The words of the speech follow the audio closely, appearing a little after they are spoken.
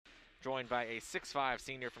joined by a 6'5"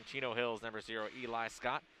 senior from Chino Hills, number 0, Eli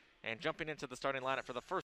Scott. And jumping into the starting lineup for the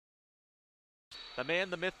first, the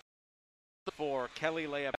man, the myth, for Kelly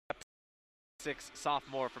Leah, 6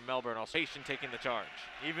 sophomore from Melbourne, Australian, taking the charge.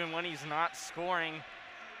 Even when he's not scoring,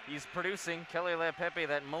 he's producing. Kelly Leapepe,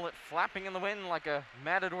 that mullet flapping in the wind like a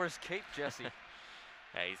matador's cape, Jesse.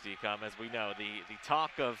 Yeah, he's become, as we know, the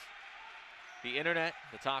talk of the internet,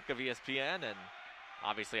 the talk of ESPN, and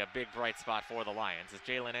obviously a big bright spot for the Lions as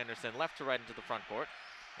Jalen Anderson left to right into the front court.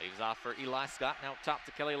 Leaves off for Eli Scott, now top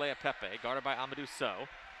to Kelly Leapepe, guarded by Amadou Sow.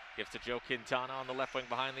 Gives to Joe Quintana on the left wing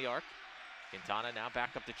behind the arc. Quintana now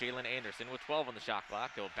back up to Jalen Anderson with 12 on the shot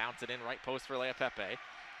clock. He'll bounce it in right post for Leapepe.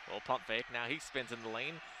 Little pump fake, now he spins in the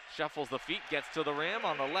lane, shuffles the feet, gets to the rim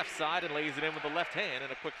on the left side and lays it in with the left hand,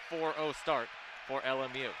 and a quick 4-0 start for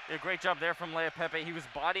LMU. Yeah, great job there from Leapepe. He was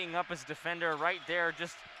bodying up his defender right there,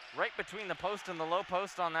 just right between the post and the low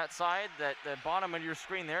post on that side, the bottom of your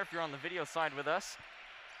screen there if you're on the video side with us.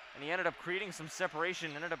 And he ended up creating some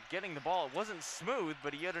separation, ended up getting the ball. It wasn't smooth,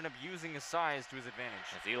 but he ended up using his size to his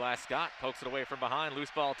advantage. As Eli Scott pokes it away from behind, loose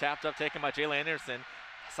ball tapped up, taken by Jalen Anderson.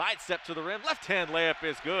 Sidestep to the rim, left hand layup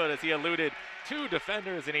is good as he eluded 2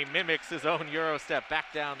 defenders and he mimics his own Euro step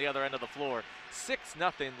back down the other end of the floor.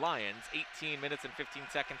 6-0 Lions, 18 minutes and 15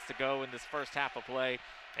 seconds to go in this first half of play.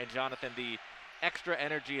 And Jonathan, the extra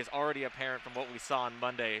energy is already apparent from what we saw on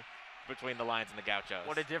Monday between the Lions and the Gauchos.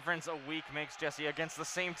 What a difference a week makes, Jesse, against the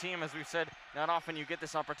same team. As we've said, not often you get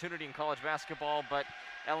this opportunity in college basketball, but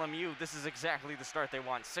LMU, this is exactly the start they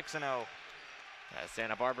want, 6-0. As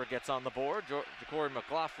Santa Barbara gets on the board, Jacory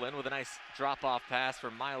McLaughlin with a nice drop-off pass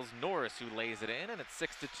for Miles Norris, who lays it in, and it's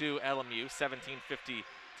 6-2 LMU, 17:50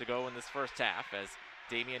 to go in this first half as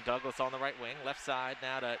Damian Douglas on the right wing, left side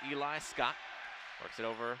now to Eli Scott. Works it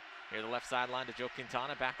over near the left sideline to Joe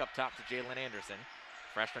Quintana, back up top to Jalen Anderson.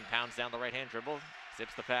 Freshman pounds down the right-hand dribble,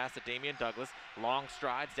 zips the pass to Damian Douglas. Long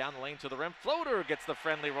strides down the lane to the rim. Floater gets the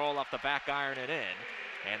friendly roll off the back iron and in.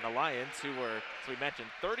 And the Lions, who were, as we mentioned,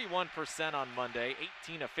 31% on Monday,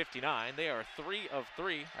 18 of 59. They are 3 of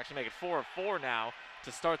 3, actually make it 4 of 4 now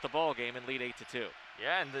to start the ball game and lead 8-2.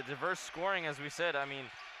 Yeah, and the diverse scoring, as we said, I mean,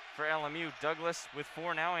 for LMU, Douglas with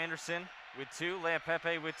 4 now, Anderson with 2,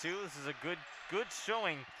 Leapepe with 2. This is a good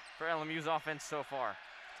showing for LMU's offense so far.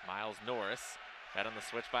 It's Miles Norris. Head on the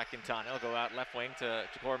switch by Quintana. He'll go out left wing to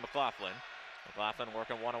Jacory McLaughlin. McLaughlin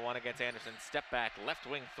working one-on-one against Anderson. Step back, left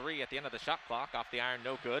wing 3 at the end of the shot clock. Off the iron,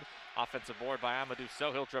 no good. Offensive board by Amadou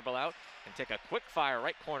Sow. He'll dribble out and take a quick fire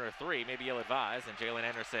right corner 3. Maybe ill advised. And Jalen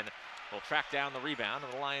Anderson will track down the rebound.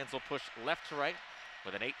 And the Lions will push left to right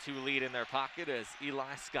with an 8-2 lead in their pocket as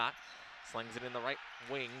Eli Scott slings it in the right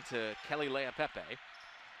wing to Kelly Leapepe.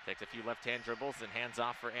 Takes a few left-hand dribbles and hands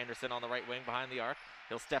off for Anderson on the right wing behind the arc.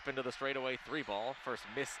 He'll step into the straightaway 3 ball. First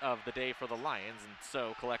miss of the day for the Lions, and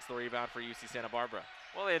so collects the rebound for UC Santa Barbara.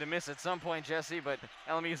 Well, they had to miss at some point, Jesse, but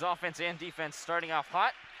LMU's offense and defense starting off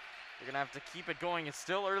hot. They're going to have to keep it going. It's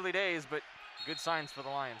still early days, but good signs for the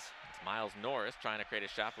Lions. It's Miles Norris trying to create a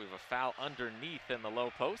shot. We have a foul underneath in the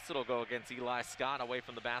low post. It'll go against Eli Scott away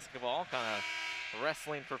from the basketball, kind of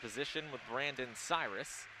wrestling for position with Brandon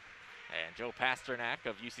Cyrus. And Joe Pasternak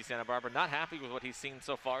of UC Santa Barbara not happy with what he's seen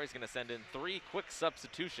so far. He's going to send in 3 quick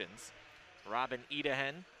substitutions. Robin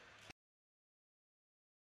Edahen,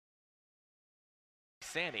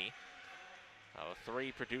 Sani,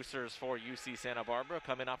 3 producers for UC Santa Barbara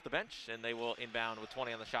coming off the bench, and they will inbound with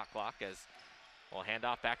 20 on the shot clock as we'll hand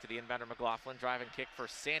off back to the inbounder McLaughlin. Driving kick for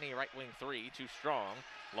Sani, right wing 3, too strong.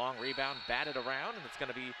 Long rebound, batted around, and it's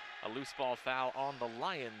going to be a loose ball foul on the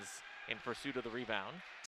Lions in pursuit of the rebound.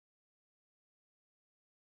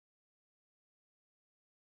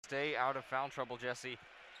 Stay out of foul trouble, Jesse.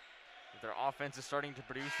 Their offense is starting to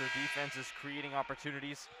produce. Their defense is creating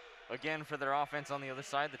opportunities. Again, for their offense on the other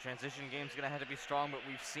side, the transition game is going to have to be strong, but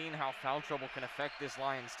we've seen how foul trouble can affect this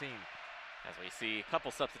Lions team. As we see a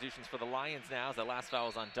couple substitutions for the Lions now, as the last foul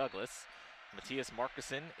was on Douglas. Matthias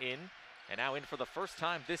Markuson in, and now in for the first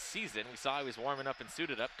time this season. We saw he was warming up and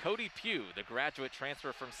suited up. Cody Pugh, the graduate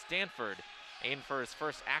transfer from Stanford, in for his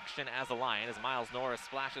first action as a Lion, as Miles Norris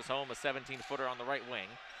splashes home a 17-footer on the right wing.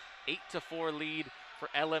 8-4 lead for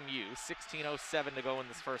LMU, 16:07 to go in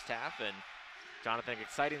this first half. And Jonathan,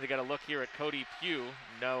 exciting to get a look here at Cody Pugh.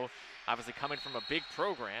 No, obviously coming from a big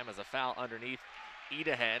program as a foul underneath.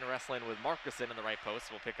 Edahen wrestling with Markuson in the right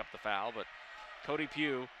post will pick up the foul, but Cody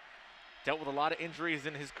Pugh dealt with a lot of injuries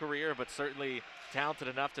in his career, but certainly talented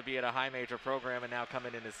enough to be at a high major program and now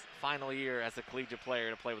coming in his final year as a collegiate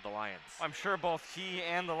player to play with the Lions. I'm sure both he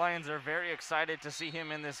and the Lions are very excited to see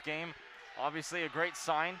him in this game. Obviously a great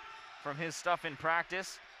sign from his stuff in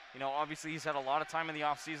practice. You know, obviously he's had a lot of time in the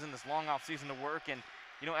offseason, this long offseason to work, and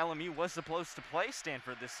You know, LMU was supposed to play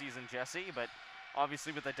Stanford this season, Jesse, but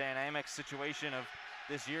obviously with the dynamic situation of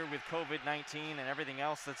this year with COVID-19 and everything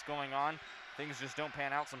else that's going on, things just don't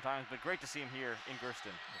pan out sometimes, but great to see him here in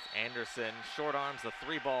Gersten. Anderson short arms the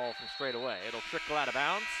 3-ball from straight away. It'll trickle out of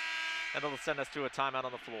bounds, and it'll send us to a timeout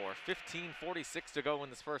on the floor. 15:46 to go in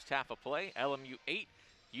this first half of play. LMU 8,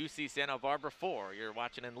 UC Santa Barbara 4. You're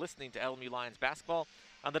watching and listening to LMU Lions basketball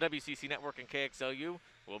on the WCC Network and KXLU.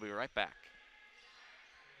 We'll be right back.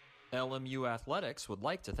 LMU Athletics would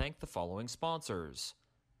like to thank the following sponsors: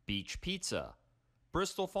 Beach Pizza,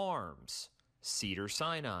 Bristol Farms, Cedar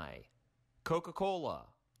Sinai, Coca-Cola,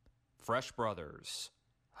 Fresh Brothers,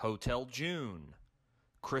 Hotel June,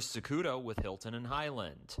 Chris Sakuda with Hilton and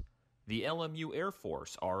Highland, the LMU Air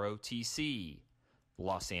Force ROTC,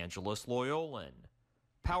 Los Angeles Loyolan,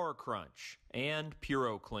 Power Crunch, and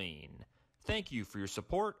PuroClean. Thank you for your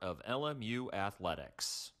support of LMU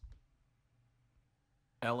Athletics.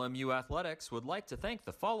 LMU Athletics would like to thank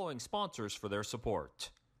the following sponsors for their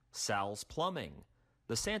support: Sal's Plumbing,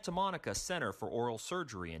 the Santa Monica Center for Oral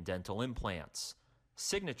Surgery and Dental Implants,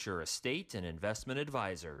 Signature Estate and Investment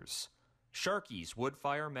Advisors, Sharky's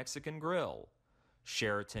Woodfire Mexican Grill,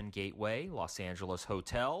 Sheraton Gateway Los Angeles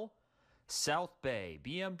Hotel, South Bay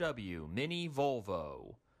BMW Mini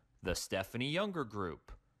Volvo, the Stephanie Younger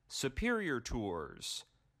Group, Superior Tours,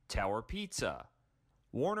 Tower Pizza,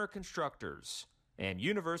 Warner Constructors, and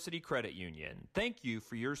University Credit Union. Thank you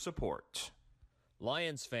for your support.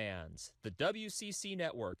 Lions fans, the WCC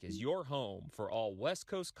Network is your home for all West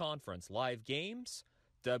Coast Conference live games,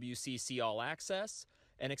 WCC All Access,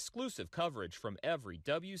 and exclusive coverage from every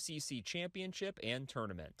WCC championship and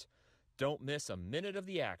tournament. Don't miss a minute of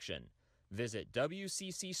the action. Visit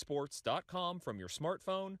WCCSports.com from your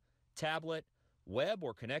smartphone, tablet, web,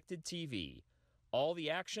 or connected TV. All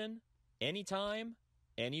the action, anytime,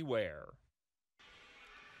 anywhere.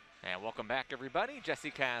 And welcome back, everybody.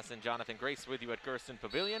 Jesse Cass and Jonathan Grace with you at Gersten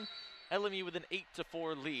Pavilion. LMU with an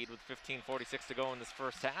 8-4 lead with 15:46 to go in this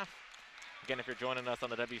first half. Again, if you're joining us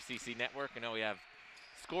on the WCC Network, I know we have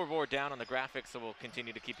scoreboard down on the graphics, so we'll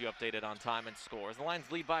continue to keep you updated on time and scores. The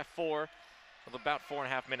Lions lead by 4 with about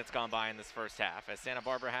 4.5 minutes gone by in this first half, as Santa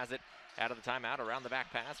Barbara has it out of the timeout, around the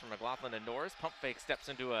back pass from McLaughlin and Norris. Pump fake steps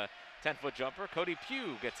into a 10-foot jumper. Cody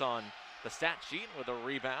Pugh gets on the stat sheet with a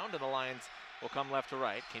rebound, and the Lions will come left to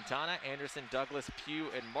right. Quintana, Anderson, Douglas,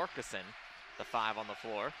 Pugh, and Markison, the 5 on the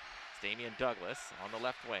floor. It's Damian Douglas on the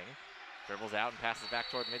left wing. Dribbles out and passes back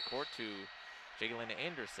toward midcourt to Jalen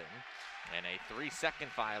Anderson. And a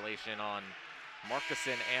 3-second violation on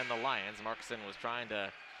Markison and the Lions. Markison was trying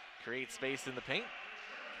to create space in the paint.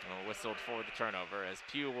 And whistled for the turnover as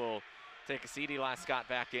Pugh will take a seat. Eli Scott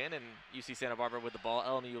back in, and UC Santa Barbara with the ball.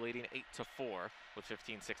 LMU leading 8-4 with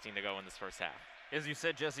 15:16 to go in this first half. As you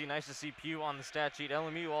said, Jesse, nice to see Pugh on the stat sheet.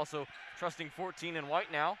 LMU also trusting 14 in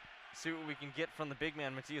white now. See what we can get from the big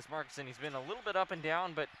man, Matthias Markison. He's been a little bit up and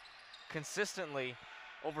down, but consistently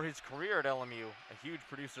over his career at LMU, a huge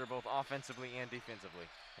producer both offensively and defensively.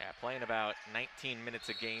 Yeah, playing about 19 minutes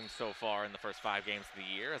a game so far in the first 5 games of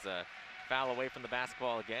the year. As a foul away from the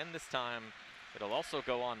basketball again. This time it'll also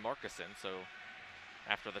go on Markison. So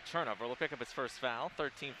after the turnover, we'll pick up his first foul.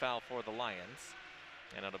 13th foul for the Lions.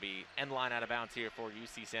 And it'll be end line out of bounds here for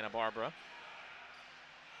UC Santa Barbara.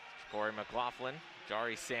 Corey McLaughlin,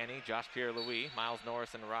 Jari Sani, Josh Pierre-Louis, Miles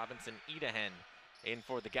Norris, and Robinson Edahen in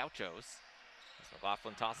for the Gauchos. As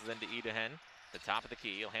McLaughlin tosses into Edahen, the top of the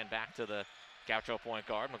key. He'll hand back to the Gaucho point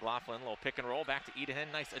guard. McLaughlin, a little pick and roll back to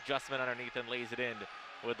Edahen. Nice adjustment underneath and lays it in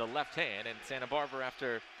with the left hand. And Santa Barbara,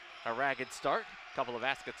 after a ragged start, a couple of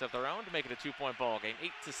baskets of their own to make it a 2-point ball game.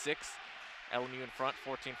 8-6. LMU in front,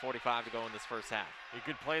 14:45 to go in this first half. A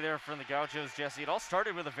good play there from the Gauchos, Jesse. It all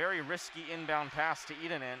started with a very risky inbound pass to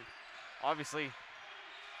Edahen. Obviously,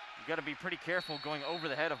 you've got to be pretty careful going over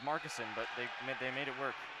the head of Markison, but they made it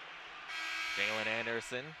work. Jalen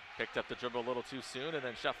Anderson picked up the dribble a little too soon and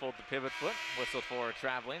then shuffled the pivot foot, whistled for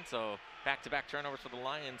traveling. So back-to-back turnovers for the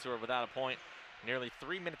Lions, who are without a point. Nearly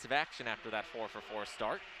 3 minutes of action after that 4-for-4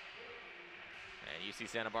 start. And UC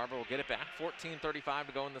Santa Barbara will get it back. 14:35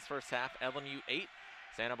 to go in this first half. LMU 8,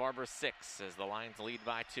 Santa Barbara 6 as the Lions lead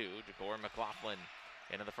by 2. Jagor McLaughlin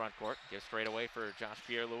into the front court. Gives straight away for Josh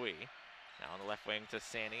Pierre-Louis. Now on the left wing to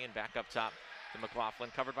Sani and back up top to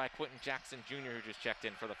McLaughlin. Covered by Quentin Jackson Jr., who just checked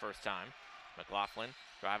in for the first time. McLaughlin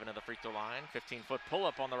driving to the free throw line. 15-foot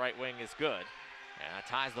pull-up on the right wing is good. And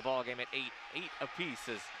ties the ball game at 8 apiece,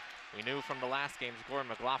 as we knew from the last game. Jagor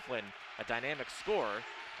McLaughlin, a dynamic scorer,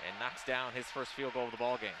 and knocks down his first field goal of the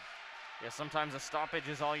ball game. Yeah, sometimes a stoppage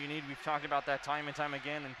is all you need. We've talked about that time and time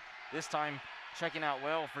again, and this time checking out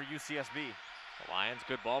well for UCSB. The Lions,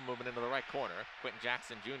 good ball movement into the right corner. Quentin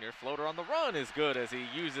Jackson Jr. floater on the run is good as he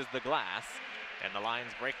uses the glass. And the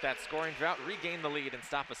Lions break that scoring drought, regain the lead, and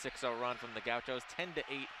stop a 6-0 run from the Gauchos.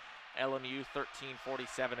 10-8, LMU,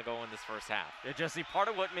 13:47 to go in this first half. Yeah, Jesse, part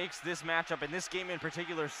of what makes this matchup and this game in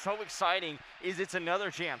particular so exciting is it's another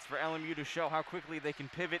chance for LMU to show how quickly they can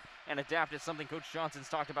pivot and adapt. It's something Coach Johnson's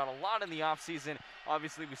talked about a lot in the offseason.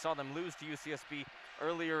 Obviously, we saw them lose to UCSB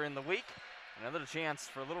earlier in the week. Another chance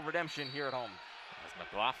for a little redemption here at home. As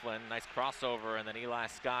McLaughlin, nice crossover, and then Eli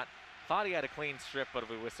Scott thought he had a clean strip, but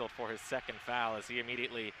we whistled for his second foul as he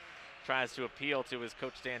immediately tries to appeal to his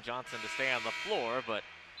coach Stan Johnson to stay on the floor, but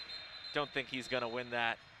don't think he's going to win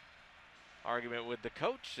that argument with the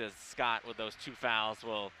coach, as Scott, with those 2 fouls,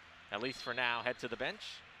 will, at least for now, head to the bench.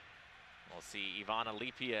 We'll see Ivana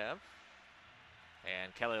Lipiev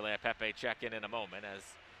and Kelly Leapepe check in a moment, as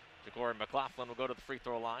Jagori McLaughlin will go to the free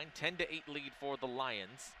throw line. 10-8 lead for the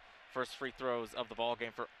Lions. First free throws of the ball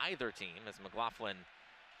game for either team, as McLaughlin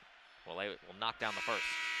will knock down the first.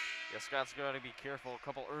 Yeah, Scott's got to be careful. A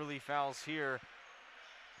couple early fouls here.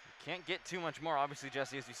 Can't get too much more. Obviously,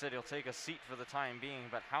 Jesse, as you said, he'll take a seat for the time being,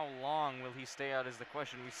 but how long will he stay out is the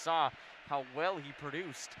question. We saw how well he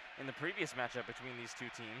produced in the previous matchup between these two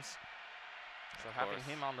teams. So having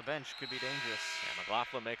him on the bench could be dangerous. Yeah,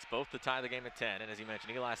 McLaughlin makes both to tie the game at 10, and as you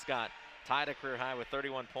mentioned, Eli Scott tied a career high with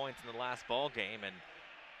 31 points in the last ball game, and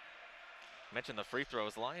mentioned the free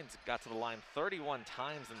throws. Lions got to the line 31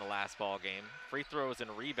 times in the last ball game. Free throws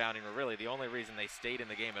and rebounding were really the only reason they stayed in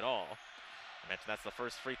the game at all. I mentioned that's the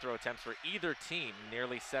first free throw attempts for either team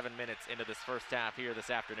nearly 7 minutes into this first half here this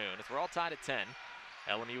afternoon. As we're all tied at 10.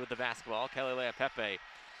 LMU with the basketball. Kelly Leapepe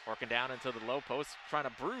working down into the low post, trying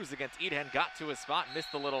to bruise against Eden. Got to his spot,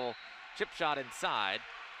 missed the little chip shot inside.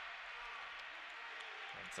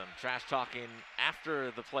 And some trash talking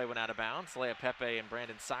after the play went out of bounds. Leapepe and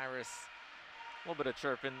Brandon Cyrus, a little bit of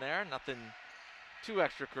chirp in there. Nothing too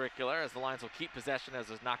extracurricular, as the Lions will keep possession as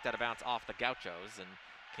it was knocked out of bounds off the Gauchos. And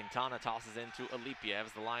Quintana tosses into Alipiev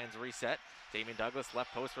as the Lions reset. Damian Douglas,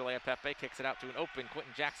 left post for Leapepe, kicks it out to an open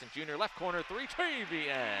Quentin Jackson Jr. Left corner three,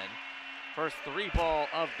 TBN. First 3-ball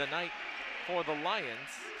of the night for the Lions.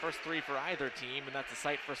 First 3 for either team, and that's a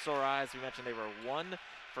sight for sore eyes. We mentioned they were 1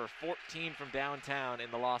 for 14 from downtown in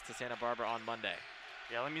the loss to Santa Barbara on Monday.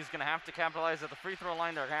 Yeah, LMU's going to have to capitalize at the free throw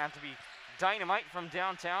line. They're going to have to be dynamite from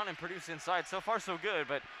downtown and produce inside. So far, so good,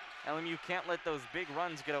 but LMU can't let those big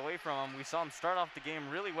runs get away from them. We saw them start off the game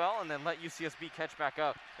really well and then let UCSB catch back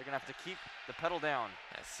up. They're going to have to keep the pedal down.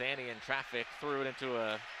 As Sandy in traffic threw it into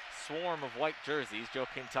a swarm of white jerseys, Joe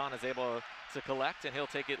Quintana is able to collect, and he'll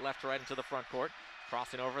take it left to right into the front court.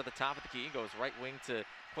 Crossing over the top of the key, goes right wing to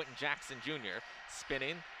Quentin Jackson Jr.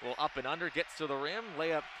 Spinning, will up and under, gets to the rim.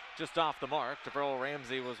 Layup just off the mark. Deverl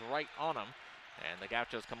Ramsey was right on him. And the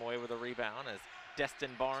Gauchos come away with a rebound as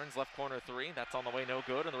Destin Barnes, left corner 3. That's on the way, no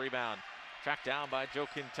good. And the rebound tracked down by Joe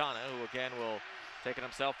Quintana, who again will take it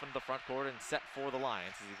himself into the front court and set for the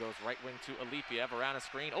Lions as he goes right wing to Alipiev, around a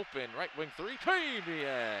screen, open, right wing 3,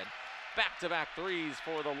 TBN. Back-to-back threes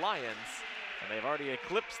for the Lions, and they've already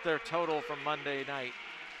eclipsed their total from Monday night.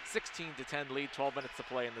 16-10 lead, 12 minutes to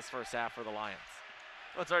play in this first half for the Lions.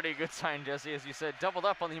 Well, it's already a good sign, Jesse, as you said, doubled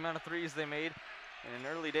up on the amount of threes they made. And in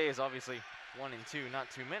early days, obviously, 1 and 2,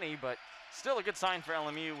 not too many, but still a good sign for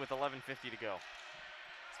LMU with 11:50 to go.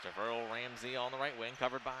 It's Deverl Ramsey on the right wing,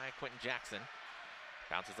 covered by Quentin Jackson.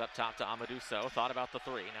 Bounces up top to Amadou Sow, thought about the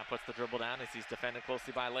 3, now puts the dribble down as he's defended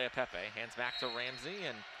closely by Leapepe. Hands back to Ramsey,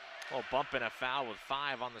 and a little bump and a foul with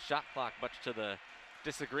 5 on the shot clock, much to the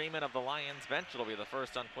disagreement of the Lions bench. It'll be the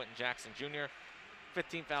first on Quentin Jackson Jr.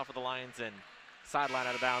 15th foul for the Lions, and sideline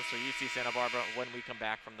out of bounds for UC Santa Barbara when we come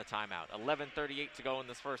back from the timeout. 11:38 to go in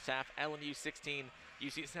this first half. LMU 16,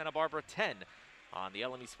 UC Santa Barbara 10 on the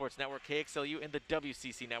LMU Sports Network, KXLU in the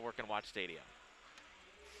WCC Network and Watch Stadium.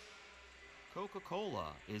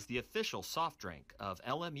 Coca-Cola is the official soft drink of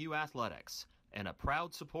LMU Athletics and a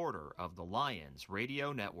proud supporter of the Lions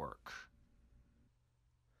Radio Network.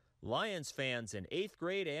 Lions fans in 8th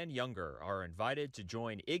grade and younger are invited to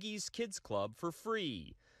join Iggy's Kids Club for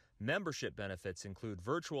free. Membership benefits include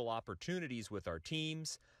virtual opportunities with our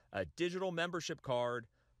teams, a digital membership card,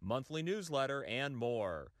 monthly newsletter, and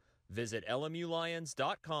more. Visit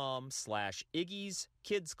lmulions.com/Iggy's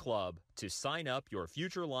Kids Club to sign up your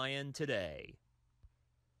future Lion today.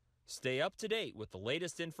 Stay up to date with the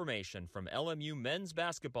latest information from LMU men's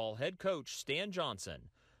basketball head coach Stan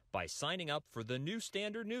Johnson by signing up for the New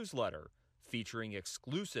Standard newsletter, featuring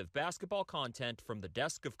exclusive basketball content from the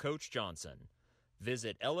desk of Coach Johnson.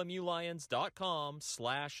 Visit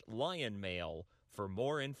lmulions.com/lionmail for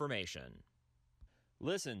more information.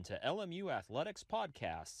 Listen to LMU Athletics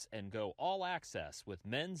podcasts and go all access with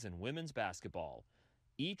men's and women's basketball.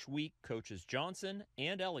 Each week, coaches Johnson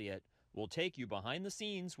and Elliott will take you behind the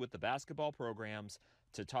scenes with the basketball programs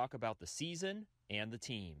to talk about the season and the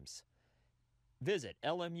teams. Visit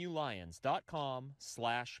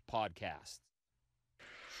lmulions.com/podcast.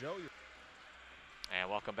 Show your... And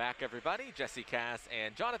welcome back, everybody. Jesse Cass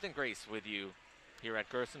and Jonathan Grace with you here at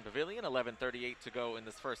Gerson Pavilion. 11:38 to go in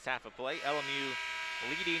this first half of play. LMU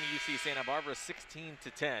leading UC Santa Barbara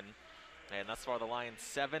 16-10. And thus far, the Lions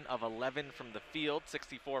 7 of 11 from the field,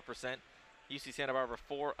 64%. UC Santa Barbara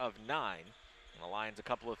 4 of 9. And the Lions a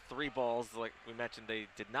couple of 3 balls, like we mentioned, they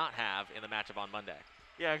did not have in the matchup on Monday.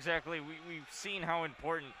 Yeah, exactly. We've seen how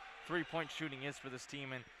important three-point shooting is for this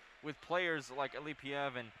team. And with players like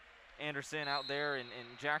Alipiev and Anderson out there and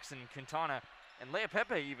Jackson, Quintana, and Leah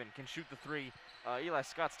Pepe even can shoot the three. Eli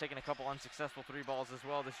Scott's taken a couple unsuccessful 3 balls as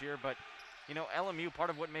well this year. But, you know, LMU, part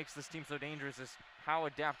of what makes this team so dangerous is how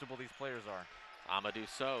adaptable these players are. Amadou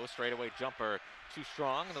Sow, straightaway jumper, too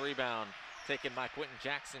strong. The rebound taken by Quentin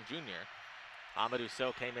Jackson Jr. Amadou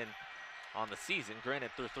Sow came in on the season, granted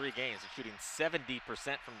through 3 games, shooting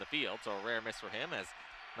 70% from the field, so a rare miss for him. As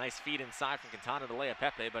nice feed inside from Quintana to Leah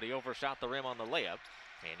Pepe, but he overshot the rim on the layup.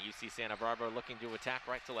 And UC Santa Barbara looking to attack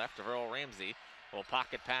right to left. Earl Ramsey will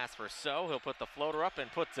pocket pass for Sow. He'll put the floater up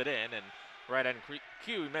and puts it in. And right on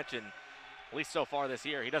cue, we mentioned, at least so far this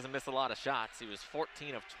year, he doesn't miss a lot of shots. He was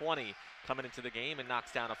 14 of 20 coming into the game and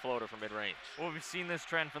knocks down a floater from mid-range. Well, we've seen this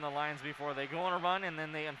trend from the Lions before. They go on a run, and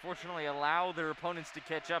then they unfortunately allow their opponents to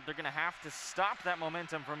catch up. They're going to have to stop that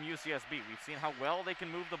momentum from UCSB. We've seen how well they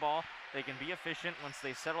can move the ball. They can be efficient once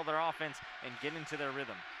they settle their offense and get into their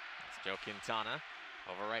rhythm. It's Joe Quintana.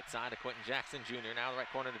 Over right side to Quentin Jackson Jr. Now the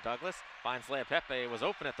right corner to Douglas. Finds Leah Pepe. Was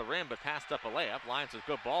open at the rim, but passed up a layup. Lions with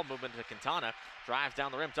good ball movement to Quintana. Drives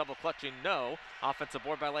down the rim, double clutching, no. Offensive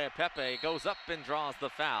board by Leah Pepe. Goes up and draws the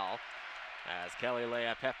foul. As Kelly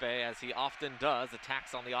Leah Pepe, as he often does,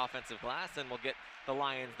 attacks on the offensive glass and will get the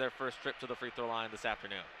Lions their first trip to the free throw line this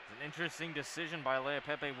afternoon. It's an interesting decision by Leah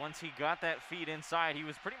Pepe. Once he got that feed inside, he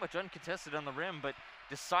was pretty much uncontested on the rim, but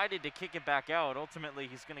decided to kick it back out. Ultimately,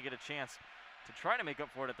 he's going to get a chance to try to make up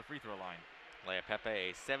for it at the free throw line. Leah Pepe,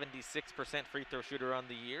 a 76% free throw shooter on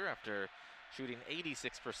the year after shooting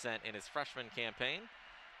 86% in his freshman campaign.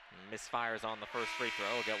 Misfires on the first free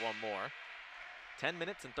throw. We'll get one more. 10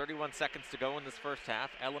 minutes and 31 seconds to go in this first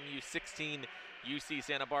half. LMU 16, UC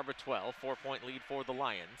Santa Barbara 12. 4-point lead for the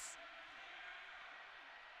Lions.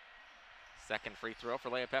 Second free throw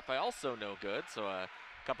for Leah Pepe, also no good. So a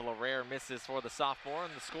couple of rare misses for the sophomore,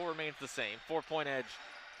 and the score remains the same. 4-point edge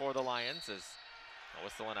for the Lions as a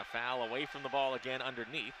whistle and a foul away from the ball again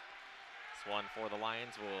underneath. This one for the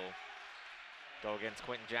Lions will go against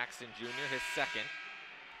Quentin Jackson Jr., his second.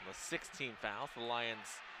 The 16 foul for the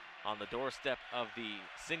Lions on the doorstep of the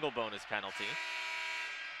single bonus penalty.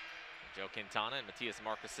 Joe Quintana and Matthias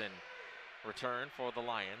Markussen return for the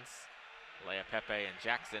Lions. Leah Pepe and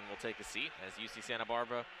Jackson will take a seat as UC Santa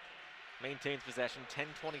Barbara maintains possession.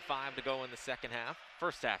 10:25 to go in the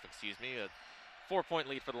first half, excuse me. A 4-point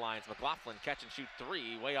lead for the Lions. McLaughlin catch and shoot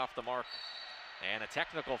 3, way off the mark. And a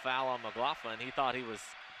technical foul on McLaughlin. He thought he was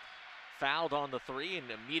fouled on the 3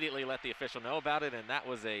 and immediately let the official know about it, and that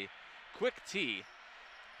was a quick tee.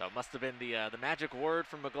 So it must have been the magic word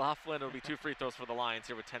from McLaughlin. It'll be 2 free throws for the Lions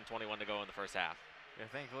here with 10:21 to go in the first half. Yeah,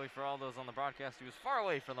 thankfully for all those on the broadcast, he was far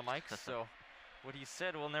away from the mics, so what he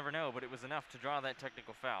said we'll never know, but it was enough to draw that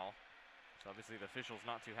technical foul. So obviously the official's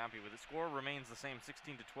not too happy with it. Score remains the same,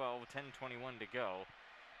 16-12, 10:21 to go.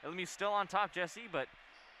 LMU still on top, Jesse, but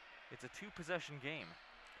it's a 2-possession game.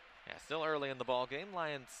 Yeah, still early in the ball game.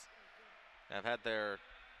 Lions have had their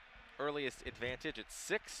earliest advantage at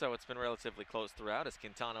 6, so it's been relatively close throughout as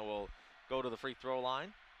Quintana will go to the free throw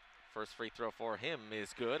line. First free throw for him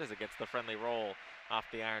is good as it gets the friendly roll off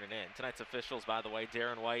the iron and in. Tonight's officials, by the way,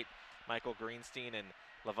 Darren White, Michael Greenstein, and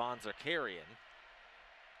Levon Zakarian.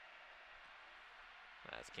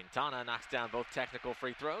 As Quintana knocks down both technical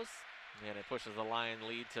free throws, and it pushes the Lion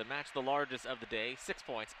lead to match the largest of the day. 6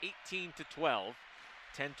 points, 18-12.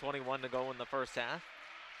 10:21 to go in the first half.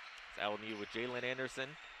 It's LMU with Jalen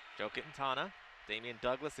Anderson, Joe Quintana, Damian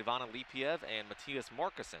Douglas, Ivana Lipiev, and Matthias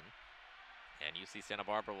Markussen. And UC Santa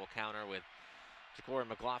Barbara will counter with Ja'Cory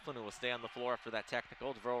McLaughlin, who will stay on the floor after that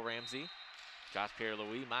technical. DeVereaux Ramsey, Josh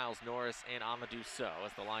Pierre-Louis, Miles Norris, and Amadou Sow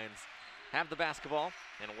as the Lions have the basketball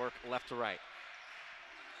and work left to right.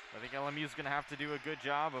 I think LMU is going to have to do a good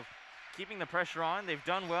job of keeping the pressure on. They've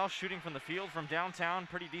done well shooting from the field, from downtown,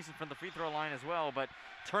 pretty decent from the free throw line as well, but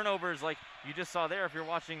turnovers like you just saw there, if you're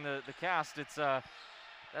watching the cast, it's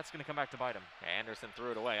that's going to come back to bite him. Anderson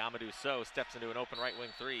threw it away. Amadou Sow steps into an open right wing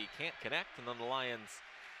three. Can't connect, and then the Lions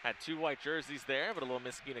had two white jerseys there, but a little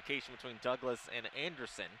miscommunication between Douglas and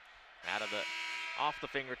Anderson. Off the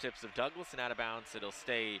fingertips of Douglas and out of bounds. It'll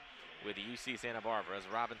stay with UC Santa Barbara as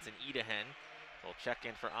Robinson Edahen will check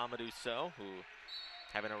in for Amadou Sow, who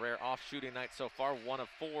having a rare off shooting night so far, 1 of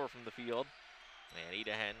 4 from the field. And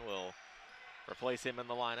Edahen will replace him in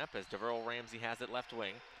the lineup as DeVeryl Ramsey has it left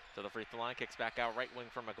wing. To the free throw line, kicks back out right wing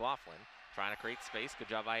for McLaughlin. Trying to create space. Good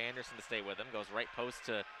job by Anderson to stay with him. Goes right post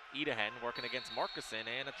to Edahen, working against Markusen,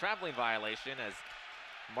 and a traveling violation as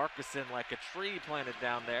Markusen, like a tree planted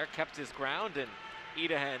down there, kept his ground, and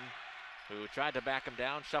Edahen, who tried to back him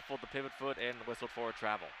down, shuffled the pivot foot and whistled for a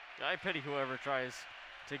travel. I pity whoever tries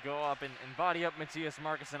to go up and body up Matthias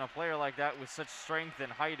Markusen, a player like that with such strength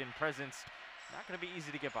and height and presence. Not going to be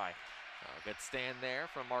easy to get by. A good stand there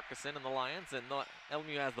from Markusen and the Lions, and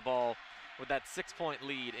LMU has the ball with that 6-point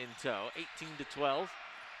lead in tow, 18-12,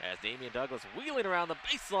 as Damian Douglas wheeling around the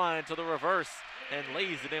baseline to the reverse and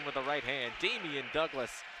lays it in with the right hand. Damian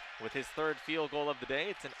Douglas with his 3rd field goal of the day.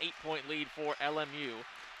 It's an 8-point lead for LMU,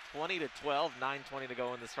 20-12, 9:20 to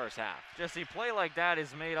go in this first half. Jesse, play like that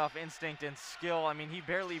is made off instinct and skill. I mean, he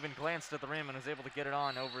barely even glanced at the rim and was able to get it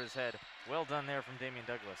on over his head. Well done there from Damian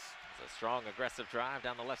Douglas. It's a strong, aggressive drive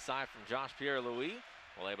down the left side from Josh Pierre-Louis.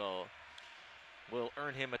 Will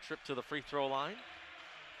earn him a trip to the free throw line.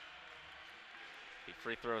 The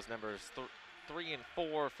free throws numbers 3 and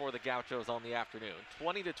 4 for the Gauchos on the afternoon.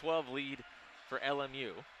 20-12 lead for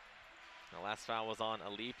LMU. The last foul was on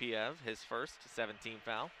Ali Piev, his first 17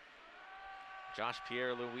 foul. Josh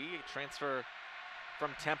Pierre-Louis, transfer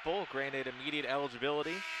from Temple, granted immediate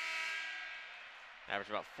eligibility.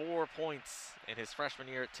 Averaged about 4 points in his freshman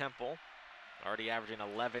year at Temple. Already averaging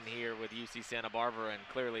 11 here with UC Santa Barbara, and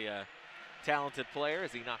clearly a talented player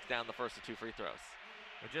as he knocks down the first of 2 free throws.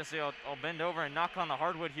 Well, Jesse, I'll bend over and knock on the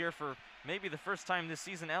hardwood here for maybe the first time this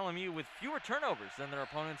season. LMU with fewer turnovers than their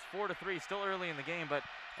opponents, 4-3, still early in the game, but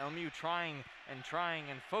LMU trying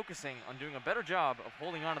and focusing on doing a better job of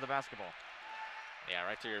holding on to the basketball. Yeah,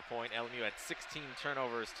 right to your point, LMU had 16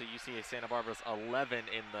 turnovers to UC Santa Barbara's 11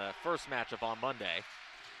 in the first matchup on Monday.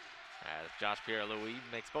 As Josh Pierre-Louis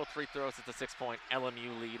makes both free throws, it's a 6-point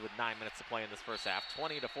LMU lead with 9 minutes to play in this first half,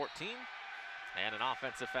 20-14. And an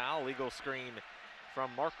offensive foul, legal screen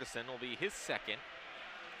from Markusen will be his second.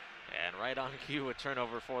 And right on cue, a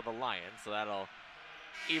turnover for the Lions, so that'll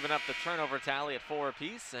even up the turnover tally at 4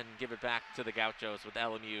 apiece and give it back to the Gauchos with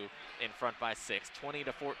LMU in front by 6, 20-14,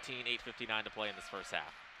 8:59 to play in this first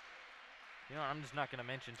half. You know, I'm just not going to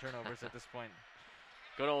mention turnovers at this point.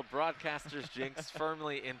 Good old broadcaster's jinx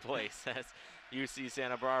firmly in place as UC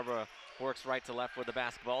Santa Barbara works right to left with the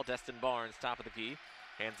basketball. Destin Barnes, top of the key.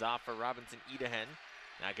 Hands off for Robinson Edahen.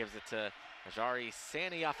 Now gives it to Ajari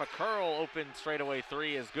Sani off a curl. Open straightaway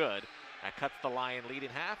 3 is good. That cuts the Lion lead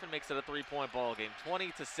in half and makes it a 3-point ball game.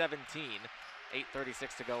 20-17,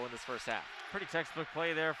 8:36 to go in this first half. Pretty textbook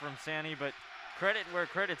play there from Sani, but credit where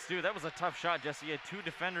credit's due. That was a tough shot, Jesse. He had 2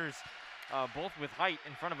 defenders, both with height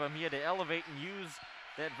in front of him. He had to elevate and use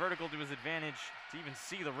that vertical to his advantage to even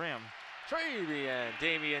see the rim.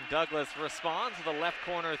 Damian Douglas responds with a left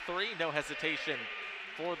corner 3. No hesitation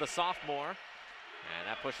for the sophomore. And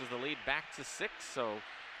that pushes the lead back to 6. So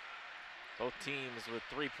both teams with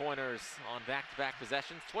 3-pointers on back-to-back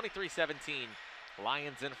possessions. 23-17.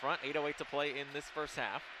 Lions in front. 8:08 to play in this first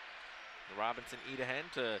half. Robinson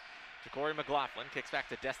Edahen to Corey McLaughlin. Kicks back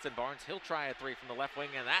to Destin Barnes. He'll try a 3 from the left wing,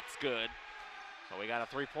 and that's good. So we got a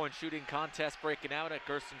 3-point shooting contest breaking out at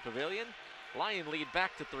Gersten Pavilion. Lion lead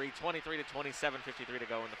back to 3, 23-27, 53 to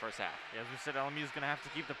go in the first half. Yeah, as we said, LMU is going to have to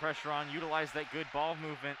keep the pressure on, utilize that good ball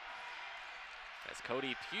movement. As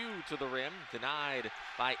Cody Pugh to the rim, denied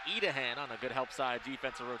by Edahen on a good help side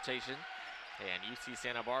defensive rotation. And UC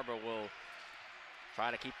Santa Barbara will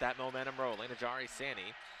try to keep that momentum rolling. Ajari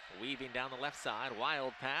Sani weaving down the left side.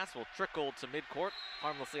 Wild pass will trickle to midcourt,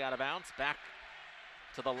 harmlessly out of bounds. Back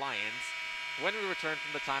to the Lions when we return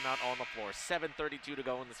from the timeout on the floor. 7:32 to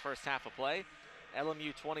go in this first half of play.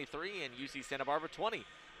 LMU 23 and UC Santa Barbara 20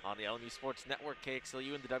 on the LMU Sports Network,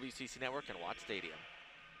 KXLU, and the WCC Network and Watt Stadium.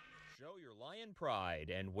 Show your Lion pride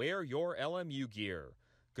and wear your LMU gear.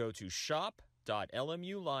 Go to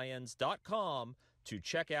shop.lmulions.com to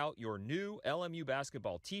check out your new LMU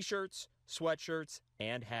basketball t-shirts, sweatshirts,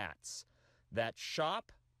 and hats. That's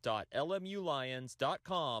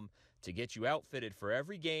shop.lmulions.com to get you outfitted for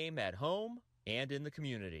every game at home and in the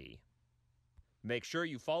community. Make sure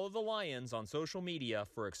you follow the Lions on social media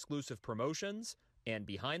for exclusive promotions and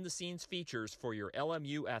behind-the-scenes features for your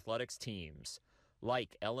LMU athletics teams.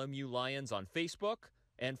 Like LMU Lions on Facebook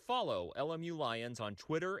and follow LMU Lions on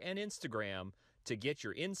Twitter and Instagram to get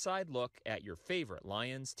your inside look at your favorite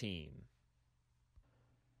Lions team.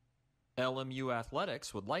 LMU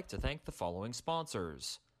Athletics would like to thank the following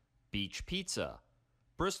sponsors: Beach Pizza,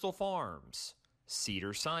 Bristol Farms,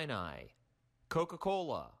 Cedar Sinai,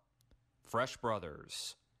 Coca-Cola, Fresh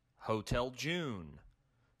Brothers, Hotel June,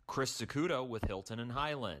 Chris Sakuda with Hilton and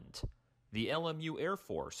Highland, the LMU Air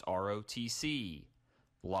Force ROTC,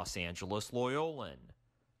 Los Angeles Loyolan,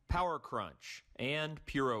 Power Crunch, and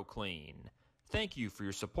PuroClean. Thank you for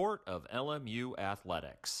your support of LMU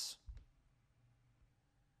Athletics.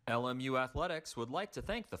 LMU Athletics would like to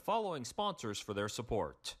thank the following sponsors for their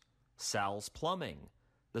support: Sal's Plumbing,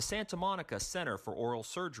 the Santa Monica Center for Oral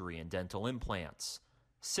Surgery and Dental Implants,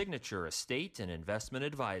 Signature Estate and Investment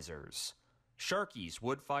Advisors, Sharky's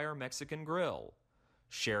Woodfire Mexican Grill,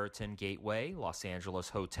 Sheraton Gateway Los Angeles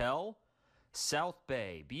Hotel, South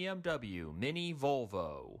Bay BMW Mini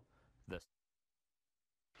Volvo.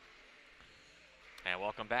 And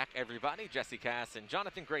welcome back, everybody. Jesse Cass and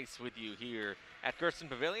Jonathan Grace with you here at Gersten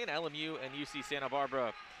Pavilion. LMU and UC Santa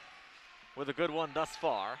Barbara with a good one thus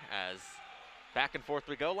far, as back and forth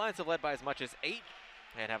we go. Lions have led by as much as 8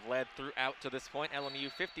 and have led throughout to this point.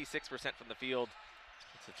 LMU 56% from the field.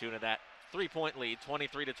 It's the tune of that 3-point lead,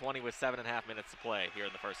 23-20 with 7.5 minutes to play here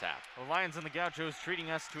in the first half. The Lions and the Gauchos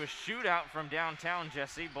treating us to a shootout from downtown,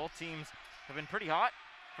 Jesse. Both teams have been pretty hot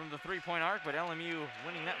from the three-point arc, but LMU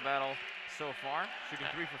winning that battle so far, shooting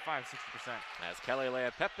 3 for 5, 60%. As Kelly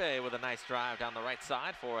Leapepe with a nice drive down the right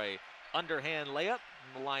side for a underhand layup.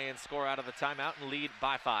 The Lions score out of the timeout and lead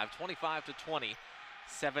by 5, 25-20.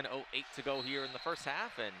 7:08 to go here in the first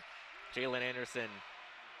half, and Jalen Anderson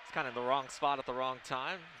is kind of in the wrong spot at the wrong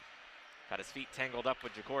time. Got his feet tangled up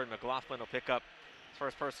with Jacory McLaughlin. Will pick up his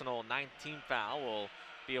first personal 19th foul. Will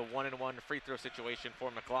be a 1-and-1 free throw situation for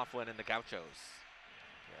McLaughlin and the Gauchos.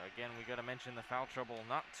 Yeah, again, we got to mention the foul trouble.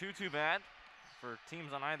 Not too bad for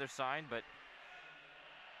teams on either side, but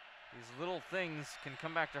these little things can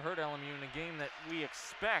come back to hurt LMU in a game that we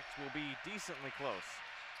expect will be decently close.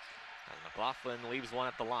 And McLaughlin leaves one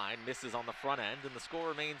at the line, misses on the front end, and the score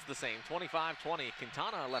remains the same. 25-20.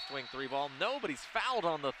 Quintana, left wing three ball. Nobody's fouled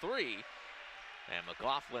on the three. And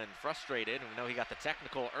McLaughlin frustrated. We know he got the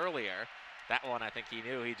technical earlier. That one, I think he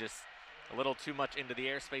knew. He just a little too much into the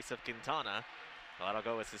airspace of Quintana. Well, that'll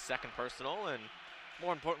go as his second personal, and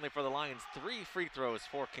more importantly for the Lions, 3 free throws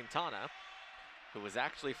for Quintana, who was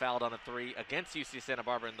actually fouled on a 3 against UC Santa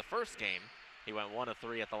Barbara in the first game. He went 1 of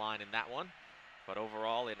 3 at the line in that one, but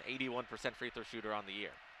overall an 81% free throw shooter on the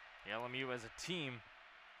year. The LMU as a team,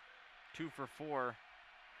 2 for 4,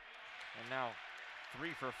 and now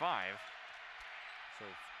 3 for 5. So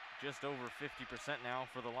just over 50% now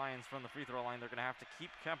for the Lions from the free throw line. They're going to have to keep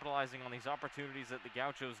capitalizing on these opportunities that the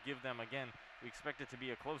Gauchos give them. Again, we expect it to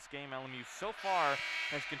be a close game. LMU so far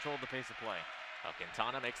has controlled the pace of play.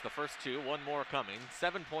 Quintana makes the first 2, one more coming.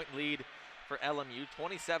 7-point lead for LMU,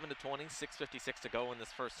 27-20, 6:56 to go in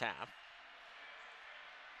this first half.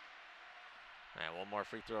 And one more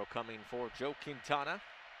free throw coming for Joe Quintana.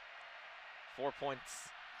 4 points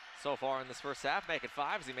so far in this first half, make it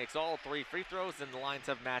 5 as he makes all 3 free throws, and the Lions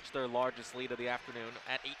have matched their largest lead of the afternoon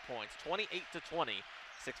at 8 points, 28-20,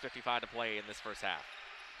 6:55 to play in this first half.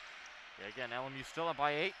 Yeah, again, LMU still up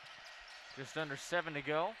by 8, just under 7 to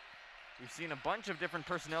go. We've seen a bunch of different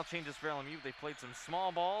personnel changes for LMU. They've played some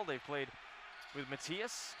small ball, they've played with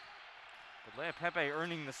Matias, but Leapepe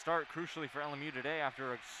earning the start crucially for LMU today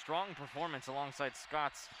after a strong performance alongside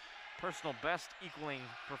Scott's personal best equaling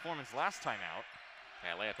performance last time out.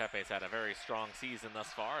 Yeah, Leapepe's had a very strong season thus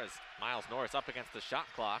far as Miles Norris up against the shot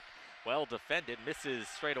clock. Well defended, misses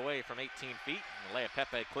straight away from 18 feet. And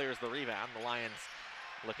Leapepe clears the rebound. The Lions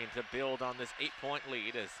looking to build on this 8-point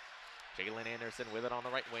lead as Jalen Anderson with it on the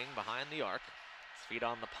right wing behind the arc. His feet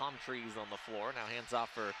on the palm trees on the floor. Now hands off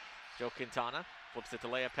for Joe Quintana. Flips it to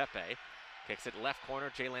Leapepe. Kicks it left corner.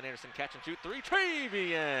 Jalen Anderson catch and shoot 3.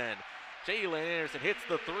 Travian! Jalen Anderson hits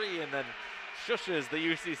the 3 and then shushes the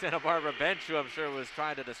UC Santa Barbara bench, who I'm sure was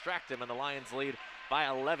trying to distract him, and the Lions lead by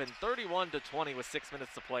 11, 31-20 with 6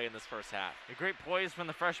 minutes to play in this first half. A great poise from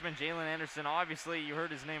the freshman Jalen Anderson. Obviously, you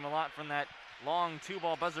heard his name a lot from that long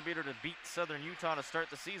 2-ball buzzer beater to beat Southern Utah to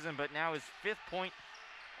start the season, but now his 5th point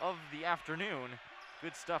of the afternoon.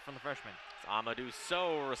 Good stuff from the freshman. Amadou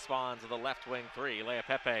Sow responds with a left wing 3.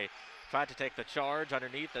 Leapepe tried to take the charge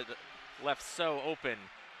underneath, the left Sow open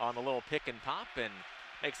on the little pick and pop, and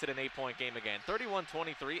makes it an 8-point game again.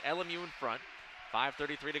 31-23, LMU in front.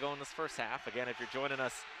 5:33 to go in this first half. Again, if you're joining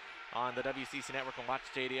us on the WCC Network and Watch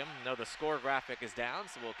Stadium, you know the score graphic is down,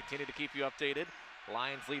 so we'll continue to keep you updated.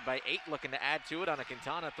 Lions lead by 8, looking to add to it on a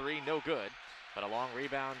Quintana 3, no good. But a long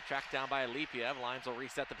rebound tracked down by Alipiev. Lions will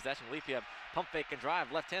reset the possession. Alipiev, pump fake and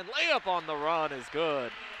drive. Left hand layup on the run is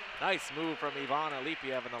good. Nice move from Ivan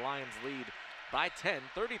Alipiev, and the Lions lead by 10,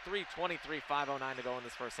 33-23, 5:09 to go in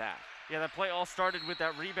this first half. Yeah, that play all started with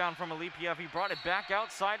that rebound from Alipiev. He brought it back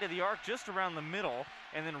outside of the arc, just around the middle,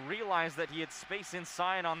 and then realized that he had space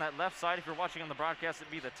inside on that left side. If you're watching on the broadcast,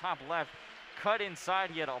 it'd be the top left. Cut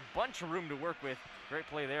inside. He had a bunch of room to work with. Great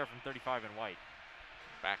play there from 35 and White.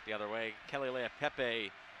 Back the other way, Kelly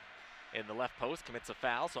Leapepe in the left post commits a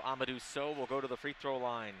foul, so Amadou Sow will go to the free throw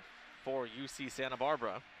line for UC Santa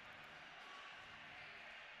Barbara.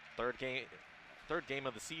 Third game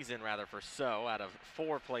of the season, rather, for Sow out of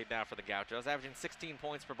 4 played now for the Gauchos, averaging 16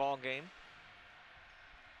 points per ball game.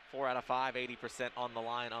 4 out of 5, 80% on the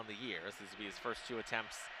line on the year. This will be his first 2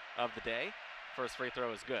 attempts of the day. First free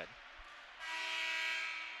throw is good.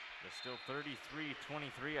 There's still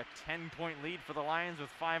 33-23, a 10-point lead for the Lions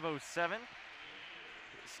with 5:07.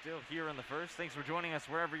 Still here in the first. Thanks for joining us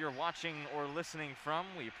wherever you're watching or listening from.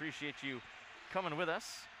 We appreciate you coming with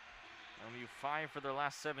us. LMU 5 for their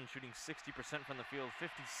last 7, shooting 60% from the field,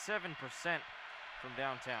 57% from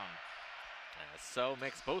downtown. So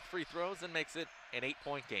makes both free throws and makes it an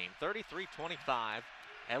 8-point game. 33-25,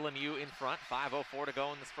 LMU in front, 5:04 to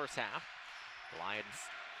go in this first half. The Lions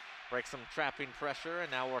break some trapping pressure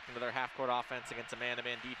and now working to their half-court offense against a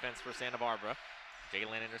man-to-man defense for Santa Barbara.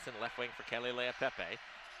 Jalen Anderson, left wing for Kelly Leapepe.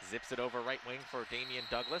 Zips it over right wing for Damian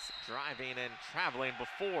Douglas, driving and traveling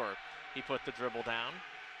before he put the dribble down.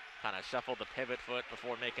 Kind of shuffled the pivot foot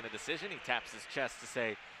before making a decision. He taps his chest to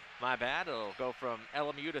say, my bad. It'll go from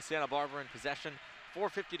LMU to Santa Barbara in possession.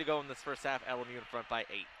 4:50 to go in this first half, LMU in front by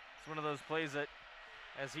 8. It's one of those plays that,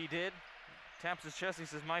 as he did, taps his chest, he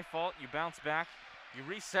says, my fault, you bounce back. You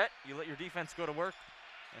reset, you let your defense go to work,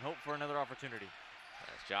 and hope for another opportunity.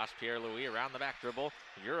 As Josh Pierre-Louis around the back dribble,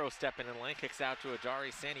 Euro stepping in lane, kicks out to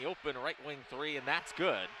Ajari Sani, open right wing 3, and that's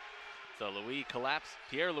good. So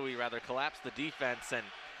Pierre-Louis collapsed the defense, and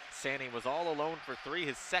Sani was all alone for 3,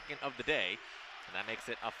 his second of the day. And that makes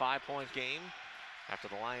it a 5-point game after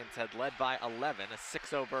the Lions had led by 11, a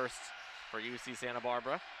 6-0 burst for UC Santa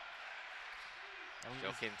Barbara.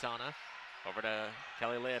 Joe Quintana over to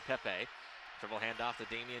Kelly Leapepe. Dribble handoff to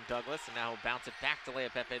Damian Douglas, and now he'll bounce it back to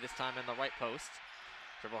Leapepe, this time in the right post.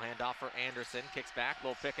 Dribble handoff for Anderson, kicks back,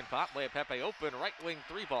 little pick and pop. Leapepe open, right wing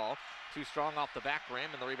 3 ball. Too strong off the back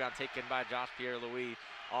rim, and the rebound taken by Josh Pierre-Louis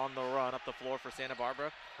on the run up the floor for Santa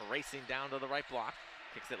Barbara. Racing down to the right block.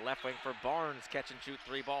 Kicks it left wing for Barnes, catch and shoot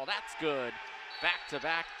 3 ball. That's good.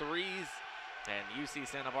 Back-to-back threes. And UC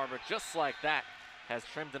Santa Barbara, just like that, has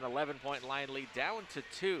trimmed an 11-point Lion lead down to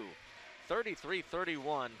 2.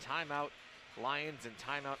 33-31, timeout Lions and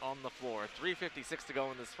timeout on the floor. 3:56 to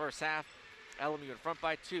go in this first half. LMU in front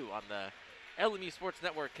by 2 on the LMU Sports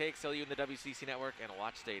Network, KXLU and the WCC Network, and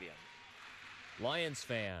Watch Stadium. Lions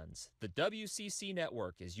fans, the WCC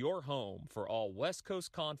Network is your home for all West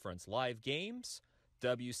Coast Conference live games,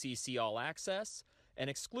 WCC All Access, and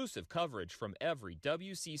exclusive coverage from every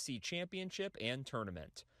WCC championship and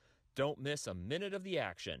tournament. Don't miss a minute of the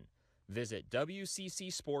action. Visit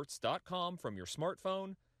WCCSports.com from your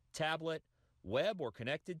smartphone, tablet, web, or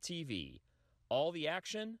connected TV. All the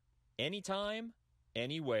action, anytime,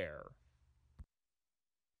 anywhere.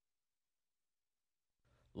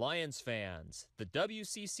 Lions fans, the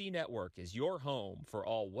WCC Network is your home for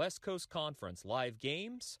all West Coast Conference live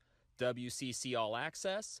games, WCC All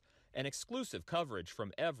Access, and exclusive coverage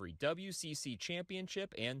from every WCC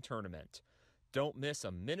championship and tournament. Don't miss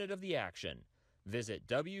a minute of the action. Visit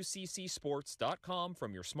WCCSports.com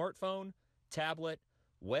from your smartphone, tablet,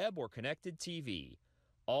 web, or connected TV.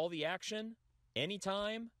 All the action,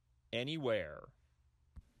 anytime, anywhere.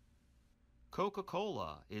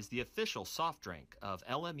 Coca-Cola is the official soft drink of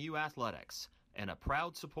LMU Athletics and a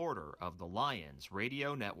proud supporter of the Lions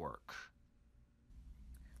Radio Network.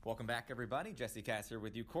 Welcome back, everybody. Jesse Cass here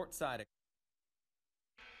with you courtside.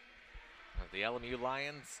 The LMU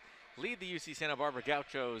Lions lead the UC Santa Barbara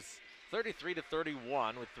Gauchos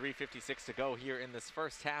 33-31 with 3:56 to go here in this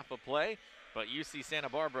first half of play. But UC Santa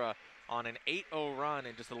Barbara on an 8-0 run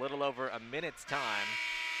in just a little over a minute's time,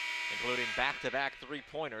 including back-to-back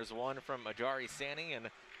 3-pointers, one from Ajari Sani and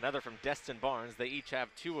another from Destin Barnes. They each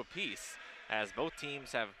have 2 apiece, as both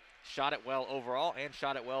teams have shot it well overall and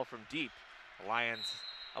shot it well from deep. The Lions'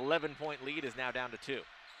 11-point lead is now down to 2.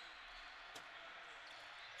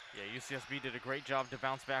 Yeah, UCSB did a great job to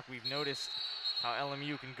bounce back. We've noticed how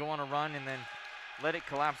LMU can go on a run and then let it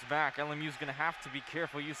collapse back. LMU's going to have to be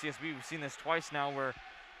careful. UCSB, we've seen this twice now where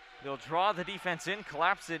they'll draw the defense in,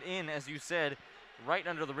 collapse it in, as you said, right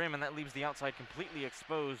under the rim, and that leaves the outside completely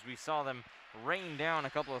exposed. We saw them rain down a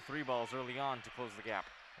couple of 3 balls early on to close the gap.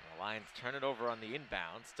 And the Lions turn it over on the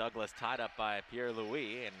inbounds. Douglas tied up by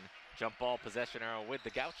Pierre-Louis, and jump ball possession arrow with the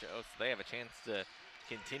Gauchos. They have a chance to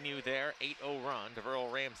continue their 8-0 run.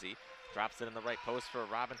 DeVerl Ramsey drops it in the right post for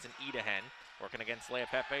Robinson Edehen. Working against Lea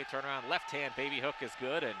Pepe. Turnaround left hand, baby hook is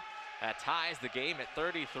good, and that ties the game at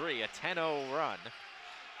 33, a 10-0 run.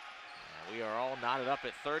 And we are all knotted up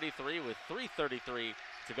at 33 with 3:33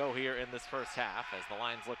 to go here in this first half as the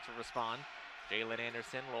Lions look to respond. Jalen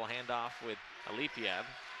Anderson, little handoff with Alipiev.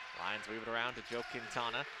 Lions move it around to Joe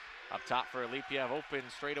Quintana. Up top for Alipiev, open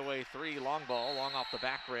straightaway 3, long ball, long off the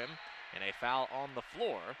back rim, and a foul on the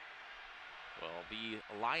floor. Will be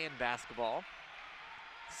Lion basketball.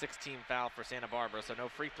 16 foul for Santa Barbara, so no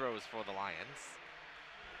free throws for the Lions.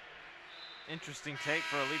 Interesting take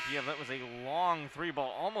for Alipiev. That was a long 3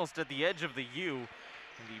 ball, almost at the edge of the U,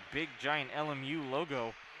 and the big giant LMU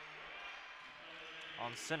logo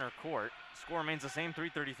on center court. Score remains the same,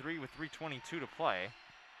 3:33 with 3:22 to play.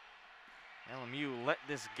 LMU let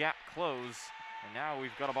this gap close, and now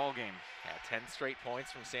we've got a ball game. Yeah, 10 straight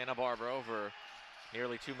points from Santa Barbara over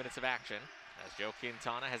nearly 2 minutes of action. As Joe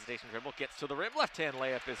Quintana, hesitation dribble, gets to the rim, left-hand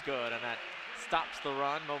layup is good, and that stops the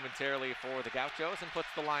run momentarily for the Gauchos and puts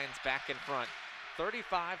the Lions back in front.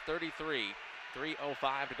 35-33,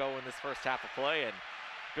 3:05 to go in this first half of play, and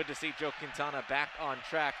good to see Joe Quintana back on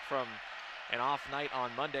track from an off night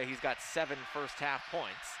on Monday. He's got 7 first half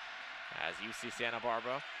points as UC Santa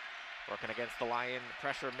Barbara working against the Lion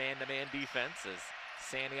pressure man-to-man defense as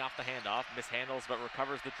Sandy off the handoff, mishandles but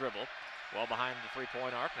recovers the dribble. Well behind the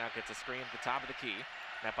 3-point arc, now gets a screen at the top of the key.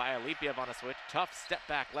 Met by Alipiev on a switch, tough step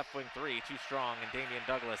back left wing 3, too strong, and Damian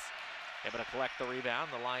Douglas able to collect the rebound.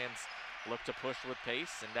 The Lions look to push with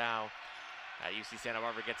pace, and now UC Santa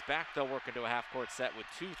Barbara gets back. They'll work into a half-court set with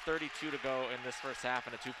 2:32 to go in this first half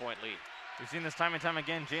and a 2-point lead. We've seen this time and time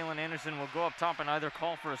again. Jalen Anderson will go up top and either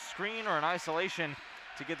call for a screen or an isolation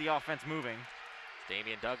to get the offense moving.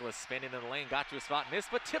 Damian Douglas spinning in the lane, got to a spot,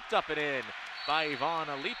 missed, but tipped up and in by Ivan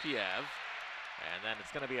Alipiev. And then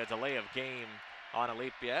it's going to be a delay of game on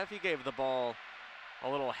Alipiev. He gave the ball a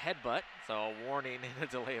little headbutt, so a warning in a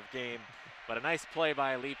delay of game. But a nice play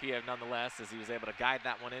by Alipiev nonetheless, as he was able to guide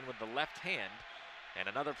that one in with the left hand. And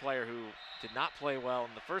another player who did not play well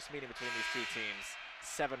in the first meeting between these two teams.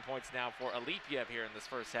 7 points now for Alipiev here in this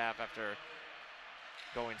first half after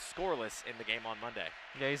going scoreless in the game on Monday.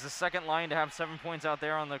 Yeah, he's the second Lion to have 7 points out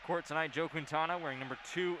there on the court tonight. Joe Quintana wearing number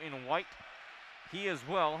 2 in white. He as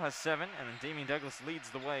well has 7, and then Damian Douglas leads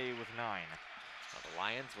the way with 9. Well, the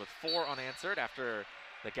Lions with 4 unanswered after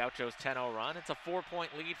the Gauchos' 10-0 run. It's a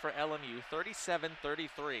 4-point lead for LMU,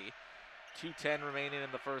 37-33. 2:10 remaining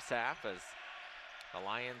in the first half as the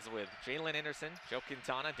Lions with Jalen Anderson, Joe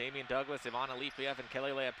Quintana, Damian Douglas, Ivan Alipiev, and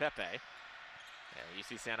Kelly Lea Pepe. And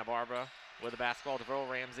UC Santa Barbara with the basketball, DeVerl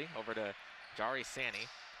Ramsey over to Jari Sani.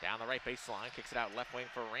 Down the right baseline, kicks it out left wing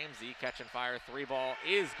for Ramsey. Catch and fire 3 ball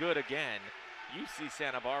is good again. UC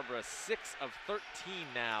Santa Barbara 6 of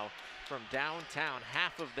 13 now from downtown.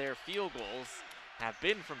 Half of their field goals have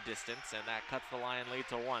been from distance, and that cuts the Lion lead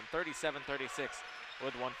to 1. 37-36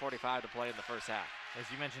 with 1:45 to play in the first half. As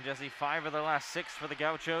you mentioned, Jesse, 5 of their last 6 for the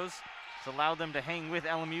Gauchos. It's allowed them to hang with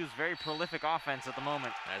LMU's very prolific offense at the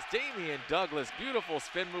moment. As Damian Douglas, beautiful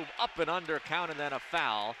spin move up and under, count and then a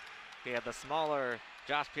foul. He had the smaller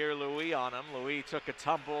Josh Pierre-Louis on him. Louis took a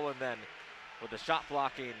tumble, and then with the shot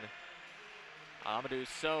blocking Amadou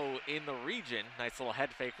Sow in the region. Nice little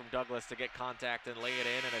head fake from Douglas to get contact and lay it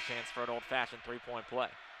in, and a chance for an old-fashioned 3-point play.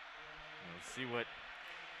 Let's see what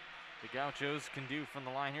the Gauchos can do from the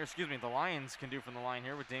line here. Excuse me, the Lions can do from the line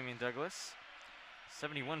here with Damian Douglas.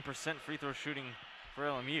 71% free throw shooting for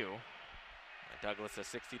LMU. And Douglas, a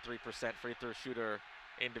 63% free throw shooter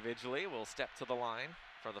individually, will step to the line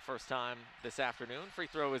for the first time this afternoon. Free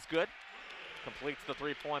throw is good. Completes the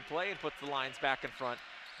 3-point play and puts the Lions back in front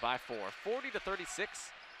by 4.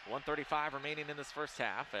 40-36, 1:35 remaining in this first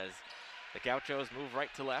half as the Gauchos move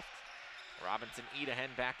right to left. Robinson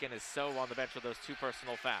Edehen back in as So on the bench with those 2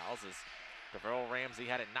 personal fouls as DeVerl Ramsey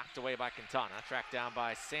had it knocked away by Quintana, tracked down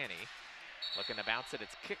by Sani. Looking to bounce it,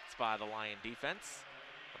 it's kicked by the Lion defense.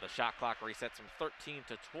 But the shot clock resets from 13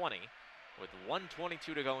 to 20 with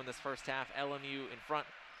 1:22 to go in this first half. LMU in front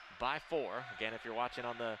by 4. Again, if you're watching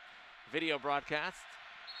on the video broadcast,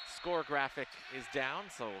 score graphic is down,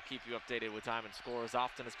 so we'll keep you updated with time and score as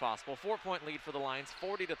often as possible. 4-point lead for the Lions,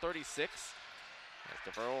 40-36.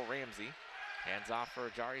 As DeVerl Ramsey hands off for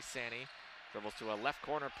Jari Sani. Dribbles to a left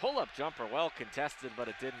corner pull-up jumper, well contested, but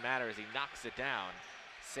it didn't matter as he knocks it down.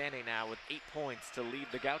 Sani now with 8 points to lead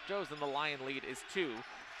the Gauchos, and the Lion lead is 2.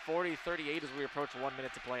 40-38 as we approach 1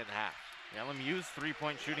 minute to play in the half. LMU's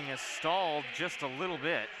three-point shooting has stalled just a little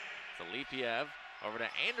bit. So Lipiev over to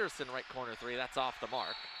Anderson, right corner three. That's off the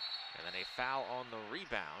mark. And then a foul on the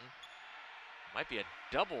rebound. Might be a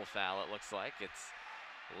double foul, it looks like. It's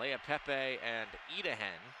Leah Pepe and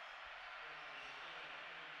Idahen.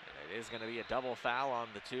 And it is going to be a double foul on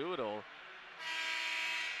the two. It'll,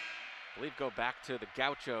 I believe, go back to the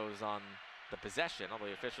Gauchos on the possession, although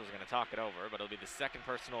the officials are going to talk it over. But it'll be the second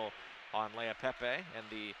personal on Leah Pepe and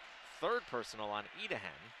the third personal on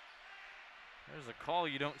Idahen. There's a call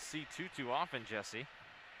you don't see too often, Jesse.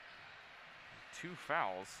 2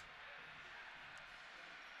 fouls.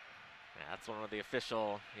 Yeah, that's one of the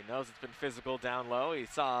official. He knows it's been physical down low. He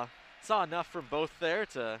saw enough from both there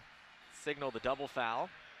to signal the double foul.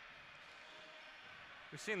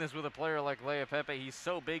 We've seen this with a player like Leah Pepe. He's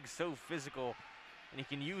so big, so physical, and he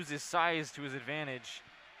can use his size to his advantage.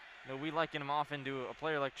 You know, we liken him often to a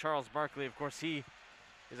player like Charles Barkley. Of course, he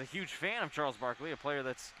is a huge fan of Charles Barkley, a player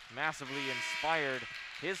that's massively inspired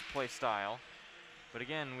his play style. But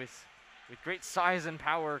again, with great size and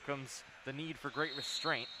power comes the need for great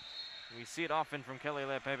restraint. We see it often from Kelly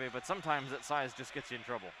Leah Pepe, but sometimes that size just gets you in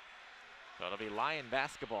trouble. So it'll be Lion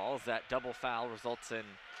basketball as that double foul results in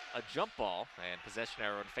a jump ball and possession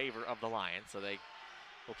error in favor of the Lions. So they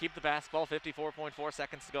will keep the basketball. 54.4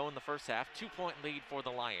 seconds to go in the first half. 2-point lead for the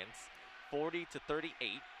Lions, 40-38.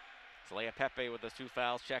 So Leah Pepe with those 2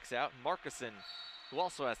 fouls checks out. Markison, who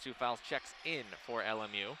also has 2 fouls, checks in for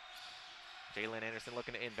LMU. Jalen Anderson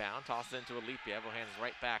looking to inbound, tosses into Alipiev, who hands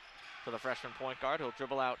right back to the freshman point guard. He'll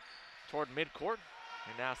dribble out toward midcourt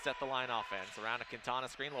and now set the line offense. Around a Quintana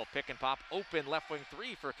screen, little pick and pop, open left wing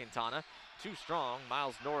 3 for Quintana. Too strong.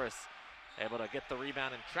 Miles Norris able to get the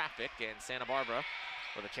rebound in traffic, and Santa Barbara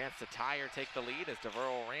with a chance to tie or take the lead as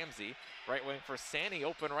Deverl Ramsey, right wing for Sani,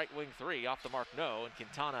 open right wing 3, off the mark, no, and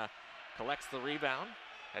Quintana collects the rebound.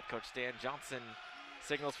 Head coach Stan Johnson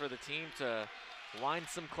signals for the team to wind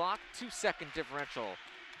some clock. 2-second differential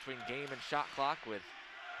between game and shot clock, with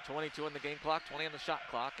 22 on the game clock, 20 on the shot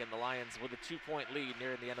clock, and the Lions with a 2-point lead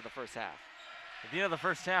near the end of the first half. At the end of the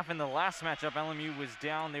first half, in the last matchup, LMU was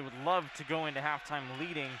down. They would love to go into halftime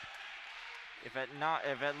leading, if at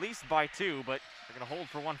least by 2, but they're going to hold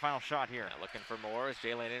for one final shot here. Yeah, looking for more is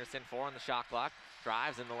Jalen Anderson, 4 on the shot clock.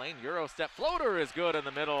 Drives in the lane, Euro step floater is good in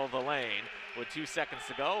the middle of the lane with 2 seconds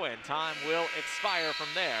to go, and time will expire from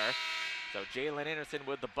there. So Jalen Anderson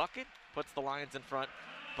with the bucket puts the Lions in front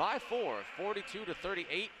by 4,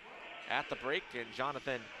 42-38 at the break. And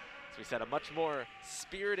Jonathan, as we said, a much more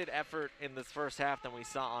spirited effort in this first half than we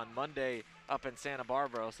saw on Monday up in Santa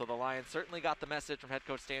Barbara. So the Lions certainly got the message from head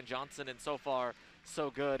coach Stan Johnson, and so far, so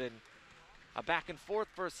good. And a back and forth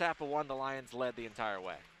first half of one, the Lions led the entire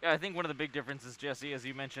way. Yeah, I think one of the big differences, Jesse, as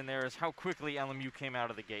you mentioned there, is how quickly LMU came out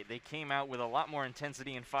of the gate. They came out with a lot more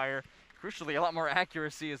intensity and fire, crucially a lot more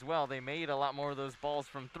accuracy as well. They made a lot more of those balls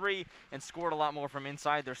from 3 and scored a lot more from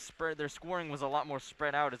inside. Their scoring was a lot more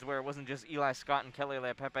spread out, as where it wasn't just Eli Scott and Kelly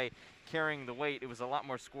Leah Pepe carrying the weight. It was a lot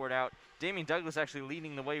more scored out. Damian Douglas actually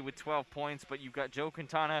leading the way with 12 points, but you've got Joe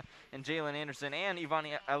Quintana and Jalen Anderson and Ivan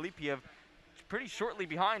Alipiev pretty shortly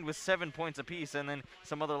behind with 7 points apiece, and then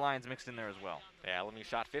some other Lions mixed in there as well. Yeah, LMU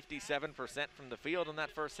shot 57% from the field in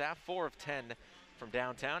that first half, 4 of 10 from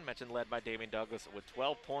downtown. Mentioned led by Damian Douglas with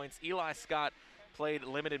 12 points. Eli Scott played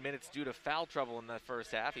limited minutes due to foul trouble in that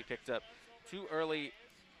first half. He picked up 2 early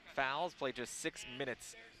fouls, played just 6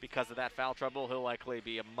 minutes because of that foul trouble. He'll likely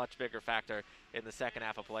be a much bigger factor in the second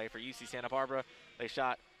half of play. For UC Santa Barbara, they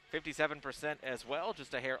shot 57% as well,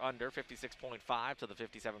 just a hair under, 56.5 to the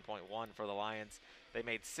 57.1 for the Lions. They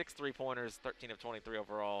made 6 3-pointers, 13 of 23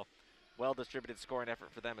 overall. Well-distributed scoring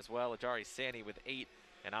effort for them as well. Ajari Sani with 8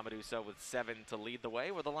 and Amadou Sow with 7 to lead the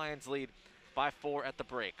way, where the Lions lead by 4 at the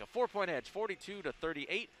break. A 4-point edge,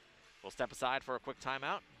 42-38. We'll step aside for a quick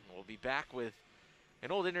timeout. We'll be back with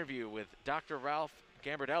an old interview with Dr. Ralph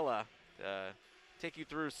Gambardella to take you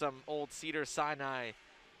through some old Cedars-Sinai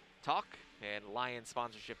talk and Lions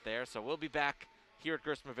sponsorship there. So we'll be back here at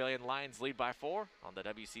Gerst Pavilion. Lions lead by 4 on the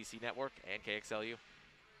WCC Network and KXLU.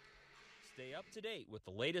 Stay up to date with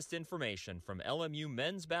the latest information from LMU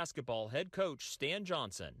men's basketball head coach Stan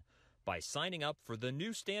Johnson by signing up for the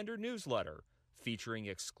New Standard newsletter featuring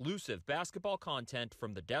exclusive basketball content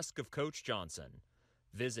from the desk of Coach Johnson.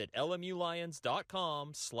 Visit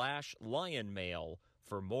lmulions.com/lionmail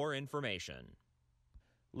for more information.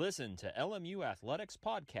 Listen to LMU Athletics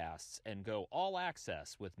podcasts and go all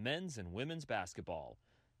access with men's and women's basketball.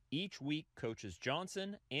 Each week, coaches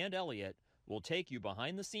Johnson and Elliott will take you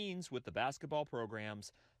behind the scenes with the basketball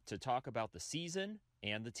programs to talk about the season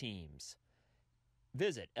and the teams.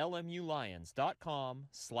 Visit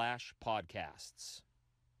lmulions.com/podcasts.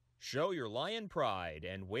 Show your Lion pride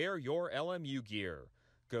and wear your LMU gear.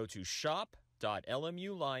 Go to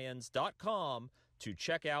shop.lmulions.com to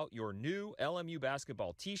check out your new LMU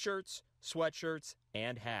basketball t-shirts, sweatshirts,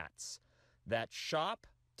 and hats. That's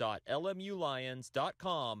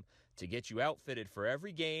shop.lmulions.com to get you outfitted for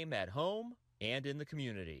every game at home and in the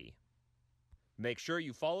community. Make sure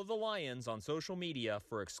you follow the Lions on social media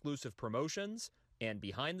for exclusive promotions and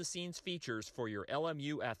behind-the-scenes features for your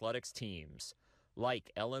LMU athletics teams.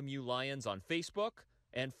 Like LMU Lions on Facebook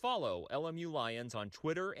and follow LMU Lions on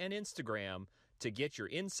Twitter and Instagram to get your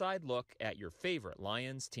inside look at your favorite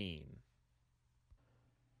Lions team.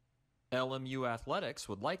 LMU Athletics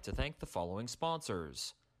would like to thank the following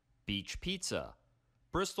sponsors: Beach Pizza,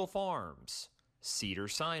 Bristol Farms,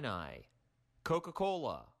 Cedars-Sinai,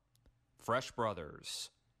 Coca-Cola, Fresh Brothers,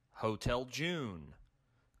 Hotel June,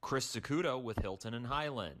 Chris Zacuto with Hilton and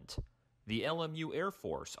Highland, the LMU Air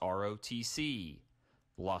Force ROTC,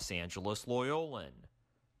 Los Angeles Loyolan,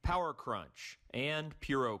 Power Crunch, and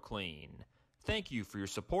PuroClean. Thank you for your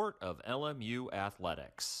support of LMU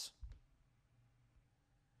Athletics.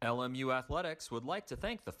 LMU Athletics would like to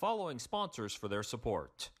thank the following sponsors for their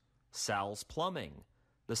support: Sal's Plumbing,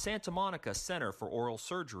 the Santa Monica Center for Oral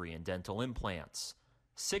Surgery and Dental Implants,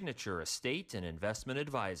 Signature Estate and Investment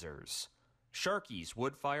Advisors, Sharky's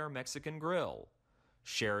Woodfire Mexican Grill,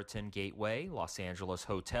 Sheraton Gateway Los Angeles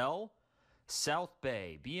Hotel, South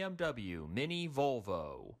Bay BMW Mini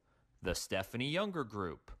Volvo, the Stephanie Younger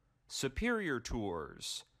Group, Superior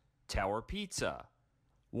Tours, Tower Pizza,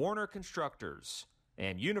 Warner Constructors,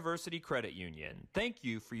 and University Credit Union. Thank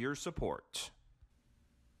you for your support.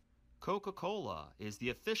 Coca-Cola is the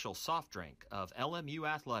official soft drink of LMU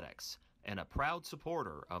Athletics and a proud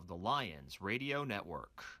supporter of the Lions Radio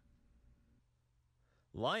Network.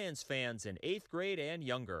 Lions fans in 8th grade and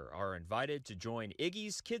younger are invited to join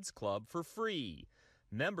Iggy's Kids Club for free.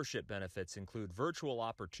 Membership benefits include virtual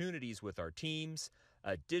opportunities with our teams,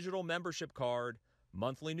 a digital membership card,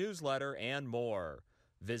 monthly newsletter, and more.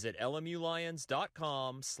 Visit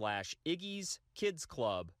lmulions.com/Iggy's Kids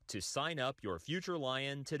Club to sign up your future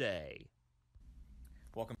Lion today.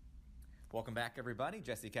 Welcome back, everybody.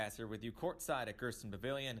 Jesse Cass here with you courtside at Gersten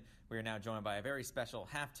Pavilion. We are now joined by a very special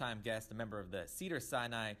halftime guest, a member of the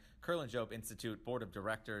Cedars-Sinai Kerlan-Jobe Institute Board of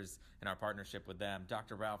Directors, and our partnership with them,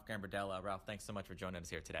 Dr. Ralph Gambardella. Ralph, thanks so much for joining us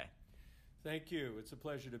here today. Thank you. It's a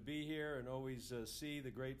pleasure to be here and always see the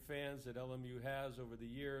great fans that LMU has over the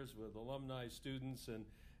years with alumni, students, and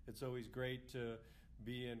it's always great to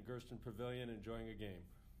be in Gersten Pavilion enjoying a game.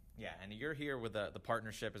 Yeah, and you're here with the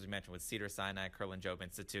partnership, as we mentioned, with Cedars-Sinai Kerlan-Jobe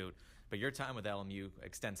Institute, but your time with LMU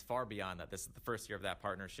extends far beyond that. This is the first year of that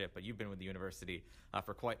partnership, but you've been with the university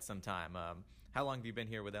for quite some time. How long have you been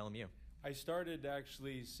here with LMU? I started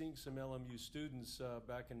actually seeing some LMU students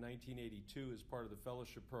back in 1982 as part of the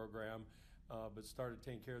fellowship program, but started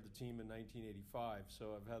taking care of the team in 1985.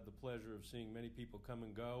 So I've had the pleasure of seeing many people come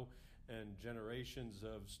and go and generations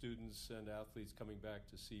of students and athletes coming back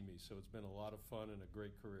to see me. So it's been a lot of fun and a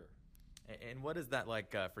great career. And what is that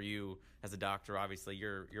like for you as a doctor? Obviously,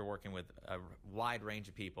 you're working with a wide range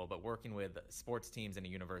of people, but working with sports teams in a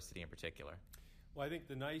university in particular. Well, I think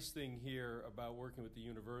the nice thing here about working with the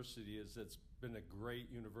university is it's been a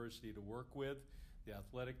great university to work with. The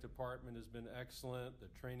athletic department has been excellent. The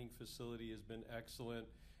training facility has been excellent.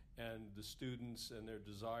 And the students and their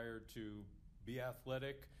desire to be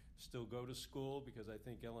athletic, still go to school, because I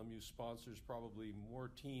think LMU sponsors probably more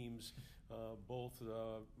teams, both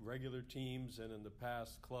regular teams and in the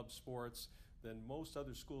past club sports, than most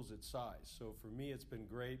other schools its size. So for me, it's been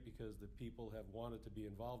great because the people have wanted to be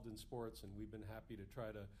involved in sports, and we've been happy to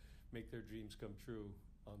try to make their dreams come true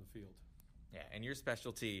on the field. Yeah, and your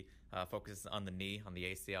specialty focuses on the knee, on the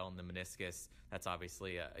ACL and the meniscus. That's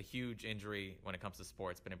obviously a huge injury when it comes to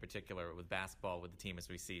sports, but in particular with basketball, with the team as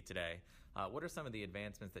we see today. What are some of the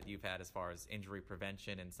advancements that you've had as far as injury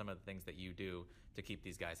prevention and some of the things that you do to keep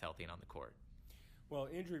these guys healthy and on the court? Well,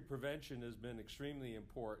 injury prevention has been extremely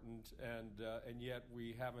important, and yet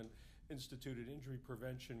we haven't instituted injury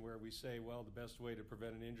prevention where we say, well, the best way to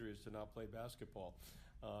prevent an injury is to not play basketball.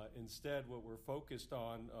 Instead, what we're focused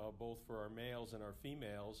on, both for our males and our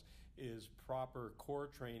females, is proper core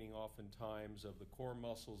training oftentimes of the core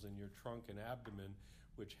muscles in your trunk and abdomen,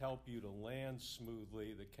 which help you to land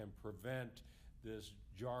smoothly, that can prevent this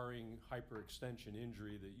jarring hyperextension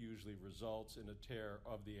injury that usually results in a tear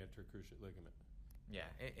of the anterocruciate ligament. Yeah,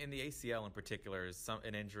 in the ACL in particular is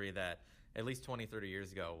an injury that at least 20, 30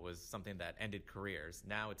 years ago was something that ended careers.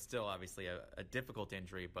 Now it's still obviously a difficult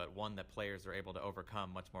injury, but one that players are able to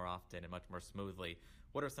overcome much more often and much more smoothly.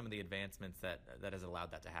 What are some of the advancements that has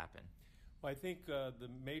allowed that to happen? Well, I think the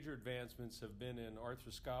major advancements have been in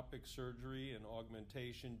arthroscopic surgery and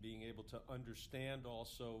augmentation, being able to understand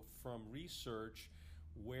also from research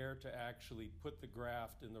where to actually put the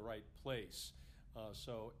graft in the right place.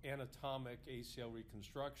 So anatomic ACL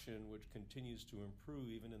reconstruction, which continues to improve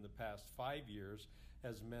even in the past 5 years,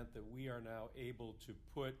 has meant that we are now able to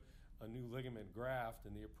put a new ligament graft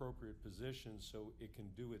in the appropriate position so it can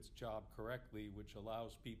do its job correctly, which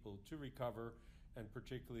allows people to recover, and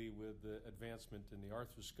particularly with the advancement in the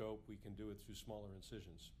arthroscope, we can do it through smaller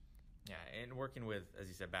incisions. Yeah, and working with, as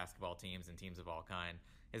you said, basketball teams and teams of all kind,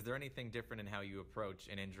 is there anything different in how you approach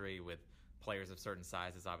an injury with players of certain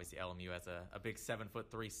sizes? Obviously, LMU has a big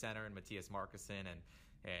 7'3" center in Matthias Markussen, and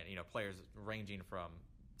players ranging from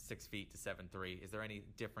 6 feet to 7'3". Is there any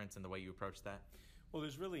difference in the way you approach that? Well,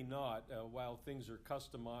 there's really not. While things are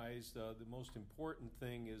customized, the most important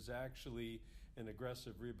thing is actually an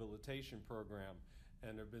aggressive rehabilitation program.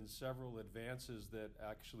 And there have been several advances that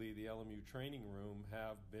actually the LMU training room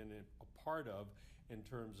have been a part of in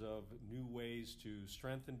terms of new ways to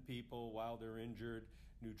strengthen people while they're injured,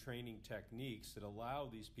 new training techniques that allow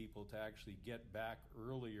these people to actually get back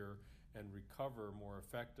earlier and recover more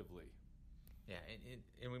effectively. Yeah,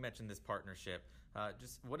 and we mentioned this partnership.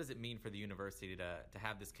 Just what does it mean for the university to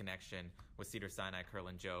have this connection with Cedars-Sinai,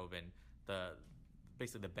 Kerlan-Jobe, and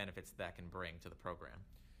basically the benefits that can bring to the program?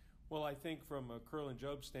 Well, I think from a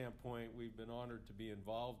Kerlan-Jobe standpoint, we've been honored to be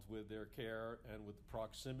involved with their care, and with the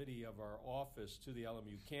proximity of our office to the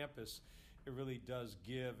LMU campus, it really does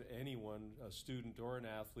give anyone, a student or an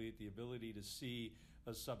athlete, the ability to see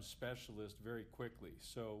a subspecialist very quickly.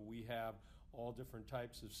 So we have all different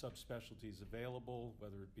types of subspecialties available,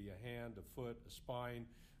 whether it be a hand, a foot, a spine,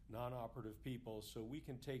 non-operative people. So we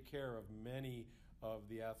can take care of many of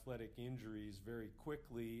the athletic injuries very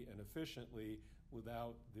quickly and efficiently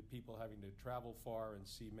without the people having to travel far and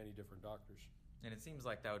see many different doctors. And it seems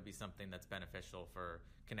like that would be something that's beneficial for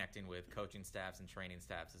connecting with coaching staffs and training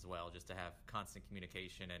staffs as well, just to have constant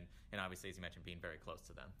communication and obviously, as you mentioned, being very close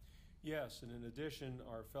to them. Yes, and in addition,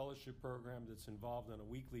 our fellowship program that's involved on a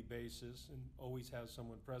weekly basis and always has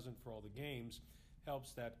someone present for all the games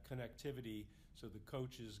helps that connectivity, so the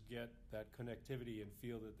coaches get that connectivity and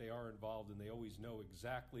feel that they are involved and they always know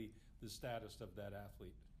exactly the status of that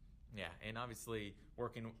athlete. Yeah, and obviously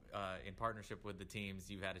working in partnership with the teams,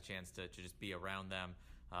 you've had a chance to just be around them.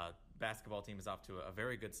 Basketball team is off to a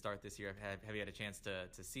very good start this year. Have you had a chance to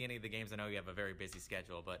see any of the games? I know you have a very busy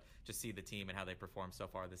schedule, but just see the team and how they perform so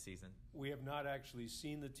far this season. We have not actually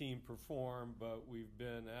seen the team perform, but we've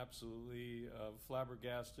been absolutely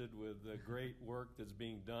flabbergasted with the great work that's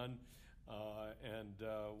being done.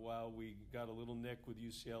 While we got a little nick with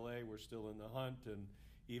UCLA, we're still in the hunt, and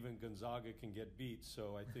even Gonzaga can get beat,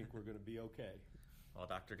 so I think we're going to be okay. Well,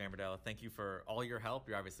 Dr. Gambardella, thank you for all your help.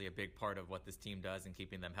 You're obviously a big part of what this team does in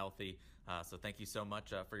keeping them healthy. So thank you so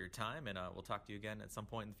much for your time, and we'll talk to you again at some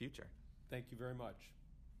point in the future. Thank you very much.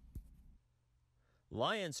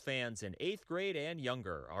 Lions fans in 8th grade and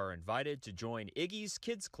younger are invited to join Iggy's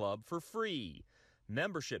Kids Club for free.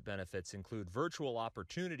 Membership benefits include virtual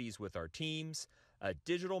opportunities with our teams, a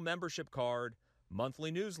digital membership card,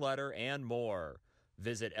 monthly newsletter, and more.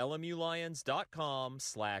 Visit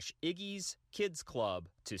lmulions.com/Iggy's Kids Club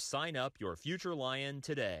to sign up your future Lion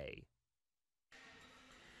today.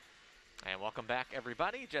 And welcome back,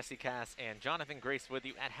 everybody. Jesse Cass and Jonathan Grace with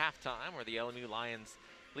you at halftime, where the LMU Lions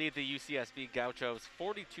lead the UCSB Gauchos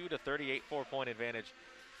 42-38, 4-point advantage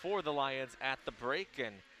for the Lions at the break.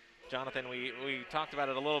 And Jonathan, we talked about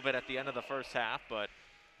it a little bit at the end of the first half, but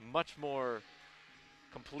much more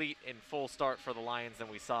complete and full start for the Lions than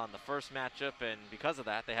we saw in the first matchup, and because of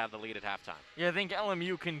that, they have the lead at halftime. Yeah, I think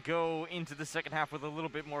LMU can go into the second half with a little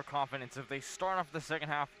bit more confidence. If they start off the second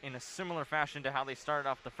half in a similar fashion to how they started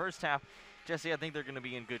off the first half, Jesse, I think they're going to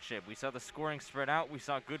be in good shape. We saw the scoring spread out. We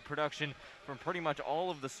saw good production from pretty much all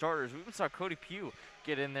of the starters. We even saw Cody Pugh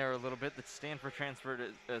get in there a little bit. The Stanford transfer,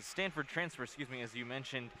 as you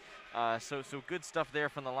mentioned. So good stuff there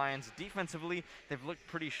from the Lions. Defensively, they've looked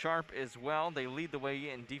pretty sharp as well. They lead the way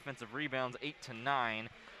in defensive rebounds, 8-9.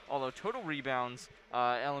 Although total rebounds,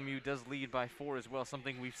 LMU does lead by 4 as well,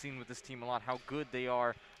 something we've seen with this team a lot, how good they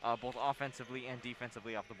are both offensively and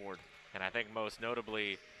defensively off the board. And I think most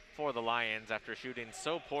notably for the Lions, after shooting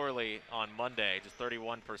so poorly on Monday, just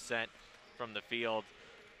 31% from the field,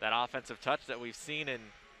 that offensive touch that we've seen in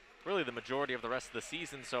really the majority of the rest of the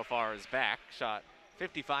season so far is back. Shot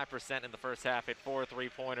 55% in the first half, hit 4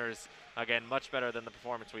 3-pointers. Again, much better than the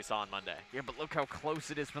performance we saw on Monday. Yeah, but look how close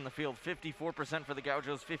it is from the field. 54% for the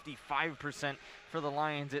Gauchos, 55% for the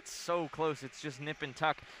Lions. It's so close. It's just nip and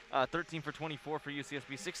tuck. 13 for 24 for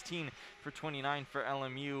UCSB, 16 for 29 for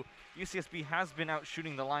LMU. UCSB has been out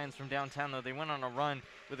shooting the Lions from downtown, though. They went on a run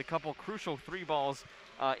with a couple crucial 3 balls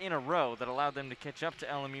in a row that allowed them to catch up to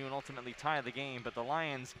LMU and ultimately tie the game. But the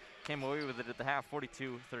Lions came away with it at the half,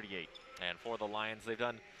 42-38. And for the Lions, they've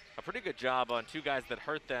done a pretty good job on 2 guys that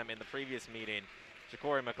hurt them in the previous meeting.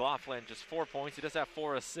 Ja'Cory McLaughlin, just 4 points. He does have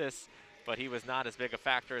 4 assists, but he was not as big a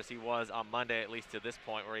factor as he was on Monday, at least to this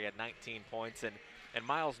point, where he had 19 points. And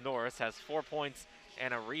Miles Norris has 4 points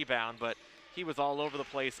and a rebound, but he was all over the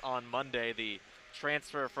place on Monday. The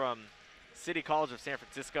transfer from City College of San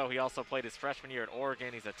Francisco. He also played his freshman year at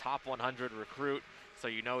Oregon. He's a top 100 recruit, so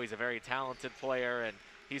you know he's a very talented player, and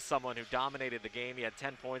he's someone who dominated the game. He had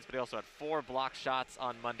 10 points, but he also had 4 block shots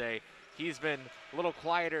on Monday. He's been a little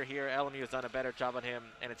quieter here. LMU has done a better job on him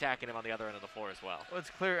and attacking him on the other end of the floor as well. Well, it's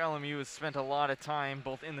clear LMU has spent a lot of time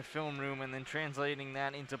both in the film room and then translating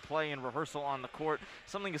that into play and rehearsal on the court.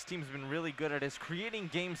 Something his team's been really good at is creating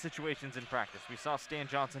game situations in practice. We saw Stan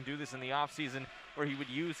Johnson do this in the offseason, where he would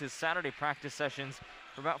use his Saturday practice sessions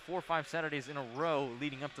for about 4 or 5 Saturdays in a row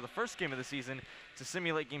leading up to the first game of the season to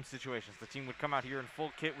simulate game situations. The team would come out here in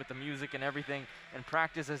full kit with the music and everything and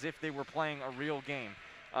practice as if they were playing a real game.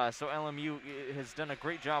 So LMU has done a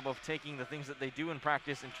great job of taking the things that they do in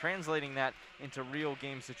practice and translating that into real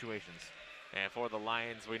game situations. And for the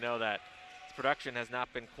Lions, we know that production has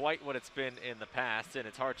not been quite what it's been in the past, and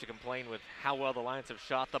it's hard to complain with how well the Lions have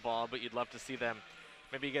shot the ball, but you'd love to see them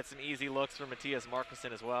maybe get some easy looks from Matthias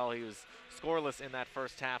Markussen as well. He was scoreless in that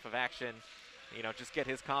first half of action. You know, just get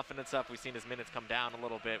his confidence up. We've seen his minutes come down a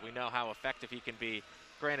little bit. We know how effective he can be.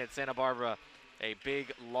 Granted, Santa Barbara, a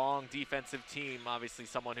big, long defensive team, obviously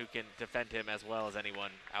someone who can defend him as well as anyone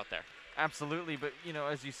out there. Absolutely, but you know,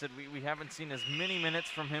 as you said, we haven't seen as many minutes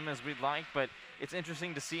from him as we'd like, but it's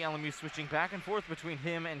interesting to see LMU switching back and forth between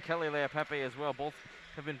him and Kelly Leapepe as well. Both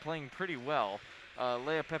have been playing pretty well.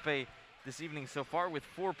 Leapepe this evening so far with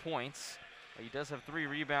 4 points. He does have 3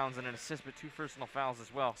 rebounds and an assist, but 2 personal fouls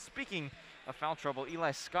as well. Speaking of foul trouble,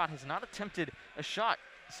 Eli Scott has not attempted a shot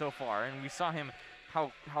so far, and we saw him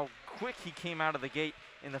how quick he came out of the gate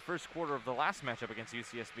in the first quarter of the last matchup against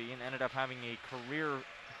UCSB and ended up having a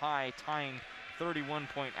career-high tying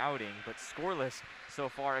 31-point outing, but scoreless so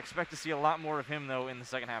far. Expect to see a lot more of him, though, in the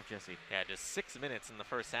second half, Jesse. Yeah, just 6 minutes in the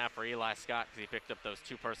first half for Eli Scott because he picked up those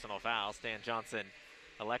 2 personal fouls. Stan Johnson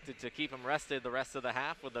elected to keep him rested the rest of the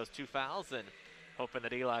half with those 2 fouls and hoping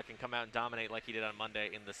that Eli can come out and dominate like he did on Monday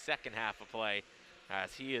in the second half of play,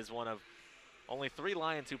 as he is one of only 3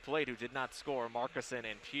 Lions who played who did not score. Markussen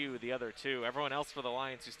and Pugh, the other 2. Everyone else for the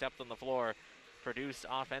Lions who stepped on the floor produced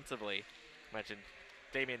offensively. Mentioned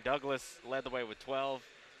Damian Douglas led the way with 12.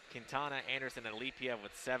 Quintana, Anderson, and Lipiev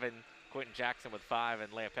with 7. Quentin Jackson with 5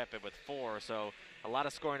 and Leapepe with 4. So a lot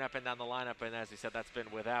of scoring up and down the lineup, and as you said, that's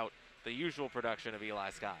been without the usual production of Eli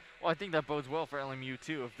Scott. Well, I think that bodes well for LMU,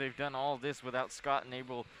 too. If they've done all this without Scott and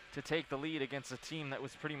able to take the lead against a team that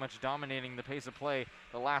was pretty much dominating the pace of play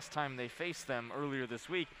the last time they faced them earlier this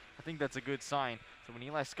week, I think that's a good sign. So when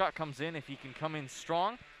Eli Scott comes in, if he can come in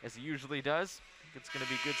strong, as he usually does, I think it's going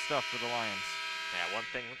to be good stuff for the Lions. Yeah, one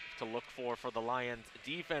thing to look for the Lions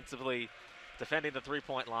defensively, defending the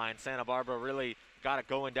three-point line. Santa Barbara really got it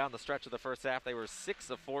going down the stretch of the first half. They were 6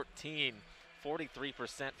 of 14. 43%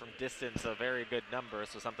 from distance, a very good number,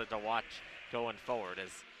 so something to watch going forward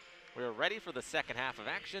as we're ready for the second half of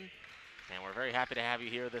action, and we're very happy to have you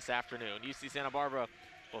here this afternoon. UC Santa Barbara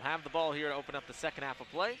will have the ball here to open up the second half of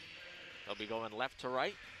play. They'll be going left to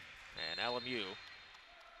right, and LMU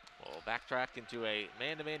will backtrack into a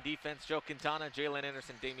man-to-man defense. Joe Quintana, Jalen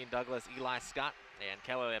Anderson, Damian Douglas, Eli Scott, and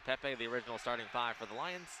Kelly Leapepe, the original starting 5 for the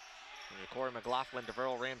Lions. And Corey McLaughlin,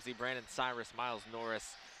 DeVerl Ramsey, Brandon Cyrus, Miles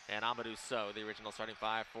Norris, and Amadou Sow, the original starting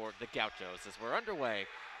 5 for the Gauchos. As we're underway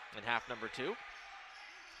in half number 2.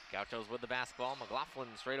 Gauchos with the basketball. McLaughlin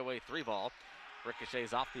straightaway 3-ball.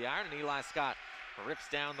 Ricochets off the iron, and Eli Scott rips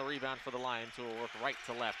down the rebound for the Lions, who will work right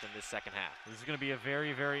to left in this second half. This is going to be a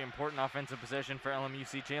very, very important offensive possession for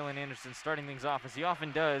LMUC. Jalen Anderson starting things off, as he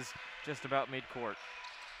often does, just about midcourt.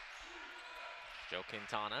 Joe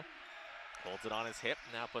Quintana holds it on his hip,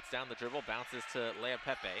 now puts down the dribble, bounces to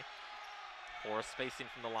Leapepe. Force spacing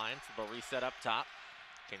from the Lions. They'll reset up top.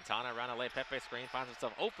 Quintana around a Leapepe screen, finds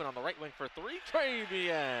himself open on the right wing for 3.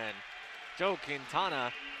 Travian! Joe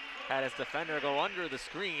Quintana had his defender go under the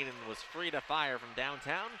screen and was free to fire from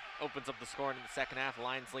downtown. Opens up the scoring in the second half.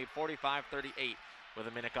 Lions lead 45-38 with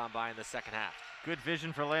a minute gone by in the second half. Good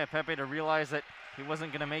vision for Lea Pepe to realize that he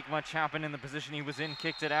wasn't going to make much happen in the position he was in,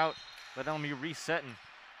 kicked it out, let LMU reset, and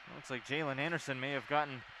it looks like Jalen Anderson may have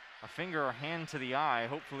gotten a finger or hand to the eye.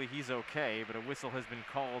 Hopefully he's okay, but a whistle has been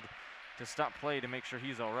called to stop play to make sure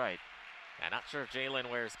he's all right. Yeah, not sure if Jalen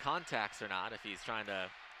wears contacts or not, if he's trying to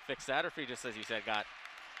fix that, or if he just, as you said, got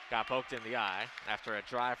poked in the eye after a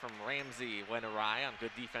drive from Ramsey went awry on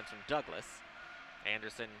good defense from Douglas.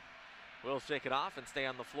 Anderson will shake it off and stay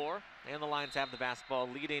on the floor, and the Lions have the basketball,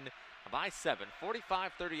 leading by 7,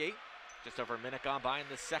 45-38. Just over a minute gone by in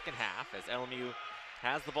the second half as LMU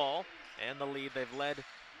has the ball and the lead. They've led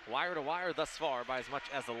wire to wire thus far by as much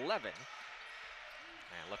as 11.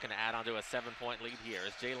 And looking to add on to a 7-point lead here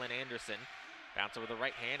is Jalen Anderson. Bouncer with the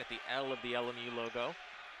right hand at the L of the LMU logo.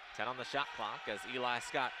 10 on the shot clock as Eli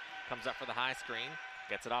Scott comes up for the high screen.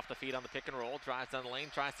 Gets it off the feet on the pick and roll. Drives down the lane,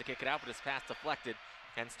 tries to kick it out, but his pass deflected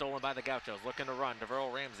and stolen by the Gauchos. Looking to run.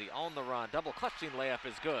 DeVeryl Ramsey on the run. Double clutching layup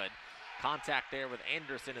is good. Contact there with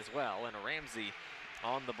Anderson as well. And Ramsey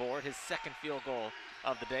on the board. His second field goal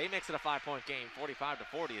of the day makes it a 5-point game.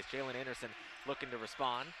 45-40 as Jalen Anderson looking to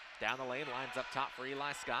respond. Down the lane, lines up top for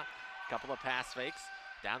Eli Scott. Couple of pass fakes.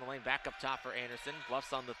 Down the lane, back up top for Anderson.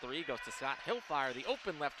 Bluffs on the three, goes to Scott. He'll fire the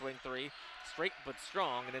open left wing three. Straight but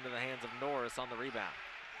strong and into the hands of Norris on the rebound.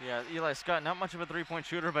 Yeah, Eli Scott, not much of a three-point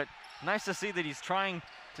shooter, but nice to see that he's trying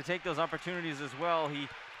to take those opportunities as well. He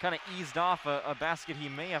kind of eased off a basket he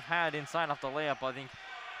may have had inside off the layup. I think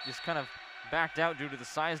just kind of backed out due to the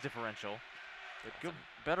size differential. But good,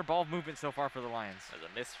 better ball movement so far for the Lions. There's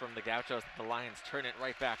a miss from the Gauchos. The Lions turn it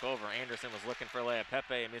right back over. Anderson was looking for Lea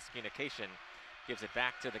Pepe. A miscommunication gives it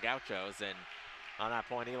back to the Gauchos. And on that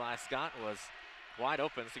point, Eli Scott was wide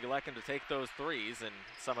open, so you like him to take those threes, and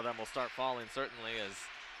some of them will start falling certainly as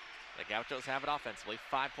the Gauchos have it offensively.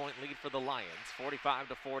 5-point lead for the Lions,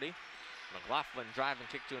 45-40. McLaughlin driving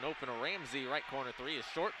kick to an open. Ramsey right corner three is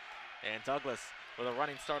short, and Douglas with a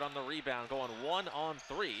running start on the rebound, going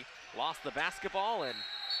 1-on-3. Lost the basketball and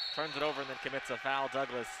turns it over and then commits a foul.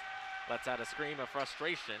 Douglas lets out a scream of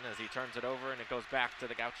frustration as he turns it over, and it goes back to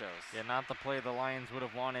the Gauchos. Yeah, not the play the Lions would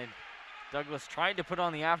have wanted. Douglas tried to put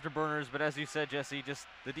on the afterburners, but as you said, Jesse, just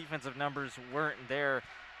the defensive numbers weren't there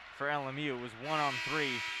for LMU. It was 1-on-3.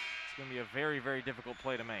 It's going to be a very, very difficult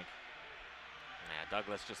play to make. Yeah,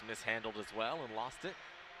 Douglas just mishandled as well and lost it.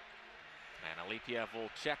 And Alipiev will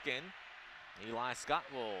check in. Eli Scott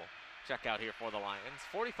will check out here for the Lions.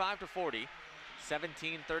 45-40,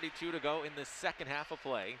 17:32 to go in the second half of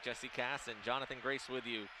play. Jesse Cass and Jonathan Grace with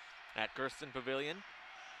you at Gersten Pavilion.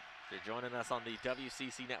 If you're joining us on the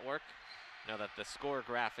WCC network, know that the score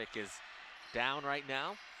graphic is down right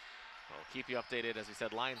now. We'll keep you updated. As we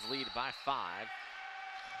said, Lions lead by 5.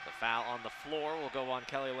 The foul on the floor will go on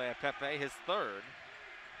Kelly Lea Pepe, his third.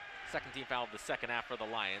 Second team foul of the second half for the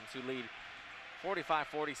Lions, who lead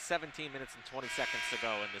 45-40, 17 minutes and 20 seconds to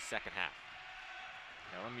go in the second half.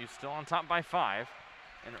 LMU still on top by 5.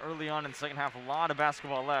 And early on in the second half, a lot of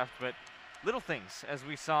basketball left, but little things, as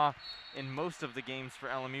we saw in most of the games for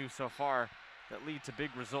LMU so far, that lead to big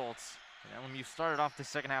results. And LMU started off the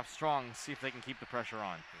second half strong. See if they can keep the pressure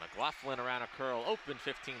on. McLaughlin around a curl, open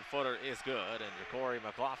 15-footer is good, and Ja'Cory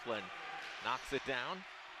McLaughlin knocks it down.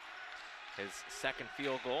 His second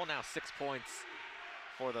field goal, now 6 points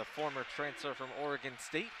for the former transfer from Oregon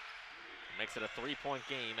State. Makes it a 3-point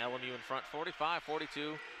game. LMU in front,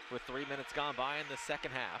 45-42, with 3 minutes gone by in the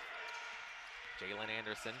second half. Jalen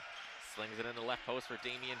Anderson slings it in the left post for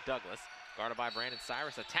Damian Douglas. Guarded by Brandon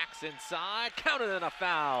Cyrus, attacks inside, counted in a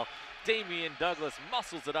foul. Damian Douglas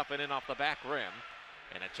muscles it up and in off the back rim.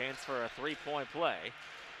 And a chance for a 3-point play.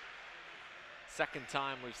 Second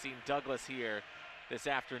time we've seen Douglas here this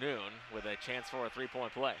afternoon with a chance for a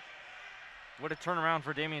 3-point play. What a turnaround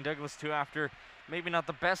for Damian Douglas too, after maybe not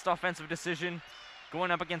the best offensive decision,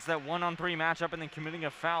 going up against that 1-on-3 matchup and then committing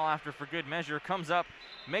a foul after for good measure. Comes up,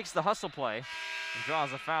 makes the hustle play, and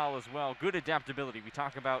draws a foul as well. Good adaptability. We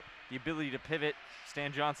talk about the ability to pivot.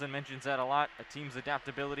 Stan Johnson mentions that a lot, a team's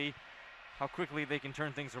adaptability, how quickly they can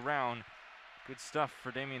turn things around. Good stuff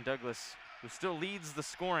for Damian Douglas, who still leads the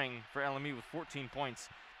scoring for LMU with 14 points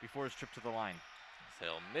before his trip to the line. So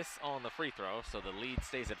he'll miss on the free throw, so the lead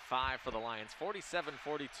stays at 5 for the Lions,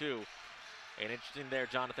 47-42. And interesting there,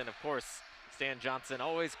 Jonathan, of course, Stan Johnson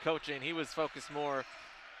always coaching. He was focused more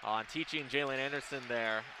on teaching Jalen Anderson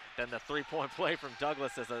there than the 3-point play from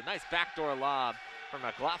Douglas. As a nice backdoor lob from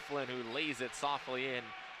McLaughlin, who lays it softly in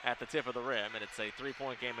at the tip of the rim, and it's a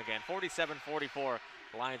 3-point game again. 47-44,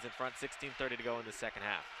 Lions in front, 16:30 to go in the second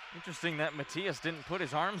half. Interesting that Matias didn't put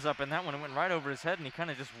his arms up in that one. It went right over his head, and he kind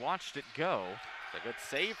of just watched it go. It's a good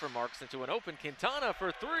save for Marks into an open Quintana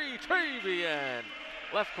for three. Trevian.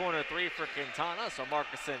 Left corner three for Quintana. So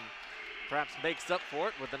Markison perhaps makes up for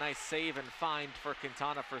it with a nice save and find for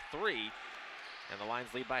Quintana for three. And the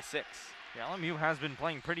Lions lead by 6. Yeah, LMU has been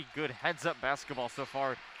playing pretty good heads-up basketball so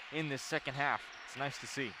far in this second half. It's nice to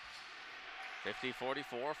see.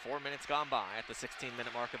 50-44, 4 minutes gone by at the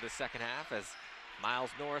 16-minute mark of the second half as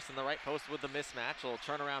Miles Norris in the right post with the mismatch. A little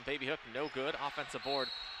turnaround baby hook, no good. Offensive board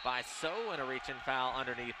by So, and a reach-in foul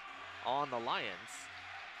underneath on the Lions.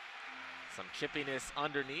 Some chippiness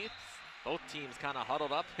underneath. Both teams kind of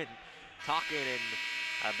huddled up and talking in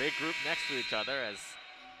a big group next to each other as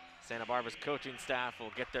Santa Barbara's coaching staff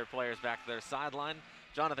will get their players back to their sideline.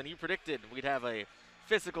 Jonathan, you predicted we'd have a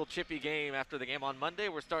physical, chippy game after the game on Monday.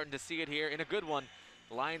 We're starting to see it here in a good one.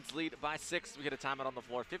 Lions lead by 6. We get a timeout on the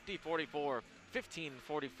floor. 50-44,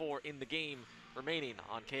 15-44 in the game remaining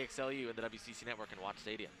on KXLU and the WCC Network and Watch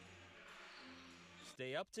Stadium.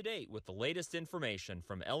 Stay up to date with the latest information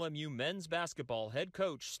from LMU men's basketball head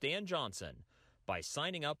coach Stan Johnson by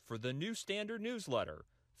signing up for the New Standard newsletter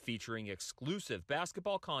featuring exclusive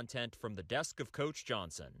basketball content from the desk of Coach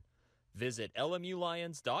Johnson. Visit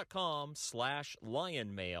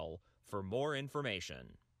lmulions.com/lionmail for more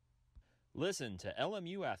information. Listen to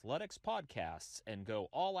LMU Athletics podcasts and go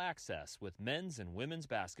all access with men's and women's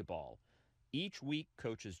basketball. Each week,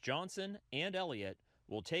 coaches Johnson and Elliott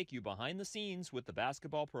will take you behind the scenes with the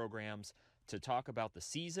basketball programs to talk about the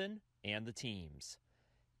season and the teams.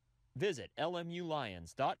 Visit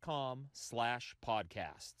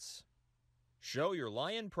lmulions.com/podcasts. Show your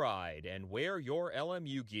Lion pride and wear your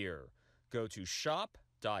LMU gear. Go to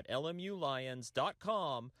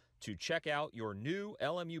shop.lmulions.com to check out your new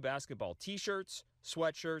LMU basketball t-shirts,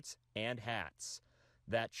 sweatshirts, and hats.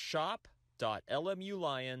 That's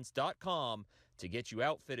shop.lmulions.com to get you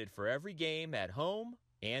outfitted for every game at home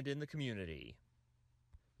and in the community.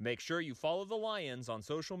 Make sure you follow the Lions on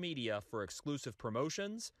social media for exclusive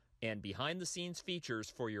promotions and behind-the-scenes features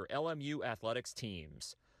for your LMU athletics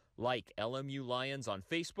teams. Like LMU Lions on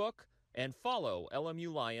Facebook and follow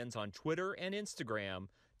LMU Lions on Twitter and Instagram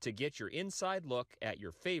to get your inside look at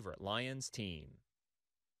your favorite Lions team.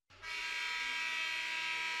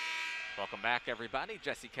 Welcome back, everybody.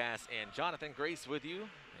 Jesse Cass and Jonathan Grace with you.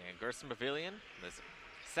 And Gerson Pavilion. This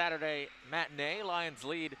Saturday matinee, Lions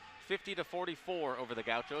lead 50-44 over the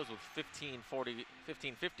Gauchos with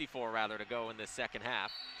 15:54 to go in this second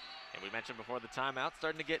half. And we mentioned before the timeout,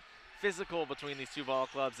 starting to get physical between these two ball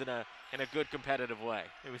clubs in a good competitive way.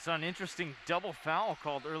 We saw an interesting double foul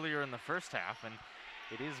called earlier in the first half, and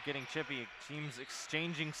it is getting chippy. Teams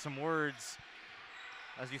exchanging some words.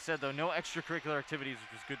 As you said, though, no extracurricular activities,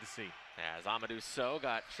 which was good to see. As Amadou So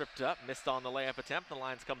got tripped up, missed on the layup attempt, the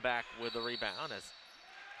Lions come back with the rebound. As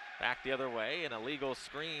back the other way, an illegal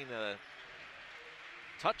screen, a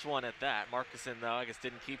touch one at that. Markison, though, I guess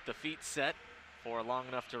didn't keep the feet set for a long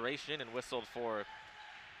enough duration and whistled for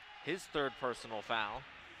his third personal foul.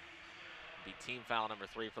 Be team foul number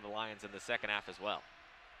 3 for the Lions in the second half as well.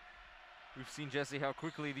 We've seen, Jesse, how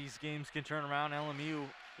quickly these games can turn around. LMU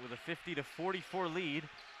with a 50-44 lead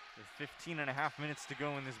with 15.5 minutes to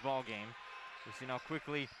go in this ball game. We've seen how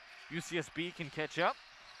quickly UCSB can catch up.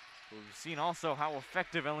 But we've seen also how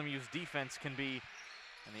effective LMU's defense can be,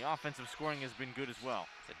 and the offensive scoring has been good as well.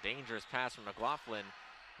 It's a dangerous pass from McLaughlin,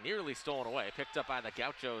 nearly stolen away. Picked up by the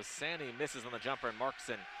Gauchos. Sandy misses on the jumper, and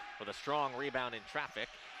Markson with a strong rebound in traffic.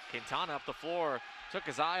 Quintana up the floor, took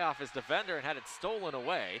his eye off his defender and had it stolen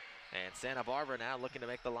away. And Santa Barbara now looking to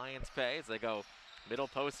make the Lions pay as they go middle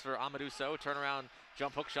post for Amadou So. Turnaround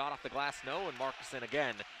jump hook shot off the glass, no. And Markison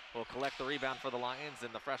again will collect the rebound for the Lions.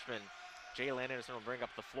 And the freshman Jalen Anderson will bring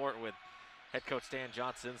up the floor with head coach Stan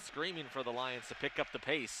Johnson screaming for the Lions to pick up the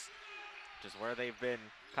pace, which is where they've been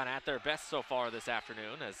kind of at their best so far this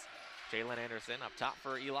afternoon. As Jalen Anderson up top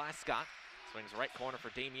for Eli Scott. Swings right corner for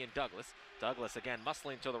Damian Douglas. Douglas again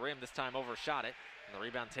muscling to the rim, this time overshot it. And the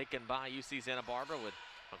rebound taken by UC Santa Barbara with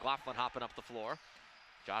McLaughlin hopping up the floor.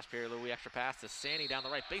 Josh Pierre-Louis extra pass to Sandy down the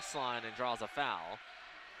right baseline and draws a foul.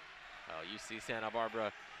 UC Santa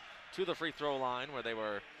Barbara to the free throw line where they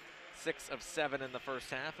were 6 of 7 in the first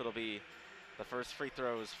half. It'll be the first free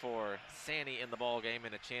throws for Sandy in the ball game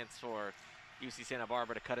and a chance for UC Santa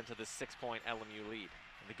Barbara to cut into the 6-point LMU lead.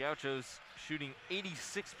 The Gauchos shooting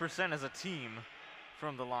 86% as a team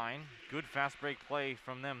from the line. Good fast break play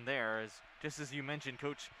from them there. Just as you mentioned,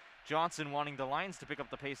 Coach Johnson wanting the Lions to pick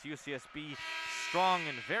up the pace. UCSB strong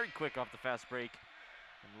and very quick off the fast break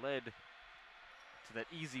and led to that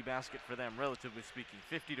easy basket for them, relatively speaking.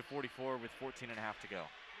 50-44 with 14.5 to go.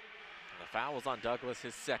 The foul was on Douglas,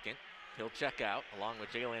 his second. He'll check out along with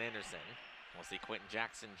Jalen Anderson. We'll see Quentin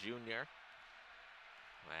Jackson Jr.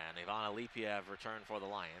 And Ivana Lipiev returned for the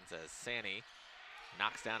Lions as Sani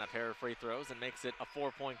knocks down a pair of free throws and makes it a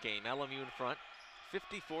 4-point game. LMU in front,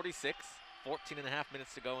 50-46, 14 and a half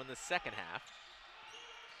minutes to go in the second half.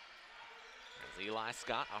 As Eli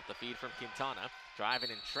Scott off the feed from Quintana, driving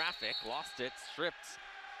in traffic, lost it, stripped.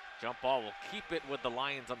 Jump ball will keep it with the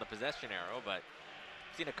Lions on the possession arrow, but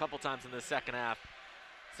seen a couple times in the second half.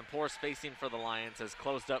 Some poor spacing for the Lions has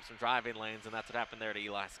closed up some driving lanes, and that's what happened there to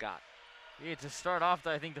Eli Scott. Yeah, to start off,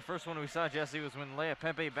 I think the first one we saw, Jesse, was when Lea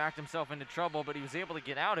Pepe backed himself into trouble, but he was able to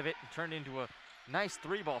get out of it and turned into a nice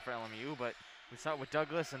 3-ball for LMU, but we saw it with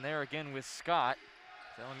Douglas and there again with Scott.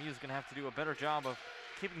 So LMU is going to have to do a better job of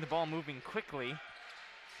keeping the ball moving quickly.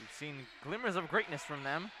 We've seen glimmers of greatness from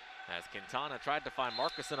them. As Quintana tried to find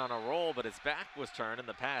Marcuson on a roll, but his back was turned and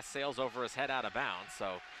the pass sails over his head out of bounds. So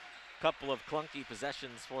a couple of clunky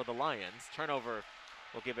possessions for the Lions. Turnover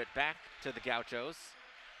will give it back to the Gauchos.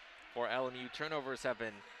 For LMU, turnovers have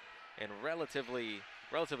been in relatively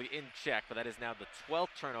in check, but that is now the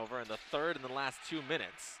 12th turnover and the third in the last 2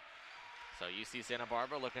 minutes. So UC Santa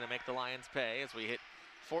Barbara looking to make the Lions pay as we hit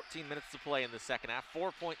 14 minutes to play in the second half.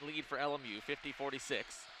 4-point lead for LMU, 50-46.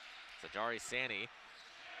 Sajari Sani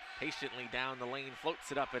patiently down the lane,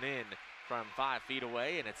 floats it up and in from 5 feet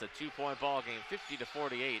away, and it's a 2-point ball game,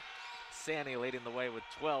 50-48. Sani leading the way with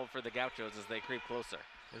 12 for the Gauchos as they creep closer.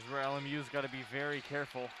 This is where LMU's got to be very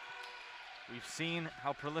careful. We've seen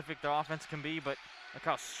how prolific their offense can be, but look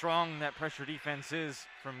how strong that pressure defense is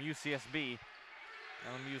from UCSB.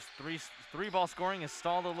 LMU's three-ball scoring has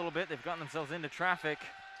stalled a little bit. They've gotten themselves into traffic.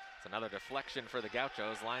 It's another deflection for the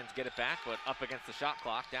Gauchos. Lions get it back, but up against the shot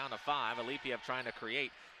clock, down to 5. Alipiev trying to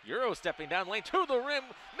create. Euro stepping down lane to the rim,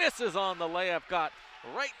 misses on the layup, got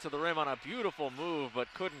right to the rim on a beautiful move, but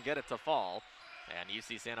couldn't get it to fall. And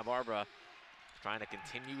UC Santa Barbara trying to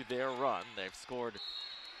continue their run. They've scored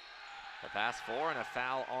the past 4 and a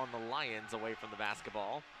foul on the Lions away from the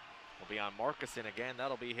basketball. Will be on Marcuson again.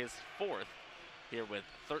 That'll be his 4th here with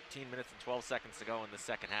 13 minutes and 12 seconds to go in the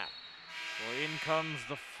second half. Well, in comes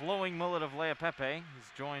the flowing mullet of Lea Pepe.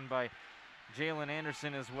 He's joined by Jalen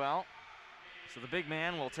Anderson as well. So the big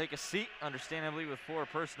man will take a seat, understandably, with 4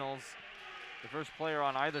 personals. The first player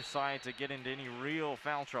on either side to get into any real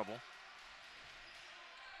foul trouble.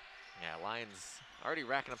 Yeah, Lions already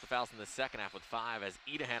racking up the fouls in the second half with 5 as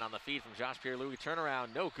Edahan on the feed from Josh Pierre-Louis.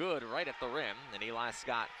 Turnaround, no good, right at the rim. And Eli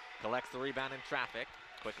Scott collects the rebound in traffic.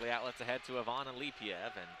 Quickly outlets ahead to Ivana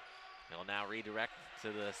Lipiev, and he'll now redirect to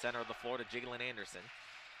the center of the floor to Jalen Anderson.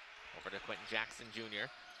 Over to Quentin Jackson Jr.,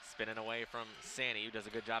 spinning away from Sani, who does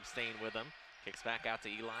a good job staying with him. Kicks back out to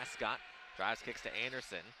Eli Scott, drives, kicks to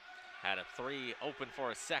Anderson. Had a 3 open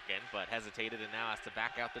for a second, but hesitated and now has to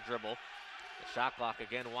back out the dribble. The shot clock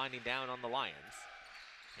again winding down on the Lions.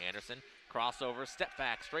 Anderson, crossover, step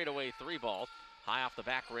back, straightaway 3-ball. High off the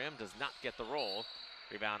back rim, does not get the roll.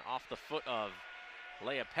 Rebound off the foot of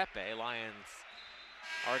Lea Pepe. Lions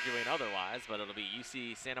arguing otherwise, but it'll be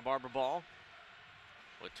UC Santa Barbara ball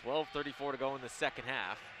with 12:34 to go in the second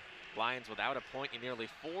half. Lions without a point in nearly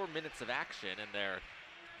 4 minutes of action, and their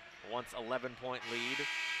once 11-point lead,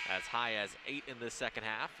 as high as 8 in the second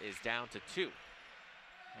half, is down to 2.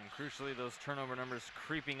 And crucially, those turnover numbers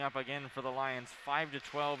creeping up again for the Lions. 5 to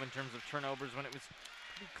 12 in terms of turnovers when it was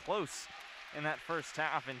pretty close in that first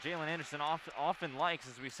half. And Jalen Anderson often likes,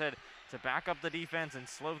 as we said, to back up the defense and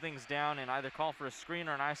slow things down and either call for a screen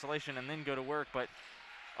or an isolation and then go to work. But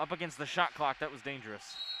up against the shot clock, that was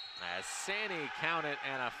dangerous. As Sani counted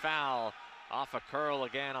and a foul off a curl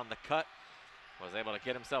again on the cut. Was able to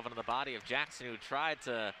get himself into the body of Jackson, who tried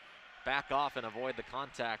to back off and avoid the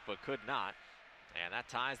contact but could not. And that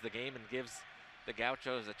ties the game and gives the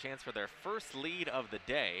Gauchos a chance for their first lead of the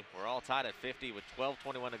day. We're all tied at 50 with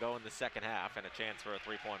 12:21 to go in the second half and a chance for a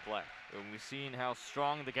 3-point play. And we've seen how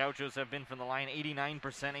strong the Gauchos have been from the line,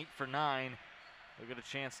 89%, 8 for 9. They'll get a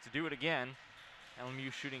chance to do it again.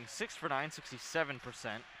 LMU shooting 6 for 9,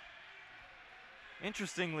 67%.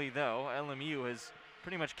 Interestingly, though, LMU has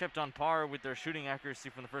pretty much kept on par with their shooting accuracy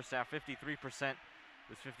from the first half, 53%.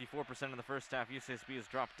 With 54% in the first half, UCSB has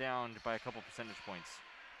dropped down by a couple percentage points.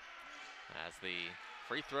 As the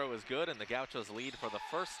free throw is good and the Gauchos lead for the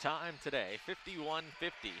first time today, 51-50.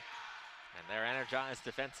 And they're energized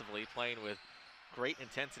defensively, playing with great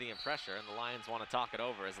intensity and pressure, and the Lions want to talk it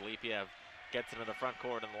over as Lipiev gets into the front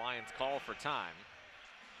court and the Lions call for time.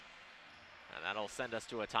 And that'll send us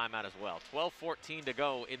to a timeout as well. 12:14 to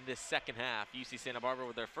go in this second half. UC Santa Barbara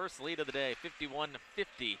with their first lead of the day,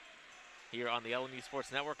 51-50. Here on the LMU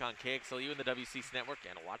Sports Network, on KXLU and the WCC Network,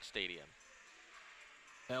 and Watch Stadium.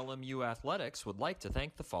 LMU Athletics would like to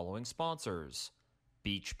thank the following sponsors: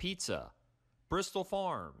 Beach Pizza, Bristol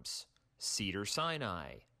Farms,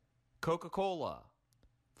 Cedars-Sinai, Coca-Cola,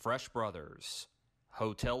 Fresh Brothers,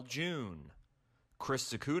 Hotel June,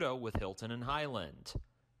 Chris Sakuda with Hilton and Highland,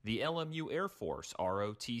 the LMU Air Force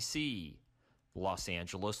ROTC, Los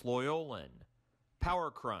Angeles Loyolan,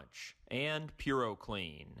 Power Crunch, and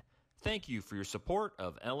PuroClean. Thank you for your support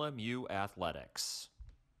of LMU Athletics.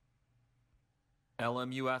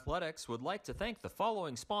 LMU Athletics would like to thank the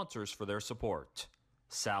following sponsors for their support: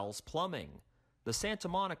 Sal's Plumbing, the Santa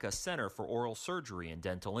Monica Center for Oral Surgery and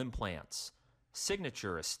Dental Implants,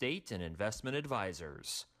 Signature Estate and Investment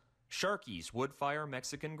Advisors, Sharky's Woodfire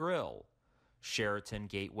Mexican Grill, Sheraton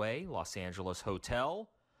Gateway Los Angeles Hotel,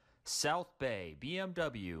 South Bay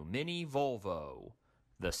BMW Mini Volvo,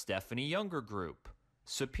 the Stephanie Younger Group,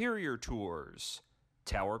 Superior Tours,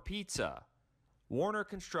 Tower Pizza, Warner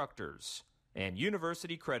Constructors, and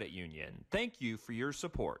University Credit Union. Thank you for your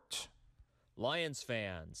support. Lions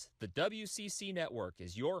fans, the WCC Network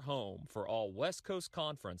is your home for all West Coast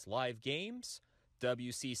Conference live games,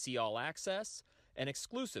 WCC All Access, and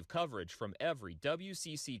exclusive coverage from every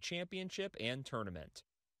WCC championship and tournament.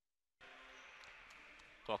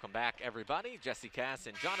 Welcome back, everybody. Jesse Cass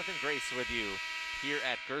and Jonathan Grace with you here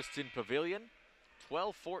at Gersten Pavilion.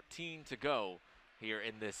 12:14 to go here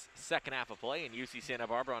in this second half of play, and UC Santa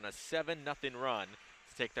Barbara on a 7-0 run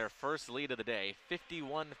to take their first lead of the day,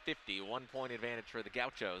 51-50, 1-point advantage for the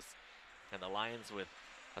Gauchos. And the Lions with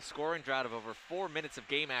a scoring drought of over 4 minutes of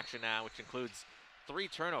game action now, which includes 3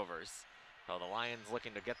 turnovers. So the Lions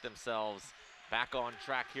looking to get themselves back on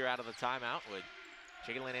track here out of the timeout with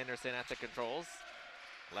Jalen Anderson at the controls.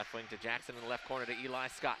 Left wing to Jackson in the left corner to Eli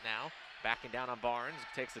Scott now. Backing down on Barnes,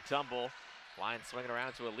 takes a tumble. Lions swinging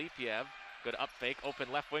around to Alipiev. Good up fake,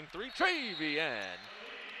 open left wing three, Travian.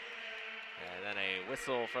 And then a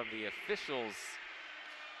whistle from the officials.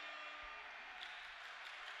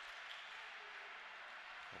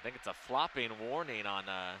 I think it's a flopping warning on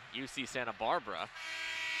UC Santa Barbara.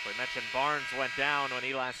 We mentioned Barnes went down when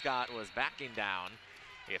Eli Scott was backing down.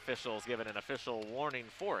 The officials given an official warning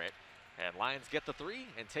for it. And Lions get the 3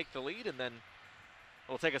 and take the lead, and then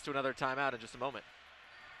we'll take us to another timeout in just a moment.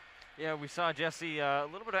 Yeah, we saw, Jesse, a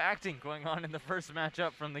little bit of acting going on in the first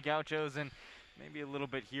matchup from the Gauchos, and maybe a little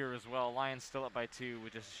bit here as well. Lions still up by 2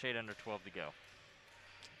 with just a shade under 12 to go.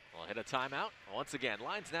 We'll hit a timeout. Once again,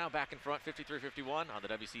 Lions now back in front, 53-51 on the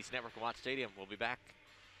WCC Network and Watch Stadium. We'll be back.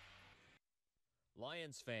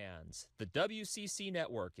 Lions fans, the WCC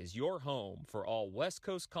Network is your home for all West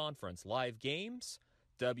Coast Conference live games,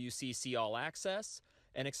 WCC All Access,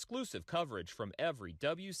 and exclusive coverage from every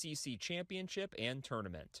WCC championship and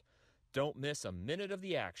tournament. Don't miss a minute of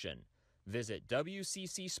the action. Visit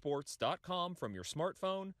WCCSports.com from your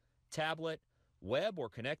smartphone, tablet, web, or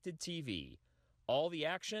connected TV. All the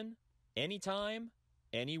action, anytime,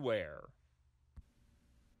 anywhere.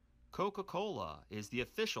 Coca-Cola is the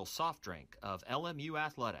official soft drink of LMU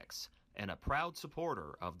Athletics and a proud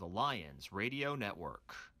supporter of the Lions Radio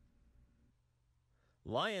Network.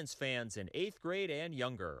 Lions fans in 8th grade and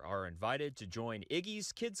younger are invited to join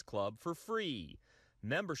Iggy's Kids Club for free.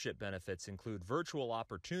 Membership benefits include virtual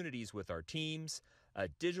opportunities with our teams, a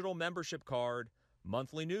digital membership card,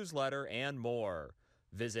 monthly newsletter, and more.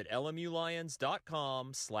 Visit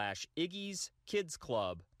lmulions.com/Iggy's Kids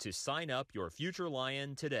Club to sign up your future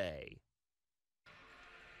Lion today.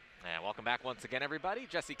 And welcome back once again, everybody.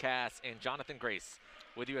 Jesse Cass and Jonathan Grace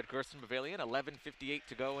with you at Gersten Pavilion. 11:58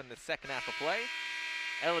 to go in the second half of play.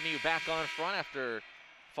 LMU back on front after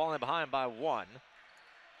falling behind by 1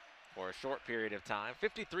 for a short period of time.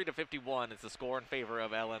 53-51 is the score in favor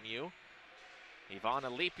of LMU. Ivan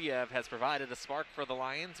Alipiev has provided a spark for the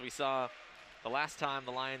Lions. We saw the last time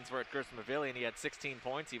the Lions were at Gersten Pavilion, he had 16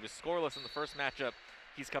 points. He was scoreless in the first matchup.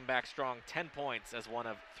 He's come back strong, 10 points as one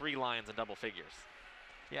of 3 Lions in double figures.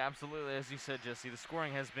 Yeah, absolutely. As you said, Jesse, the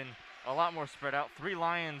scoring has been a lot more spread out. 3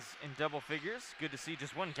 Lions in double figures. Good to see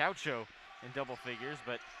just 1 Gaucho in double figures,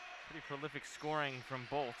 but pretty prolific scoring from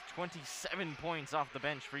both. 27 points off the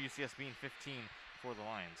bench for UCSB and 15 for the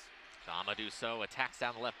Lions. Amadou Sow attacks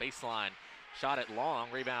down the left baseline. Shot it long,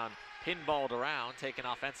 rebound pinballed around, taken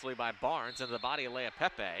offensively by Barnes into the body of Leia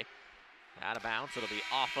Pepe. Out of bounds, it'll be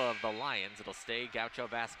off of the Lions. It'll stay Gaucho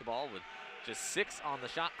basketball with just 6 on the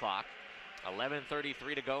shot clock.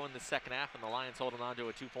 11:33 to go in the second half, and the Lions holding on to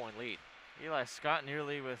a 2-point lead. Eli Scott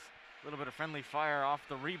nearly with a little bit of friendly fire off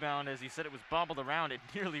the rebound. As you said, it was bobbled around. It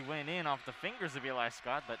nearly went in off the fingers of Eli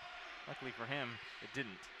Scott, but luckily for him, it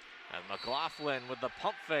didn't. And McLaughlin with the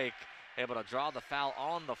pump fake, able to draw the foul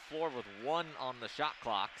on the floor with 1 on the shot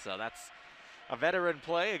clock. So that's a veteran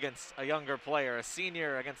play against a younger player, a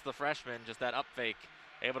senior against the freshman. Just that up fake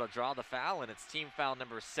able to draw the foul, and it's team foul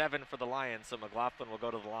number 7 for the Lions, so McLaughlin will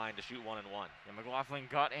go to the line to shoot 1 and 1. Yeah, McLaughlin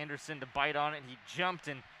got Anderson to bite on it. He jumped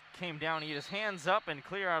and came down. He had his hands up and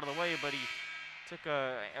clear out of the way, but he took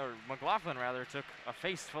McLaughlin rather, took a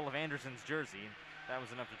face full of Anderson's jersey. That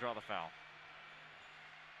was enough to draw the foul.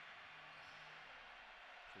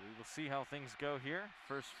 So we will see how things go here.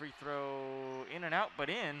 First free throw in and out, but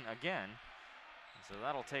in again. So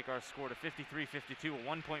that'll take our score to 53-52, a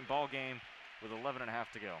 1-point ball game with 11 and a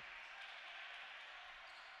half to go.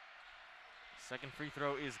 Second free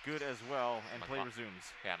throw is good as well, and play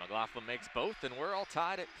resumes. Yeah, McLaughlin makes both, and we're all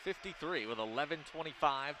tied at 53 with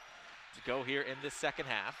 11:25 to go here in this second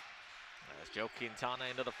half. As Joe Quintana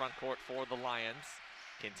into the front court for the Lions.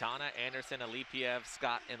 Quintana, Anderson, Alipiev,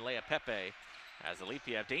 Scott, and Leapepe. As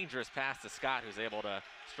Alipiev, dangerous pass to Scott, who's able to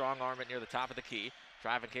strong arm it near the top of the key.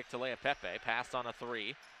 Drive and kick to Leapepe, passed on a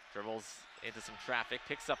 3. Dribbles into some traffic,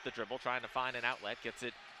 picks up the dribble, trying to find an outlet, gets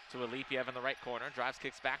it to Alipiev in the right corner, drives,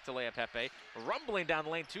 kicks back to Leapepe, rumbling down the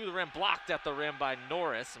lane to the rim, blocked at the rim by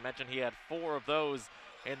Norris. I mentioned he had 4 of those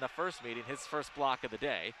in the first meeting, his first block of the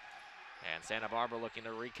day. And Santa Barbara looking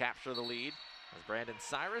to recapture the lead as Brandon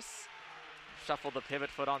Cyrus shuffled the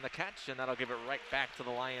pivot foot on the catch, and that'll give it right back to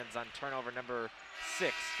the Lions on turnover number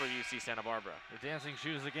 6 for UC Santa Barbara. The dancing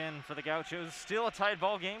shoes again for the Gauchos. Still a tied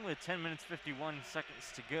ball game with 10 minutes 51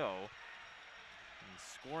 seconds to go. And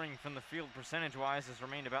scoring from the field percentage-wise has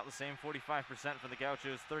remained about the same, 45% for the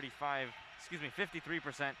Gauchos,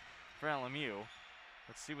 53% for LMU.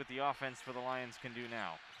 Let's see what the offense for the Lions can do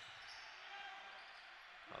now.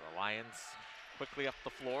 Well, the Lions quickly up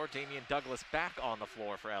the floor. Damian Douglas back on the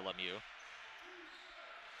floor for LMU.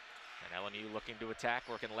 And LMU looking to attack,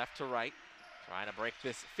 working left to right, trying to break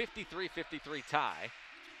this 53-53 tie.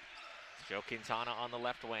 It's Joe Quintana on the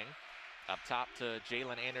left wing. Up top to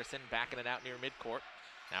Jalen Anderson, backing it out near midcourt.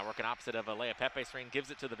 Now working opposite of a Leapepe screen, gives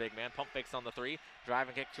it to the big man. Pump fakes on the 3,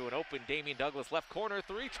 driving kick to an open Damian Douglas, left corner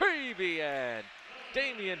 3, Trevian!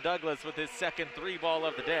 Damian Douglas with his second 3 ball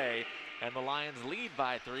of the day. And the Lions lead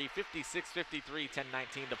by 3, 56-53,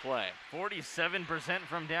 10-19 to play. 47%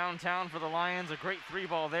 from downtown for the Lions. A great 3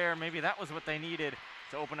 ball there. Maybe that was what they needed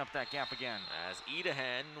to open up that gap again. As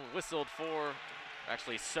Edahen whistled for the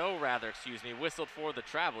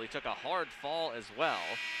travel. He took a hard fall as well.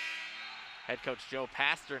 Head coach Joe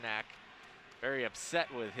Pasternak very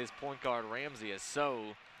upset with his point guard Ramsey, is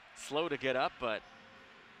so slow to get up, but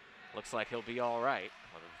looks like he'll be all right.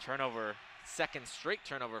 With a turnover, second straight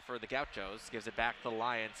turnover for the Gauchos, gives it back to the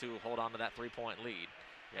Lions, who hold on to that 3-point lead.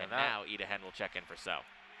 Yeah, and now Edahen will check in for So.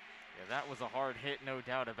 Yeah, that was a hard hit, no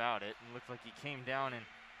doubt about it. It looked like he came down and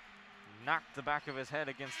knocked the back of his head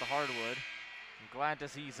against the hardwood. I'm glad to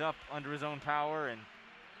see he's up under his own power, and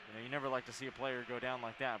you never like to see a player go down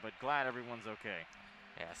like that, but glad everyone's okay.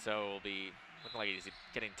 Yeah, so it'll be looking like he's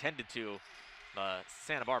getting tended to the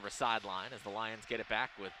Santa Barbara sideline as the Lions get it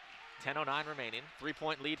back with 10:09 remaining.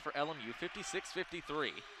 3-point lead for LMU,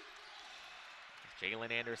 56-53.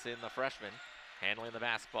 Jalen Anderson, the freshman, handling the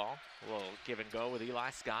basketball. A little give and go with Eli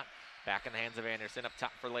Scott. Back in the hands of Anderson, up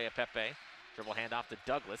top for Leapepe. Dribble handoff to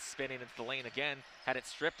Douglas, spinning into the lane again. Had it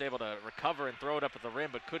stripped, able to recover and throw it up at the rim,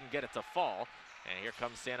 but couldn't get it to fall. And here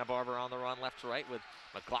comes Santa Barbara on the run left to right with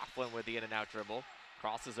McLaughlin with the in-and-out dribble.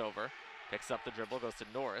 Crosses over, picks up the dribble, goes to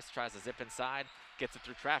Norris, tries to zip inside, gets it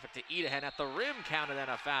through traffic to Edahen at the rim, counted and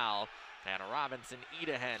a foul. And Robinson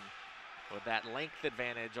Edahen with that length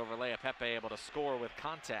advantage over Leapepe, able to score with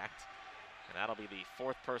contact. And that'll be the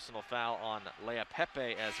 4th personal foul on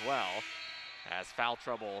Leapepe as well, as foul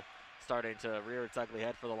trouble starting to rear its ugly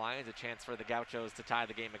head for the Lions. A chance for the Gauchos to tie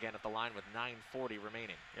the game again at the line with 9:40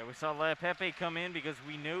 remaining. Yeah, we saw Leapepe come in because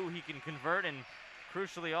we knew he can convert, and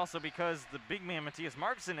crucially also because the big man Matthias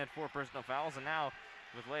Markson had 4 personal fouls, and now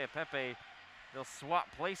with Leapepe, they'll swap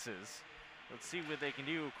places. Let's see what they can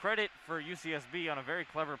do. Credit for UCSB on a very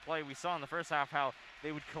clever play. We saw in the first half how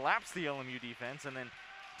they would collapse the LMU defense and then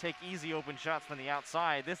take easy open shots from the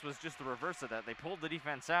outside. This was just the reverse of that. They pulled the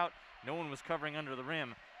defense out. No one was covering under the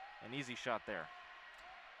rim. An easy shot there.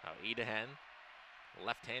 Edahen,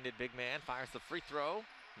 left-handed big man, fires the free throw.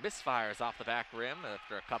 Misfires off the back rim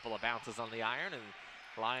after a couple of bounces on the iron, and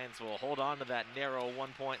Lions will hold on to that narrow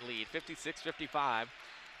 1-point lead. 56-55,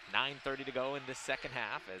 9:30 to go in this second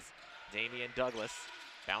half as Damian Douglas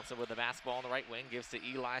bouncing with the basketball on the right wing, gives to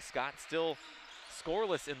Eli Scott, still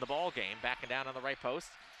scoreless in the ball game, backing down on the right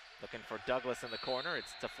post. Looking for Douglas in the corner.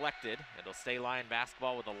 It's deflected. It'll stay Lion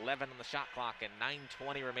basketball with 11 on the shot clock and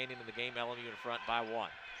 9:20 remaining in the game. LMU in front by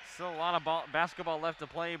 1. Still a lot of basketball left to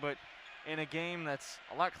play, but in a game that's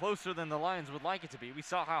a lot closer than the Lions would like it to be. We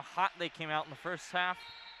saw how hot they came out in the first half,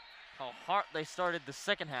 how hot they started the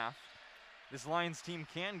second half, this Lions team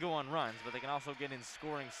can go on runs, but they can also get in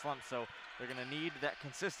scoring slumps, so they're going to need that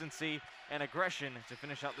consistency and aggression to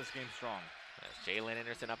finish out this game strong. As Jalen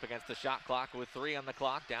Anderson up against the shot clock with 3 on the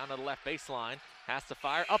clock, down to the left baseline, has to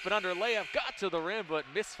fire, up and under layup, got to the rim, but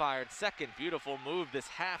misfired. Second beautiful move this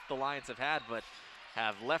half the Lions have had, but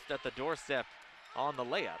have left at the doorstep on the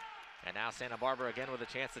layup. And now Santa Barbara again with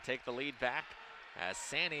a chance to take the lead back as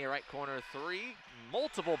Sani, right corner 3,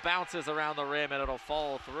 multiple bounces around the rim and it'll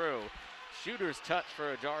fall through. Shooter's touch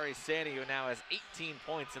for Ajari Sani, who now has 18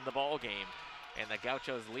 points in the ball game. And the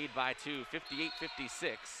Gauchos lead by 2,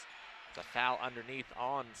 58-56. It's a foul underneath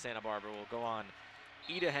on Santa Barbara. Will go on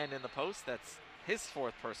Idahen in the post. That's his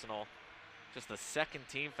 4th personal. Just the 2nd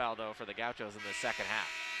team foul, though, for the Gauchos in the second half.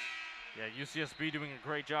 Yeah, UCSB doing a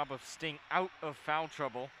great job of staying out of foul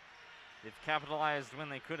trouble. They've capitalized when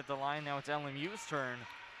they could at the line. Now it's LMU's turn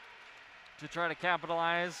to try to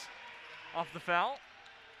capitalize off the foul.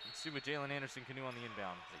 Let's see what Jalen Anderson can do on the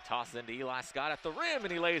inbound. He tosses into Eli Scott at the rim,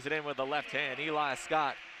 and he lays it in with the left hand. Eli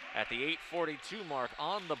Scott at the 8:42 mark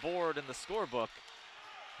on the board in the scorebook.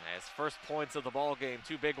 His first points of the ball game,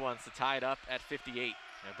 2 big ones to tie it up at 58.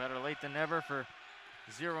 Yeah, better late than never for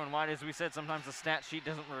 0 and wide. As we said, sometimes the stat sheet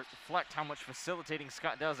doesn't reflect how much facilitating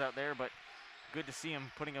Scott does out there, but good to see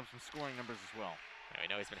him putting up some scoring numbers as well. And we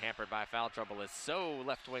know he's been hampered by foul trouble. Is so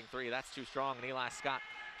left wing 3, that's too strong, and Eli Scott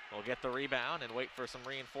will get the rebound and wait for some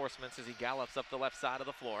reinforcements as he gallops up the left side of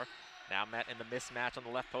the floor. Now met in the mismatch on the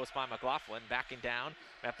left post by McLaughlin. Backing down,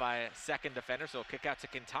 met by a 2nd defender, so kick out to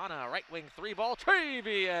Quintana. Right wing 3 ball,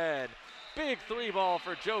 Trebian. Big 3 ball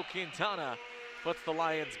for Joe Quintana. Puts the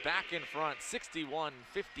Lions back in front,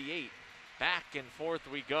 61-58. Back and forth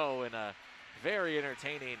we go in a very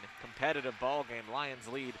entertaining, competitive ball game. Lions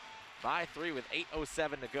lead by 3 with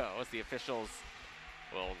 8:07 to go as the officials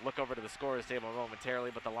will look over to the scorer's table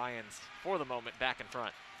momentarily, but the Lions, for the moment, back in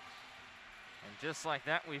front. And just like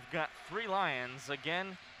that, we've got 3 Lions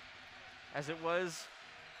again, as it was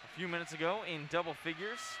a few minutes ago, in double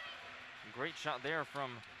figures. Great shot there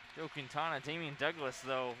from Joe Quintana. Damian Douglas,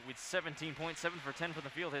 though, with 17 points, 7 for 10 from the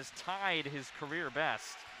field, has tied his career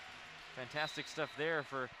best. Fantastic stuff there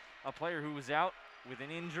for a player who was out with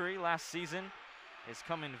an injury last season. Has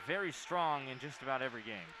come in very strong in just about every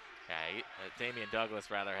game. Yeah, Damian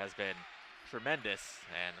Douglas, rather, has been tremendous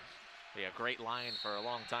and be a great Lion for a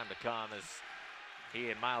long time to come as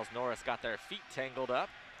he and Miles Norris got their feet tangled up.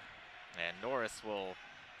 And Norris will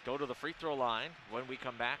go to the free throw line when we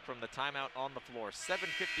come back from the timeout on the floor.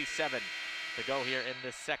 7:57 to go here in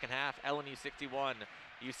this second half. LMU 61,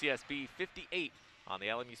 UCSB 58 on the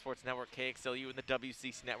LMU Sports Network, KXLU, and the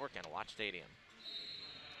WCC Network, and Watch Stadium.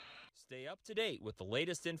 Stay up to date with the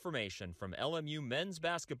latest information from LMU men's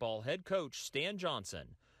basketball head coach Stan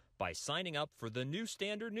Johnson by signing up for the New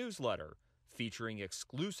Standard newsletter, featuring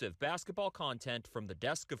exclusive basketball content from the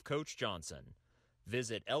desk of Coach Johnson.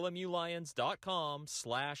 Visit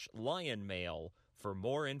lmulions.com/lionmail for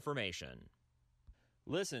more information.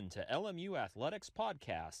 Listen to LMU Athletics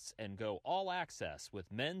podcasts and go all access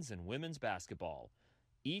with men's and women's basketball.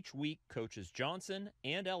 Each week, coaches Johnson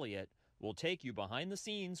and Elliott will take you behind the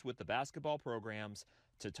scenes with the basketball programs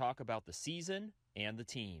to talk about the season and the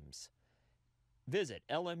teams. Visit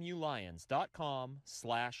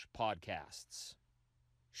lmulions.com/podcasts.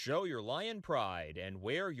 Show your Lion pride and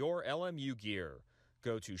wear your LMU gear.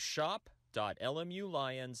 Go to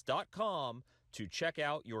shop.lmulions.com to check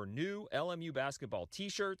out your new LMU basketball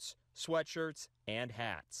t-shirts, sweatshirts, and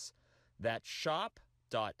hats. That's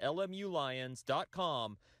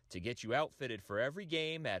shop.lmulions.com to get you outfitted for every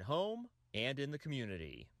game at home and in the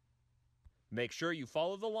community. Make sure you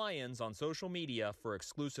follow the Lions on social media for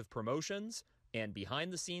exclusive promotions and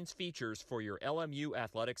behind-the-scenes features for your LMU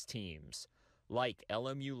athletics teams. Like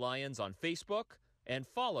LMU Lions on Facebook and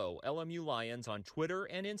follow LMU Lions on Twitter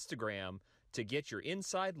and Instagram to get your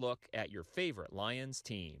inside look at your favorite Lions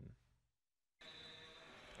team.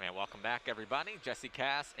 And welcome back, everybody. Jesse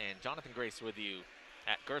Cass and Jonathan Grace with you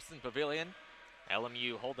at Gerson Pavilion.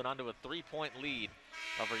 LMU holding on to a 3-point lead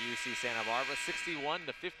over UC Santa Barbara,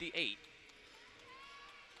 61-58.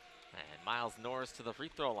 And Miles Norris to the free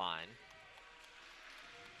throw line.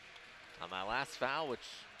 On that last foul,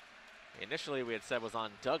 which initially we had said was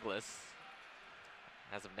on Douglas.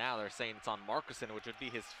 As of now, they're saying it's on Markuson, which would be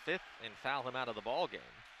his 5th, and foul him out of the ball game.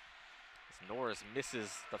 As Norris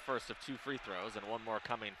misses the first of 2 free throws, and one more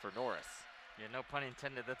coming for Norris. Yeah, no pun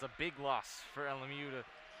intended. That's a big loss for LMU to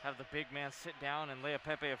have the big man sit down, and Lea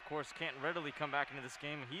Pepe, of course, can't readily come back into this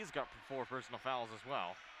game. He's got 4 personal fouls as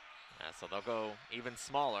well. So they'll go even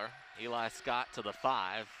smaller. Eli Scott to the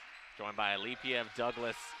 5, joined by Alipiev,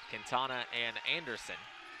 Douglas, Quintana, and Anderson.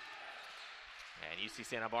 And UC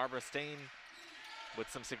Santa Barbara staying with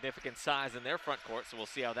some significant size in their front court, so we'll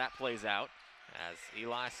see how that plays out as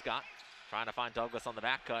Eli Scott trying to find Douglas on the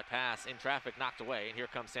back cut pass in traffic, knocked away. And here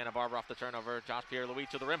comes Santa Barbara off the turnover. Josh Pierre-Louis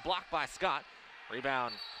to the rim, blocked by Scott.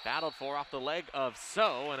 Rebound battled for off the leg of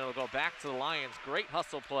So, and it'll go back to the Lions. Great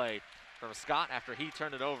hustle play from Scott after he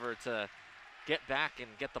turned it over to get back and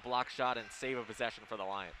get the block shot and save a possession for the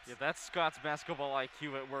Lions. Yeah, that's Scott's basketball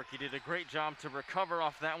IQ at work. He did a great job to recover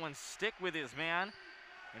off that one, stick with his man,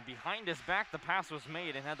 and behind his back the pass was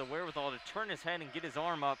made and had the wherewithal to turn his head and get his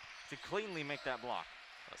arm up to cleanly make that block.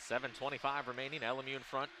 7:25 remaining, LMU in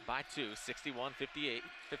front by 2, 61-59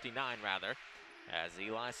 rather, as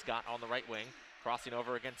Eli Scott on the right wing, crossing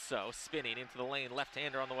over against So, spinning into the lane,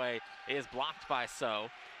 left-hander on the way, is blocked by So,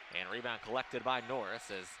 and rebound collected by Norris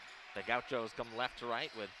as the Gauchos come left to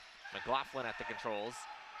right with McLaughlin at the controls.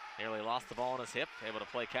 Nearly lost the ball on his hip, able to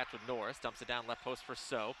play catch with Norris, dumps it down left post for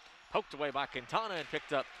So, poked away by Quintana and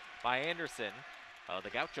picked up by Anderson. The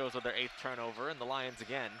Gauchos with their 8th turnover, and the Lions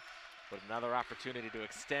again with another opportunity to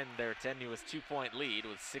extend their tenuous 2-point lead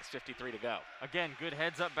with 6:53 to go. Again, good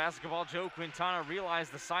heads-up basketball. Joe Quintana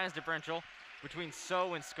realized the size differential between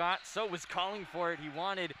So and Scott. So was calling for it. He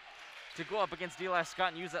wanted to go up against Eli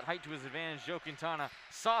Scott and use that height to his advantage. Joe Quintana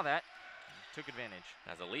saw that, took advantage.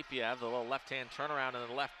 As Alipiev, the little left-hand turnaround in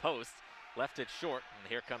the left post, left it short. And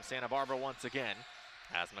here comes Santa Barbara once again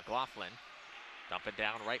as McLaughlin dump it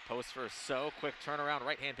down right post for So. Quick turnaround,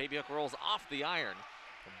 right-hand baby hook rolls off the iron.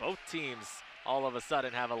 Both teams all of a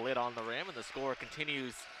sudden have a lid on the rim, and the score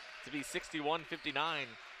continues to be 61-59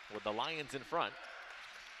 with the Lions in front.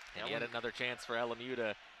 And yet another chance for LMU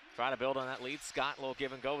to try to build on that lead. Scott, little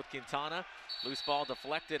give and go with Quintana. Loose ball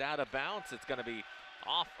deflected out of bounds. It's going to be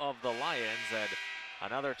off of the Lions, and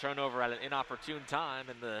another turnover at an inopportune time,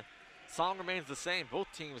 and the song remains the same.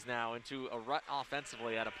 Both teams now into a rut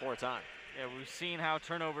offensively at a poor time. Yeah, we've seen how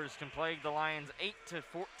turnovers can plague the Lions.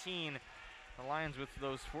 8-14. The Lions with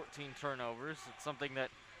those 14 turnovers. It's something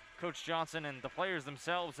that Coach Johnson and the players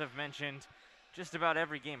themselves have mentioned just about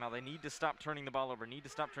every game, how they need to stop turning the ball over,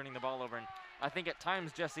 And I think at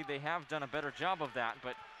times, Jesse, they have done a better job of that,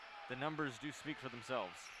 but the numbers do speak for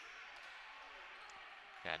themselves.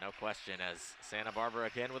 Yeah, no question, as Santa Barbara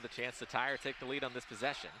again with a chance to tie or take the lead on this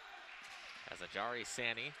possession. As Ajari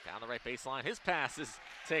Sani down the right baseline, his pass is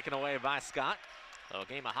taken away by Scott. So a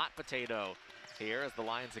game of hot potato here as the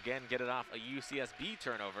Lions again get it off a UCSB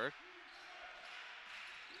turnover.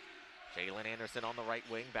 Jalen Anderson on the right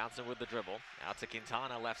wing, bouncing with the dribble. Out to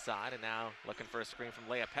Quintana left side, and now looking for a screen from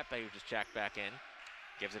Lea Pepe, who just checked back in.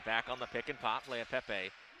 Gives it back on the pick and pop. Lea Pepe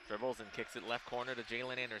dribbles and kicks it left corner to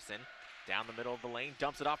Jalen Anderson. Down the middle of the lane,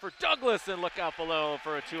 dumps it off for Douglas, and look out below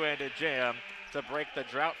for a two-handed jam to break the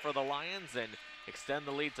drought for the Lions and extend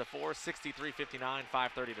the lead to 4, 63-59,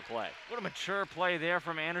 5:30 to play. What a mature play there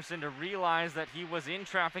from Anderson to realize that he was in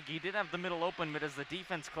traffic. He did have the middle open, but as the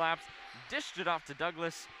defense collapsed, dished it off to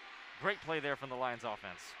Douglas. Great play there from the Lions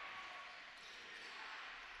offense.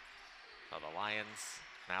 So the Lions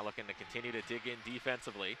now looking to continue to dig in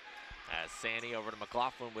defensively as Sani over to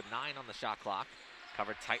McLaughlin with 9 on the shot clock.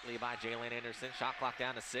 Covered tightly by Jalen Anderson. Shot clock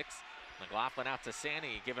down to 6. McLaughlin out to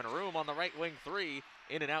Sani, giving room on the right wing 3.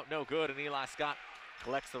 In and out, no good, and Eli Scott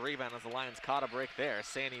collects the rebound as the Lions caught a break there.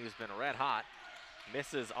 Sani, who's been red hot,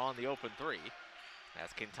 misses on the open 3.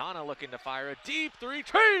 As Quintana looking to fire a deep 3,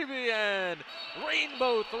 Travian!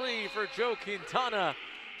 Rainbow 3 for Joe Quintana,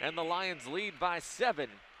 and the Lions lead by 7,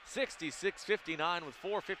 66-59 with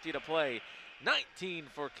 4:50 to play. 19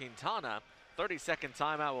 for Quintana. 30-second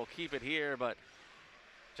timeout will keep it here, but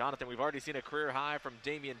Jonathan, we've already seen a career high from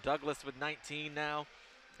Damian Douglas with 19 now,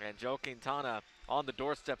 and Joe Quintana on the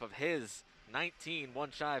doorstep of his 19,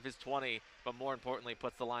 one shy of his 20, but more importantly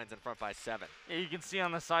puts the Lions in front by 7. Yeah, you can see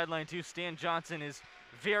on the sideline too, Stan Johnson is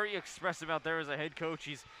very expressive out there as a head coach.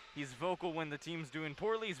 He's vocal when the team's doing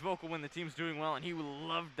poorly, he's vocal when the team's doing well, and he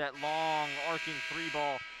loved that long arcing 3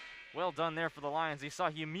 ball. Well done there for the Lions.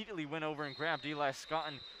 He immediately went over and grabbed Eli Scott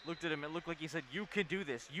and looked at him. It looked like he said, "You can do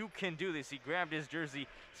this, you can do this." He grabbed his jersey.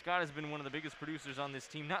 Scott has been one of the biggest producers on this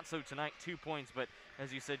team. Not so tonight, 2 points, but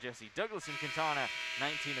as you said, Jesse, Douglas and Quintana,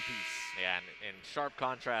 19 apiece. Yeah, and in sharp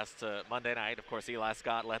contrast to Monday night, of course, Eli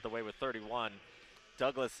Scott led the way with 31.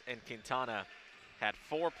 Douglas and Quintana had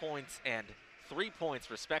 4 points and 3 points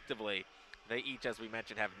respectively. They each, as we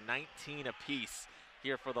mentioned, have 19 apiece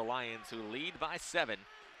here for the Lions, who lead by 7.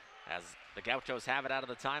 As the Gauchos have it out of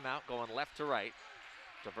the timeout, going left to right.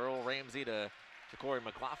 DeVerl Ramsey to Ja'Cory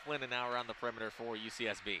McLaughlin, and now around the perimeter for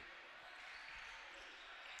UCSB.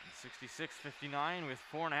 66-59 with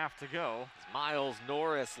 4.5 to go. Miles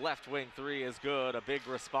Norris, left wing 3 is good. A big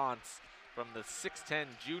response from the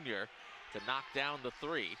 6'10 junior to knock down the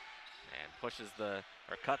 3.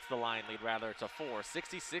 and cuts the line lead rather to 4,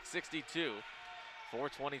 66-62.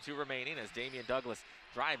 4:22 remaining as Damian Douglas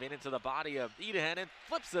driving into the body of Edahen and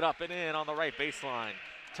flips it up and in on the right baseline.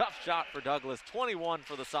 Tough shot for Douglas, 21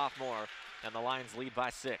 for the sophomore, and the Lions lead by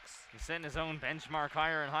 6. He's setting his own benchmark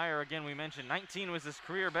higher and higher. Again, we mentioned 19 was his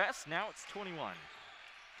career best. Now it's 21.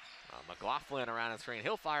 McLaughlin around the screen.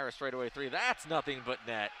 He'll fire a straightaway 3. That's nothing but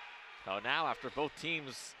net. So now after both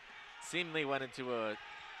teams seemingly went into a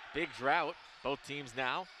big drought, both teams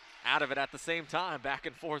now out of it at the same time. Back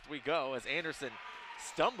and forth we go as Anderson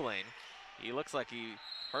stumbling. He looks like he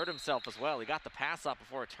hurt himself as well. He got the pass up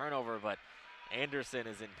before a turnover, but Anderson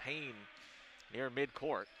is in pain near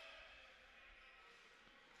midcourt.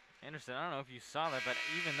 Anderson, I don't know if you saw that, but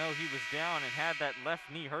even though he was down and had that left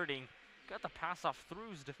knee hurting, got the pass off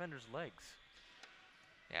through his defender's legs.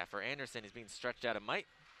 Yeah, for Anderson, he's being stretched out. It might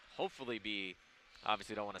hopefully be,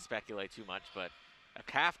 obviously don't want to speculate too much, but a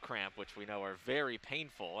calf cramp, which we know are very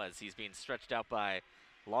painful as he's being stretched out by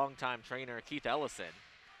longtime trainer Keith Ellison.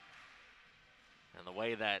 And the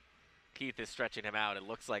way that Keith is stretching him out, it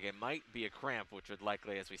looks like it might be a cramp, which would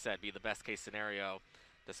likely, as we said, be the best case scenario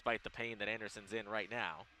despite the pain that Anderson's in right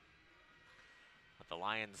now. But the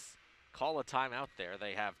Lions call a timeout there.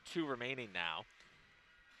 They have 2 remaining now.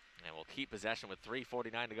 And will keep possession with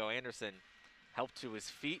 3:49 to go. Anderson helped to his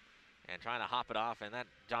feet and trying to hop it off. And that,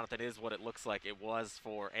 Jonathan, is what it looks like it was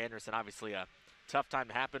for Anderson. Obviously a tough time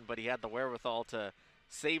to happen, but he had the wherewithal to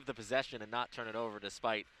save the possession and not turn it over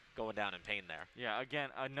despite going down in pain there. Yeah, again,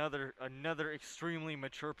 another extremely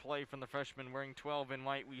mature play from the freshman wearing 12 in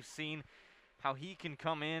white. We've seen how he can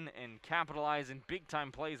come in and capitalize in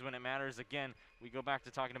big-time plays when it matters. Again, we go back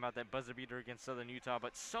to talking about that buzzer beater against Southern Utah,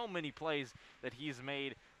 but so many plays that he's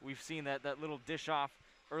made. We've seen that little dish off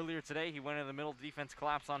earlier today. He went in the middle, defense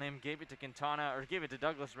collapsed on him, gave it to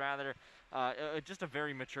Douglas rather. Just a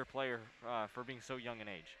very mature player for being so young in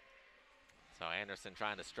age. So Anderson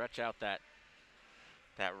trying to stretch out that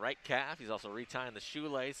right calf. He's also retying the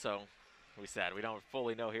shoelace, so we said we don't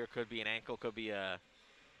fully know here. Could be an ankle, could be a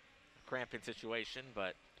cramping situation,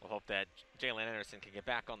 but we'll hope that Jalen Anderson can get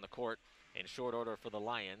back on the court in short order for the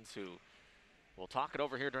Lions, who will talk it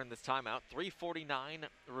over here during this timeout. 3:49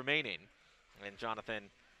 remaining. And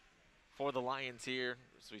Jonathan, for the Lions here,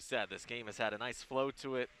 as we said, this game has had a nice flow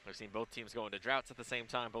to it. We've seen both teams go into droughts at the same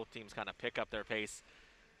time. Both teams kind of pick up their pace.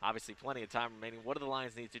 Obviously, plenty of time remaining. What do the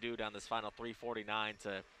Lions need to do down this final 3:49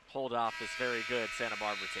 to hold off this very good Santa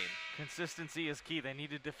Barbara team? Consistency is key. They need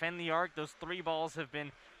to defend the arc. Those 3 balls have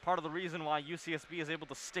been part of the reason why UCSB is able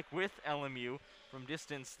to stick with LMU. From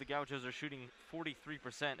distance, the Gauchos are shooting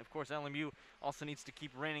 43%. Of course, LMU also needs to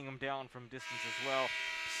keep raining them down from distance as well.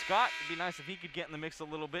 Scott, it'd be nice if he could get in the mix a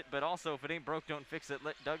little bit, but also if it ain't broke, don't fix it.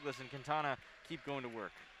 Let Douglas and Quintana keep going to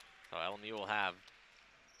work. So LMU will have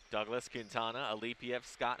Douglas, Quintana, Alipiev,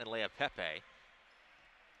 Scott, and Leah Pepe.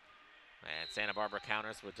 And Santa Barbara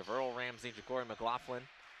counters with DeVerl Ramsey, Ja'Cory McLaughlin,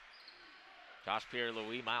 Josh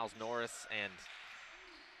Pierre-Louis, Miles Norris, and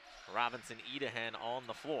Robinson Edahen on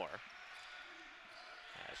the floor.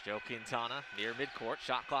 As Joe Quintana near midcourt,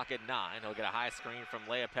 shot clock at 9. He'll get a high screen from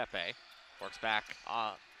Leah Pepe. Works back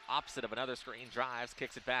opposite of another screen, drives,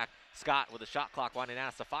 kicks it back. Scott with the shot clock winding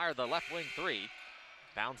down to fire the left wing 3.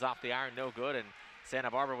 Bounds off the iron, no good, and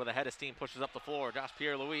Santa Barbara with a head of steam pushes up the floor. Josh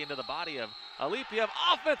Pierre-Louis into the body of Alipiev.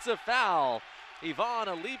 Offensive foul. Ivan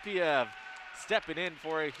Alipiev stepping in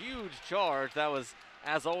for a huge charge. That was,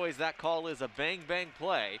 as always, that call is a bang-bang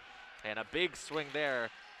play. And a big swing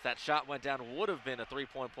there. That shot went down, would have been a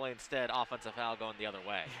 3-point play. Instead, offensive foul going the other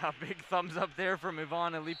way. Yeah, big thumbs up there from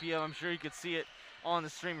Ivan Alipiev. I'm sure you could see it on the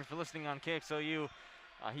stream if you're listening on KXLU.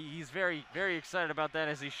 He's very, very excited about that,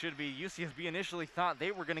 as he should be. UCSB initially thought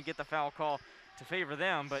they were going to get the foul call to favor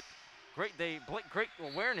them, but great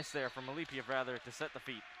awareness there from Alipiev, rather, to set the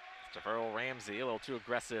feet. DeVerl Ramsey, a little too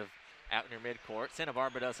aggressive out near midcourt. Santa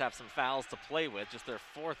Barbara does have some fouls to play with, just their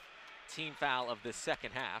 4th team foul of this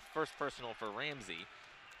second half. First personal for Ramsey.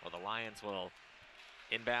 Well, the Lions will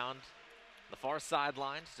inbound the far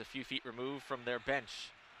sideline, just a few feet removed from their bench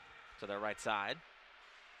to their right side.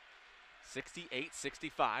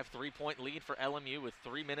 68-65, 3-point lead for LMU with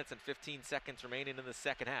 3 minutes and 15 seconds remaining in the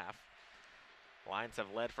second half. Lions have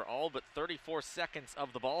led for all but 34 seconds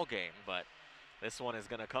of the ball game, but this one is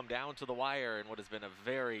going to come down to the wire in what has been a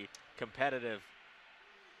very competitive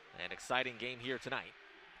and exciting game here tonight.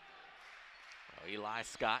 Oh, Eli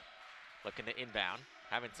Scott looking to inbound,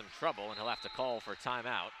 having some trouble, and he'll have to call for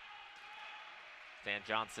timeout. Stan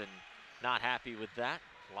Johnson not happy with that.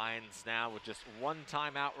 Lions now with just 1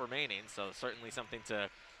 timeout remaining, so certainly something to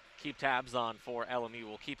keep tabs on for LMU.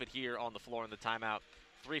 We'll keep it here on the floor in the timeout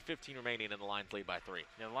 3:15 remaining in the Lions lead by 3.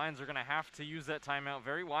 Yeah, the Lions are going to have to use that timeout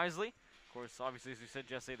very wisely. Of course, obviously, as we said,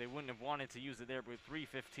 Jesse, they wouldn't have wanted to use it there, but with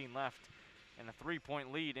 3:15 left and a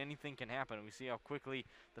 3-point lead, anything can happen. We see how quickly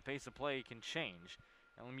the pace of play can change.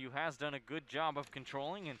 LMU has done a good job of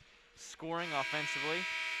controlling and scoring offensively.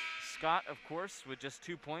 Scott, of course, with just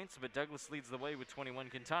 2 points, but Douglas leads the way with 21.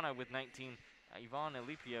 Quintana with 19. Ivan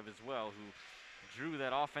Alipiev as well, who drew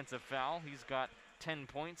that offensive foul. He's got 10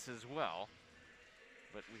 points as well.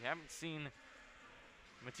 But we haven't seen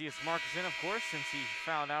Matthias Markusen, of course, since he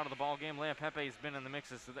fouled out of the ball game. Lea Pepe has been in the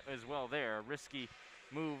mix as well there. A risky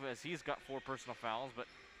move as he's got 4 personal fouls, but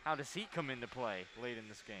how does he come into play late in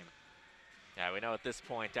this game? Yeah, we know at this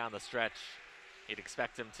point down the stretch, you'd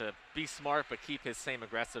expect him to be smart but keep his same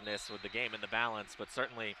aggressiveness with the game in the balance, but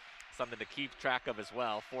certainly something to keep track of as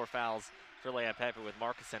well. 4 fouls for Lea Pepe with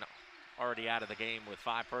Markusen already out of the game with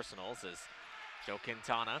 5 personals as Joe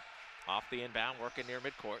Quintana off the inbound, working near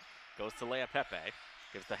midcourt, goes to Lea Pepe,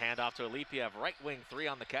 gives the handoff to Alipiev, right wing 3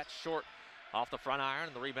 on the catch, short off the front iron,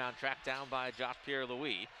 and the rebound tracked down by Josh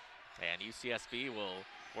Pierre-Louis. And UCSB will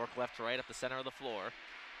work left to right up the center of the floor.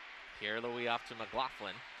 Pierre-Louis off to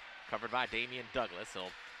McLaughlin, covered by Damian Douglas.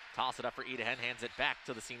 He'll toss it up for Edehen, hands it back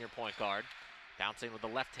to the senior point guard. Bouncing with the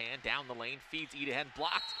left hand, down the lane, feeds Edehen,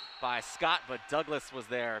 blocked by Scott, but Douglas was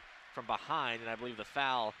there from behind, and I believe the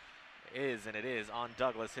foul is on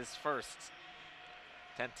Douglas, his first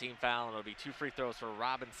 10th-team foul, and it'll be 2 free throws for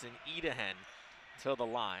Robinson Edehen to the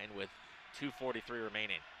line with 2:43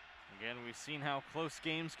 remaining. Again, we've seen how close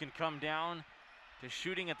games can come down to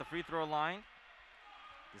shooting at the free throw line.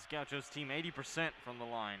 This Gauchos team 80% from the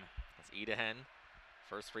line. That's Edehen.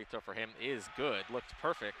 First free throw for him is good, looked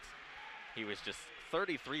perfect. He was just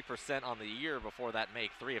 33% on the year before that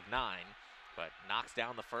make, 3 of 9, but knocks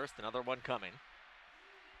down the first, another one coming.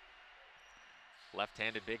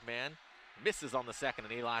 Left-handed big man, misses on the second,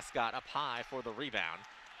 and Eli Scott up high for the rebound.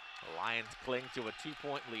 The Lions cling to a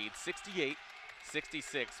 2-point lead,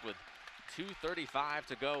 68-66 with 2:35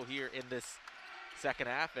 to go here in this second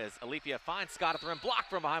half as Alipiev finds Scott at the rim, blocked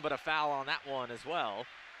from behind, but a foul on that one as well.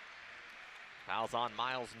 Foul's on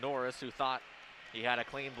Miles Norris, who thought he had a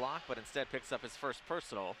clean block, but instead picks up his first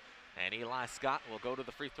personal. And Eli Scott will go to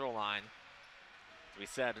the free throw line. As we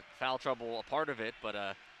said, foul trouble a part of it, but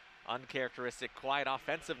a uncharacteristic, quiet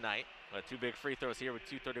offensive night. 2 big free throws here with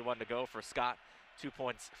 2:31 to go for Scott. 2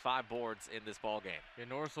 points, 5 boards in this ball game. Yeah,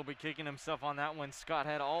 Norris will be kicking himself on that one. Scott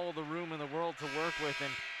had all the room in the world to work with,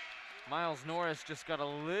 and Miles Norris just got a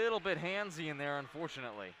little bit handsy in there,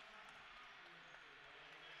 unfortunately.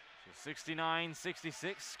 So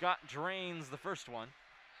 69-66, Scott drains the first one.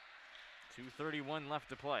 2:31 left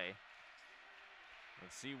to play.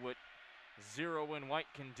 Let's see what Zero and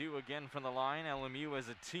White can do again from the line. LMU as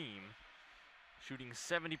a team shooting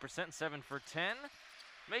 70%, 7 for 10.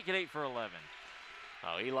 Make it 8 for 11.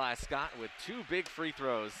 Oh, Eli Scott with 2 big free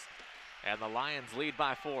throws, and the Lions lead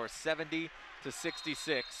by 4,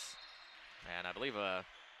 70-66. And I believe a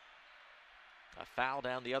foul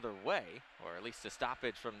down the other way, or at least a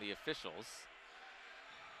stoppage from the officials.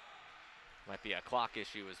 Might be a clock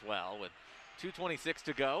issue as well with 2:26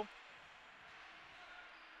 to go.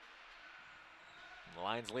 And the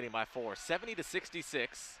Lions leading by 4,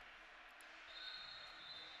 70-66.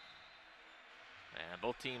 And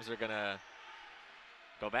both teams are going to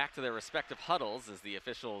go back to their respective huddles as the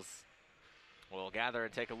officials will gather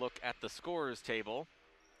and take a look at the scorers table.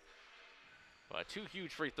 2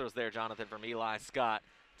 huge free throws there, Jonathan, from Eli Scott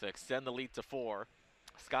to extend the lead to 4.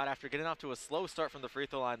 Scott, after getting off to a slow start from the free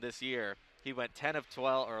throw line this year, he went 10 of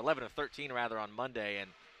 12, or 11 of 13 rather, on Monday,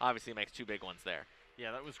 and obviously makes 2 big ones there.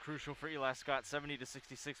 Yeah, that was crucial for Eli Scott.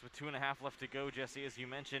 70-66 with 2.5 left to go. Jesse, as you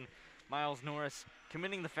mentioned, Miles Norris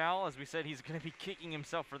committing the foul. As we said, he's going to be kicking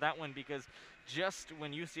himself for that one because just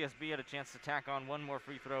when UCSB had a chance to tack on one more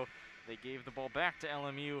free throw, they gave the ball back to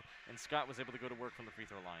LMU, and Scott was able to go to work from the free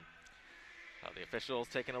throw line. The officials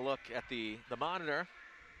taking a look at the monitor.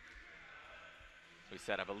 We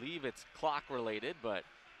said, I believe it's clock related, but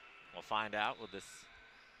we'll find out with this,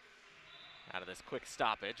 out of this quick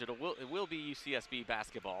stoppage. It will be UCSB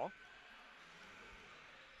basketball.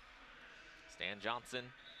 Stan Johnson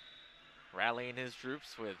rallying his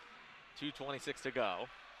troops with 2:26 to go.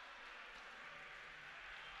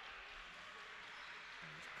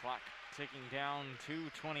 Clock ticking down,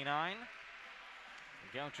 2:29.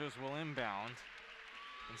 The Gauchos will inbound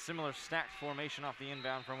in similar stacked formation off the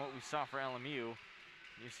inbound from what we saw for LMU.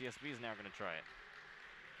 UCSB is now going to try it.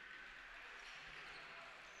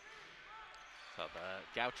 So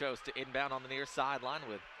the Gauchos to inbound on the near sideline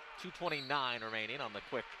with 2:29 remaining on the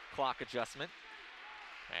quick clock adjustment.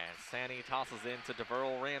 And Sani tosses in to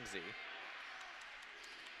DeVerl Ramsey.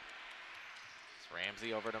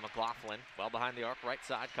 Ramsey over to McLaughlin, well behind the arc, right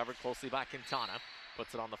side, covered closely by Quintana.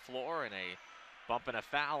 Puts it on the floor, and a bump and a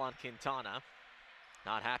foul on Quintana.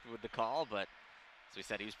 Not happy with the call, but as we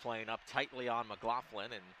said, he was playing up tightly on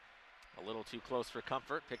McLaughlin and a little too close for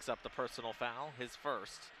comfort. Picks up the personal foul, his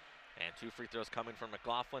first. And 2 free throws coming from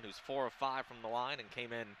McLaughlin, who's 4 of 5 from the line and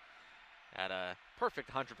came in at a perfect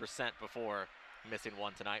 100% before missing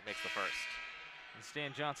one tonight, makes the first. And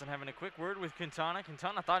Stan Johnson having a quick word with Quintana.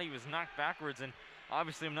 Quintana thought he was knocked backwards, and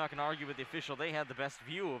obviously I'm not going to argue with the official. They had the best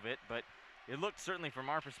view of it, but it looked certainly from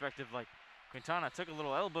our perspective like Quintana took a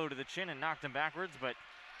little elbow to the chin and knocked him backwards, but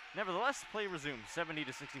nevertheless, play resumed.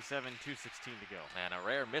 70-67, 2:16 to go. And a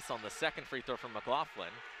rare miss on the second free throw from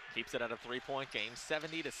McLaughlin. Keeps it at a 3-point game,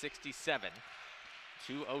 70-67.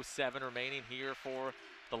 2:07 remaining here for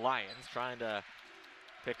the Lions, trying to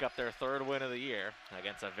pick up their 3rd win of the year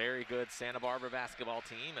against a very good Santa Barbara basketball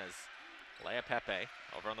team, as Lea Pepe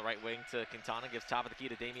over on the right wing to Quintana, gives top of the key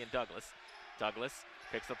to Damian Douglas. Douglas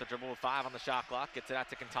picks up the dribble with 5 on the shot clock, gets it out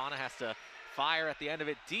to Quintana, has to fire at the end of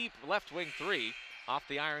it, deep left wing 3, off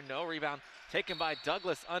the iron, no. Rebound taken by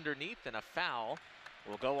Douglas underneath, and a foul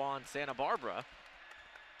will go on Santa Barbara.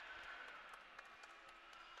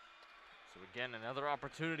 So again, another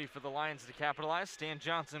opportunity for the Lions to capitalize. Stan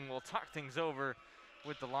Johnson will talk things over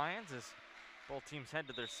with the Lions as both teams head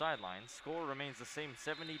to their sidelines. Score remains the same,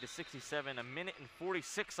 70-67, a minute and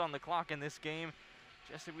 46 on the clock in this game.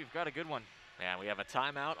 Jesse, we've got a good one. And we have a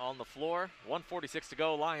timeout on the floor. 1:46 to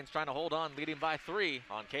go. Lions trying to hold on, leading by 3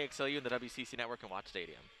 on KXLU and the WCC Network and Watch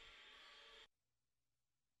Stadium.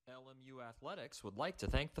 LMU Athletics would like to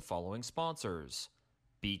thank the following sponsors: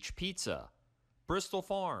 Beach Pizza, Bristol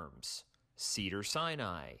Farms, Cedar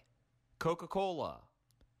Sinai, Coca-Cola,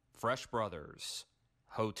 Fresh Brothers,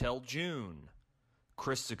 Hotel June,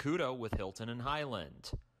 Chris Sakuda with Hilton and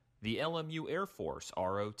Highland, the LMU Air Force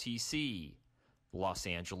ROTC, Los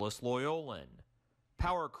Angeles Loyolan,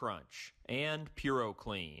 Power Crunch, and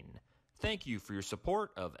PuroClean. Thank you for your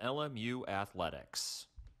support of LMU Athletics.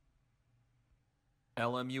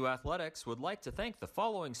 LMU Athletics would like to thank the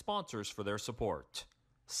following sponsors for their support: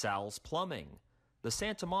 Sal's Plumbing, the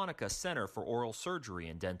Santa Monica Center for Oral Surgery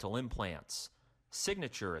and Dental Implants,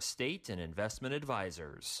 Signature Estate and Investment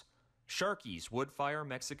Advisors, Sharky's Woodfire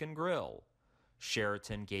Mexican Grill,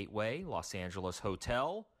 Sheraton Gateway Los Angeles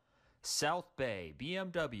Hotel, South Bay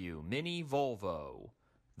BMW Mini Volvo,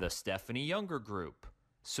 the Stephanie Younger Group,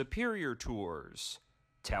 Superior Tours,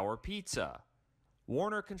 Tower Pizza,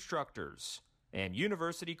 Warner Constructors, and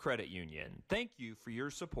University Credit Union. Thank you for your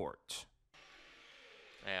support.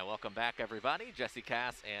 And welcome back, everybody. Jesse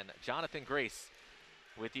Cass and Jonathan Grace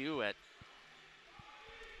with you at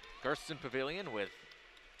Gersten Pavilion with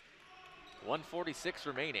 1:46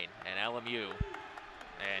 remaining, and LMU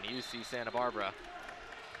and UC Santa Barbara.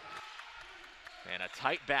 And a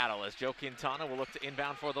tight battle as Joe Quintana will look to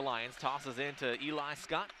inbound for the Lions. Tosses in to Eli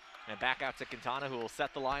Scott and back out to Quintana, who will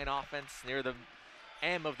set the Lion offense near the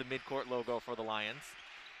M of the midcourt logo for the Lions.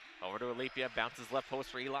 Over to Alipia, bounces left post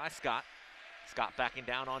for Eli Scott. Scott backing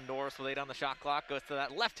down on Norris with 8 on the shot clock, goes to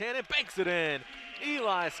that left hand and banks it in.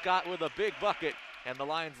 Eli Scott with a big bucket, and the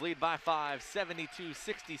Lions lead by 5,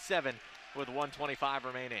 72-67 with 1:25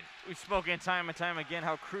 remaining. We've spoken time and time again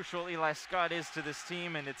how crucial Eli Scott is to this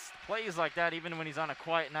team, and it's plays like that, even when he's on a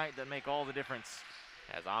quiet night, that make all the difference.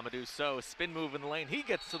 As Amadou Sow, spin move in the lane, he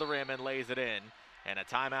gets to the rim and lays it in. And a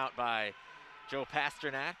timeout by Joe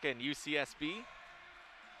Pasternak and UCSB.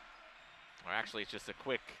 Or actually, it's just a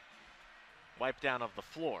quick wipe down of the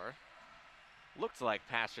floor. Looks like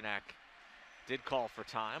Pasternak did call for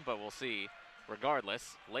time, but we'll see.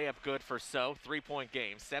 Regardless, layup good for Sow, 3-point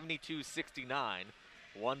game, 72-69,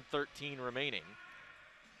 1:13 remaining.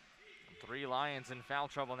 3 Lions in foul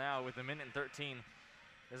trouble now with a minute and 13.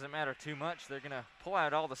 Doesn't matter too much. They're going to pull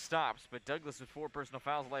out all the stops, but Douglas with 4 personal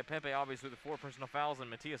fouls, Lea Pepe obviously with 4 personal fouls, and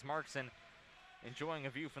Matthias Markson enjoying a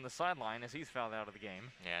view from the sideline as he's fouled out of the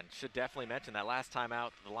game. And should definitely mention that last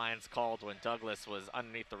timeout the Lions called when Douglas was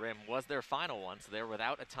underneath the rim was their final one, so they're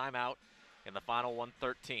without a timeout in the final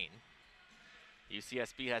 1:13.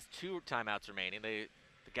 UCSB has 2 timeouts remaining. The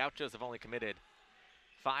Gauchos have only committed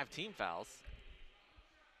 5 team fouls.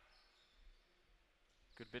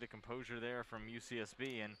 Good bit of composure there from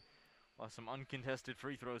UCSB, and some uncontested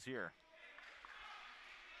free throws here.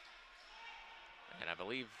 And I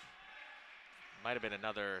believe might have been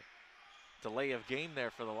another delay of game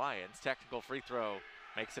there for the Lions. Technical free throw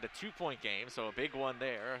makes it a 2-point game, so a big one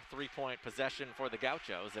there. 3-point possession for the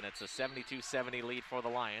Gauchos, and it's a 72-70 lead for the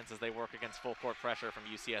Lions as they work against full court pressure from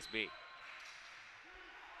UCSB.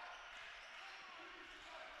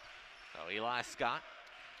 So Eli Scott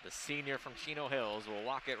the senior from Chino Hills, will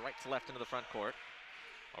walk it right to left into the front court.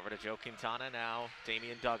 Over to Joe Quintana, now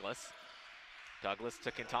Damian Douglas. Douglas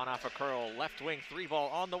to Quintana for curl, left wing 3-ball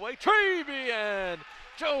on the way. Trevian!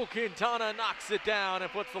 Joe Quintana knocks it down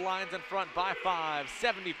and puts the Lions in front by 5,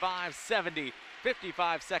 75-70.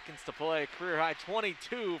 55 seconds to play, career high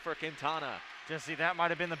 22 for Quintana. Jesse, that might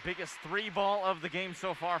have been the biggest 3-ball of the game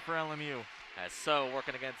so far for LMU. As So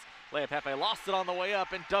working against Lea Pepe, lost it on the way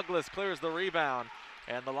up, and Douglas clears the rebound.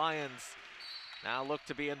 And the Lions now look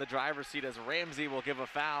to be in the driver's seat as Ramsey will give a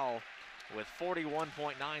foul with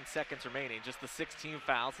 41.9 seconds remaining. Just the 16th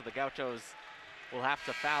foul, so the Gauchos will have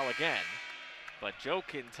to foul again. But Joe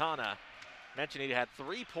Quintana mentioned he had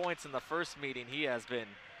 3 points in the first meeting. He has been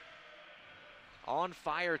on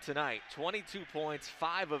fire tonight. 22 points,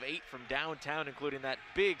 5 of 8 from downtown, including that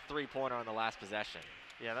big 3-pointer on the last possession.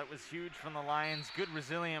 Yeah, that was huge from the Lions. Good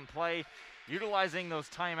resilient play, utilizing those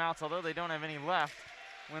timeouts, although they don't have any left,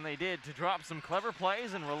 when they did, to drop some clever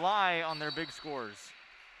plays and rely on their big scores.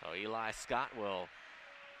 So Eli Scott will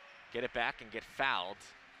get it back and get fouled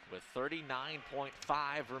with 39.5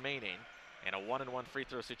 remaining in a 1-and-1 free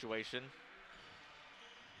throw situation.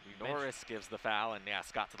 Norris gives the foul, and yeah,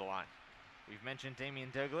 Scott to the line. We've mentioned Damian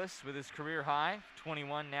Douglas with his career high,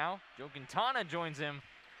 21 now. Joe Quintana joins him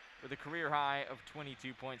with a career high of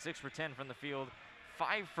 22.6 for 10 from the field,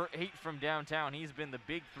 5 for 8 from downtown. He's been the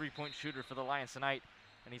big 3-point shooter for the Lions tonight,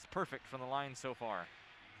 and he's perfect from the line so far.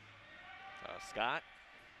 Scott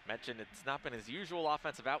mentioned it's not been his usual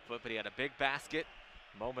offensive output, but he had a big basket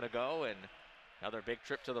a moment ago, and another big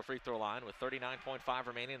trip to the free throw line with 39.5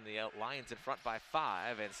 remaining. The Lions in front by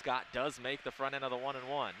 5, and Scott does make the front end of the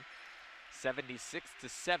 1-and-1,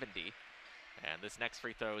 76-70. And this next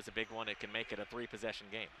free throw is a big one. It can make it a 3-possession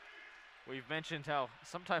game. We've mentioned how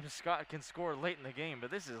sometimes Scott can score late in the game,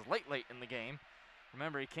 but this is late in the game.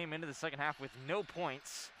 Remember, he came into the second half with no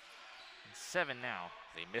points. 7 now.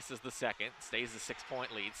 He misses the second, stays the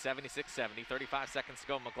 6-point lead, 76-70, 35 seconds to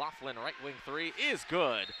go. McLaughlin, right wing 3 is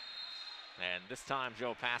good. And this time,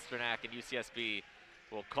 Joe Pasternak and UCSB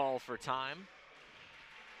will call for time.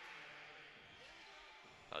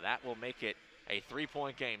 So that will make it a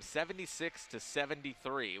 3-point game,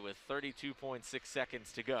 76-73 with 32.6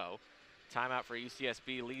 seconds to go. Timeout for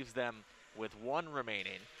UCSB leaves them with 1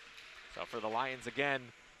 remaining. So for the Lions,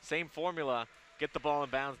 again, same formula. Get the ball in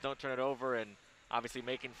bounds, don't turn it over, and obviously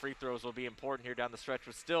making free throws will be important here down the stretch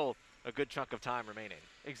with still a good chunk of time remaining.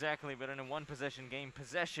 Exactly, but in a 1-possession game,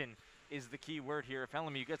 possession is the key word here. If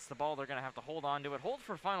LMU gets the ball, they're going to have to hold on to it. Hold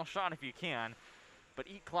for a final shot if you can, but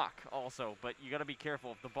eat clock also. But you got to be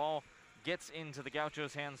careful. If the ball gets into the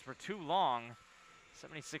Gauchos' hands for too long,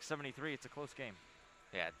 76-73, it's a close game.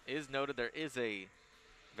 Yeah, it is noted there is a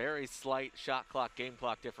very slight shot clock, game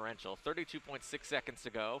clock differential. 32.6 seconds to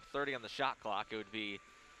go, 30 on the shot clock. It would be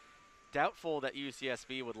doubtful that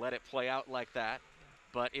UCSB would let it play out like that,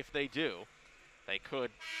 but if they do, they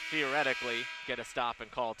could theoretically get a stop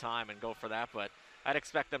and call time and go for that, but I'd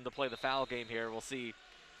expect them to play the foul game here. We'll see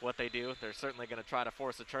what they do. They're certainly going to try to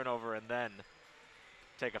force a turnover and then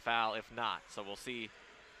take a foul if not, so we'll see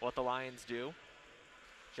what the Lions do.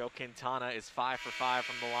 Joe Quintana is 5 for 5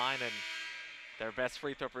 from the line and their best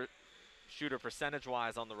free throw shooter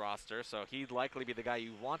percentage-wise on the roster, so he'd likely be the guy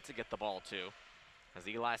you want to get the ball to. As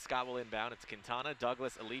Eli Scott will inbound, it's Quintana,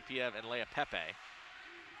 Douglas, Alipiev, and Lea Pepe.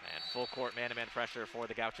 And full court man-to-man pressure for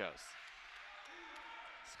the Gauchos.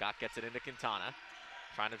 Scott gets it into Quintana,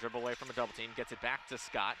 trying to dribble away from a double team, gets it back to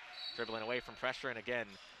Scott, dribbling away from pressure, and again,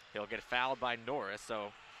 he'll get fouled by Norris.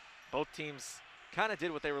 So both teams kind of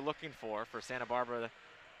did what they were looking for Santa Barbara.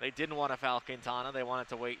 They didn't want to foul Quintana, they wanted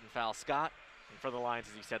to wait and foul Scott. And for the Lions,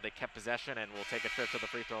 as you said, they kept possession and will take a trip to the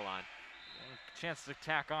free throw line. Chance to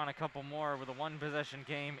tack on a couple more with a 1-possession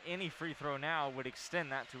game. Any free throw now would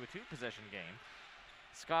extend that to a 2-possession game.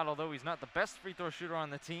 Scott, although he's not the best free throw shooter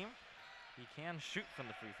on the team, he can shoot from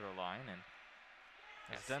the free throw line and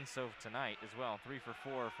has done so tonight as well. 3 for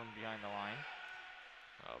 4 from behind the line.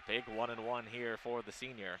 Oh, big 1-and-1 here for the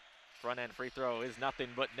senior. Front end free throw is nothing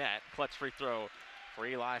but net. Clutch free throw for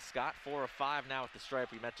Eli Scott, 4 of 5 now at the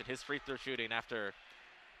stripe. We mentioned his free throw shooting after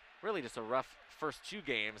really just a rough first 2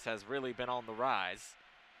 games has really been on the rise,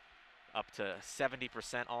 up to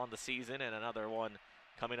 70% on the season, and another one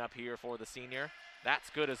coming up here for the senior. That's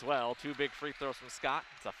good as well. 2 big free throws from Scott.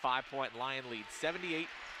 It's a 5-point Lion lead, 78-73,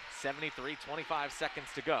 25 seconds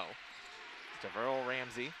to go. Deverl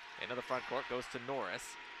Ramsey into the front court, goes to Norris,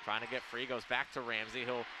 trying to get free, goes back to Ramsey.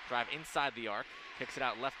 He'll drive inside the arc, kicks it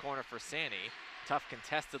out left corner for Sandy. Tough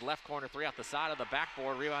contested left corner 3 off the side of the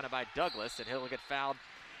backboard, rebounded by Douglas, and he'll get fouled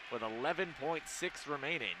with 11.6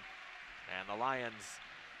 remaining. And the Lions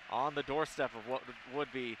on the doorstep of what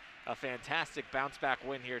would be a fantastic bounce-back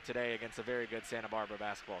win here today against a very good Santa Barbara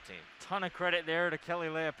basketball team. Ton of credit there to Kelly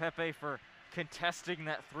Leapepe for contesting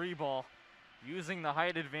that 3 ball, using the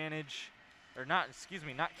height advantage, or not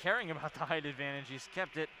caring about the height advantage. He's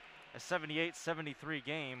kept it a 78-73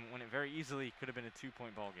 game when it very easily could have been a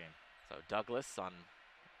 2-point ball game. So Douglas on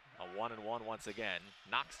a 1-and-1 once again,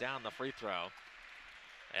 knocks down the free throw.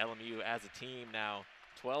 LMU as a team now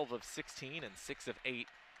 12 of 16 and 6 of 8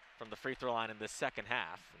 from the free throw line in this second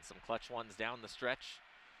half. And some clutch ones down the stretch.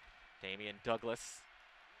 Damian Douglas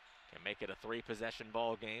can make it a 3-possession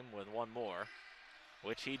ball game with one more,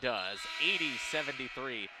 which he does.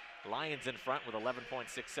 80-73, Lions in front with 11.6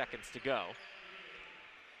 seconds to go.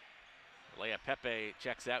 Leapepe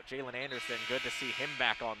checks out. Jalen Anderson, good to see him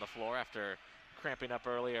back on the floor after cramping up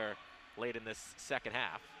earlier late in this second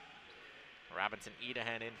half. Robinson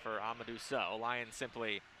Edahan in for Amadou Sow. Lions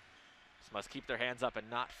simply must keep their hands up and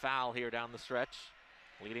not foul here down the stretch.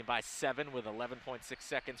 Leading by 7 with 11.6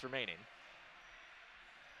 seconds remaining.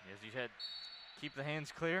 As you said, keep the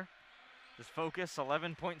hands clear. Just focus.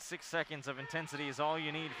 11.6 seconds of intensity is all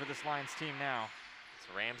you need for this Lions team now. It's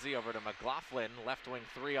Ramsey over to McLaughlin. Left wing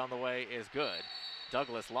 3 on the way is good.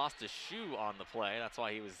 Douglas lost his shoe on the play. That's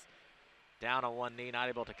why he was down on one knee, not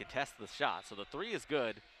able to contest the shot. So the 3 is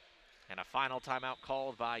good. And a final timeout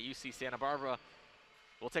called by UC Santa Barbara.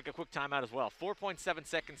 We'll take a quick timeout as well. 4.7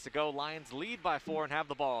 seconds to go. Lions lead by 4 and have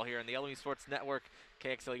the ball here in the LMU Sports Network,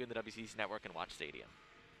 KXLU and the WCC Network and Watch Stadium.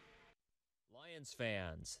 Lions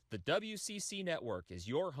fans, the WCC Network is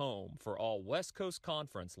your home for all West Coast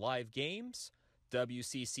Conference live games,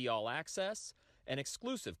 WCC All Access, and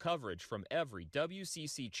exclusive coverage from every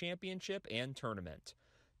WCC championship and tournament.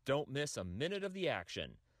 Don't miss a minute of the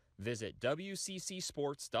action. Visit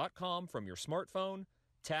WCCSports.com from your smartphone,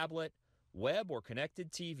 tablet, web, or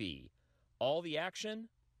connected TV. All the action,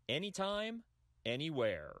 anytime,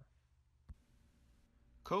 anywhere.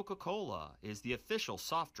 Coca-Cola is the official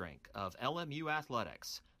soft drink of LMU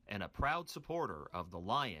Athletics and a proud supporter of the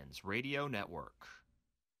Lions Radio Network.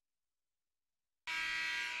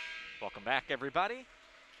 Welcome back, everybody.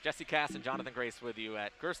 Jesse Cass and Jonathan Grace with you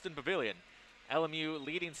at Gersten Pavilion. LMU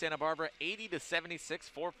leading Santa Barbara 80-76,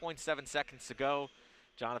 4.7 seconds to go.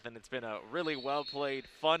 Jonathan, it's been a really well-played,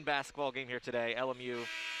 fun basketball game here today. LMU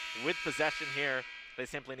with possession here. They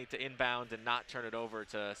simply need to inbound and not turn it over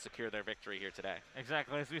to secure their victory here today.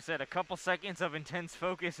 Exactly. As we said, a couple seconds of intense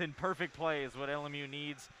focus and perfect play is what LMU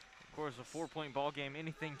needs. Of course, a 4-point ball game,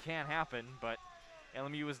 anything can happen, but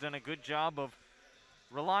LMU has done a good job of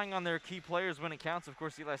relying on their key players when it counts. Of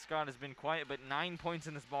course, Eli Scott has been quiet, but 9 points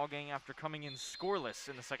in this ball game after coming in scoreless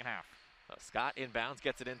in the second half. Scott inbounds,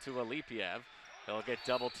 gets it into Alipiev. He'll get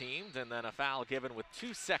double teamed, and then a foul given with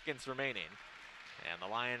 2 seconds remaining. And the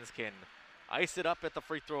Lions can ice it up at the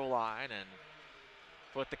free throw line and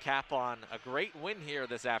put the cap on a great win here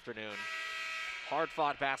this afternoon.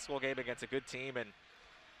 Hard-fought basketball game against a good team, and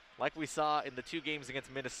like we saw in the 2 games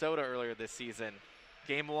against Minnesota earlier this season,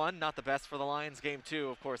 Game 1, not the best for the Lions. Game 2,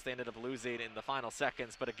 of course, they ended up losing in the final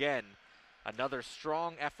seconds. But again, another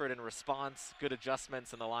strong effort and response, good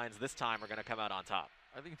adjustments, and the Lions this time are going to come out on top.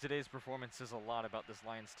 I think today's performance says a lot about this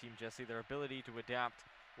Lions team, Jesse. Their ability to adapt,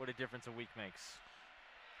 what a difference a week makes.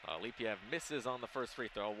 Lipiev misses on the first free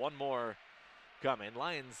throw. One more coming.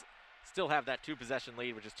 Lions still have that 2-possession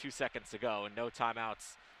lead, which is 2 seconds to go, and no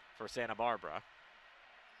timeouts for Santa Barbara.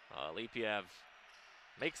 Lipiev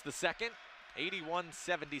makes the second.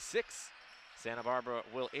 81-76. Santa Barbara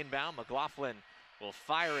will inbound. McLaughlin will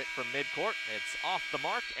fire it from midcourt. It's off the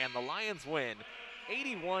mark, and the Lions win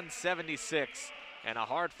 81-76. And a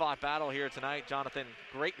hard-fought battle here tonight. Jonathan,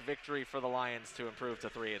 great victory for the Lions to improve to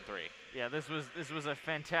 3-3. Yeah, this was a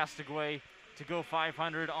fantastic way to go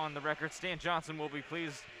 500 on the record. Stan Johnson will be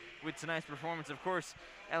pleased with tonight's performance. Of course,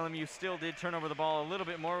 LMU still did turn over the ball a little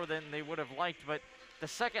bit more than they would have liked, but the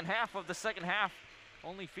second half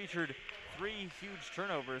only featured 3 huge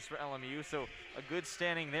turnovers for LMU, so a good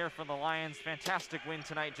standing there for the Lions. Fantastic win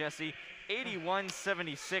tonight, Jesse.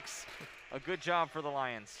 81-76. A good job for the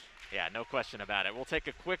Lions. Yeah, no question about it. We'll take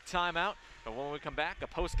a quick timeout, but when we come back, a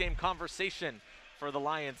post-game conversation for the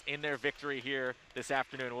Lions in their victory here this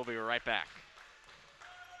afternoon. We'll be right back.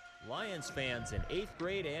 Lions fans in 8th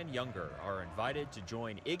grade and younger are invited to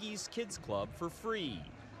join Iggy's Kids Club for free.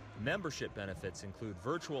 Membership benefits include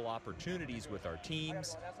virtual opportunities with our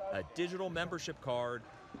teams, a digital membership card,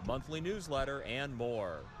 monthly newsletter, and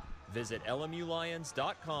more. Visit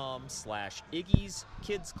LMULions.com/Iggy's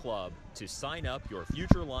Kids Club to sign up your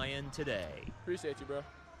future Lion today. Appreciate you, bro.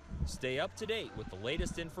 Stay up to date with the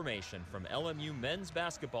latest information from LMU men's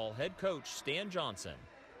basketball head coach Stan Johnson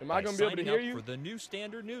Am I by going to be able to signing hear up you? for the New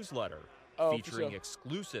Standard newsletter, Oh, for featuring sure.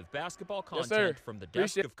 exclusive basketball Yes, content sir. from the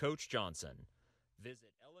desk Appreciate- of Coach Johnson. Visit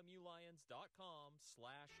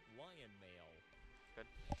lmulions.com/lionmail.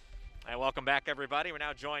 And welcome back, everybody. We're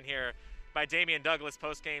now joined here by Damian Douglas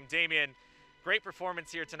postgame. Damian, great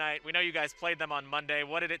performance here tonight. We know you guys played them on Monday.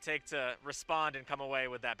 What did it take to respond and come away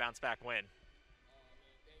with that bounce-back win?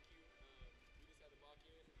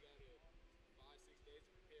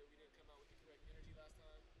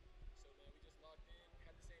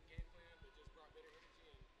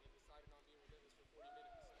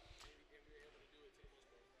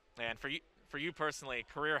 And for you personally,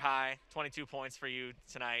 career high, 22 points for you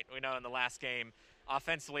tonight. We know in the last game,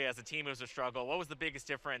 offensively as a team it was a struggle. What was the biggest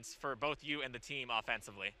difference for both you and the team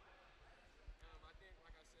offensively?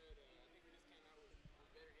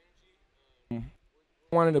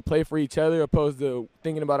 Wanting to play for each other opposed to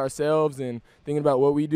thinking about ourselves and thinking about what we do.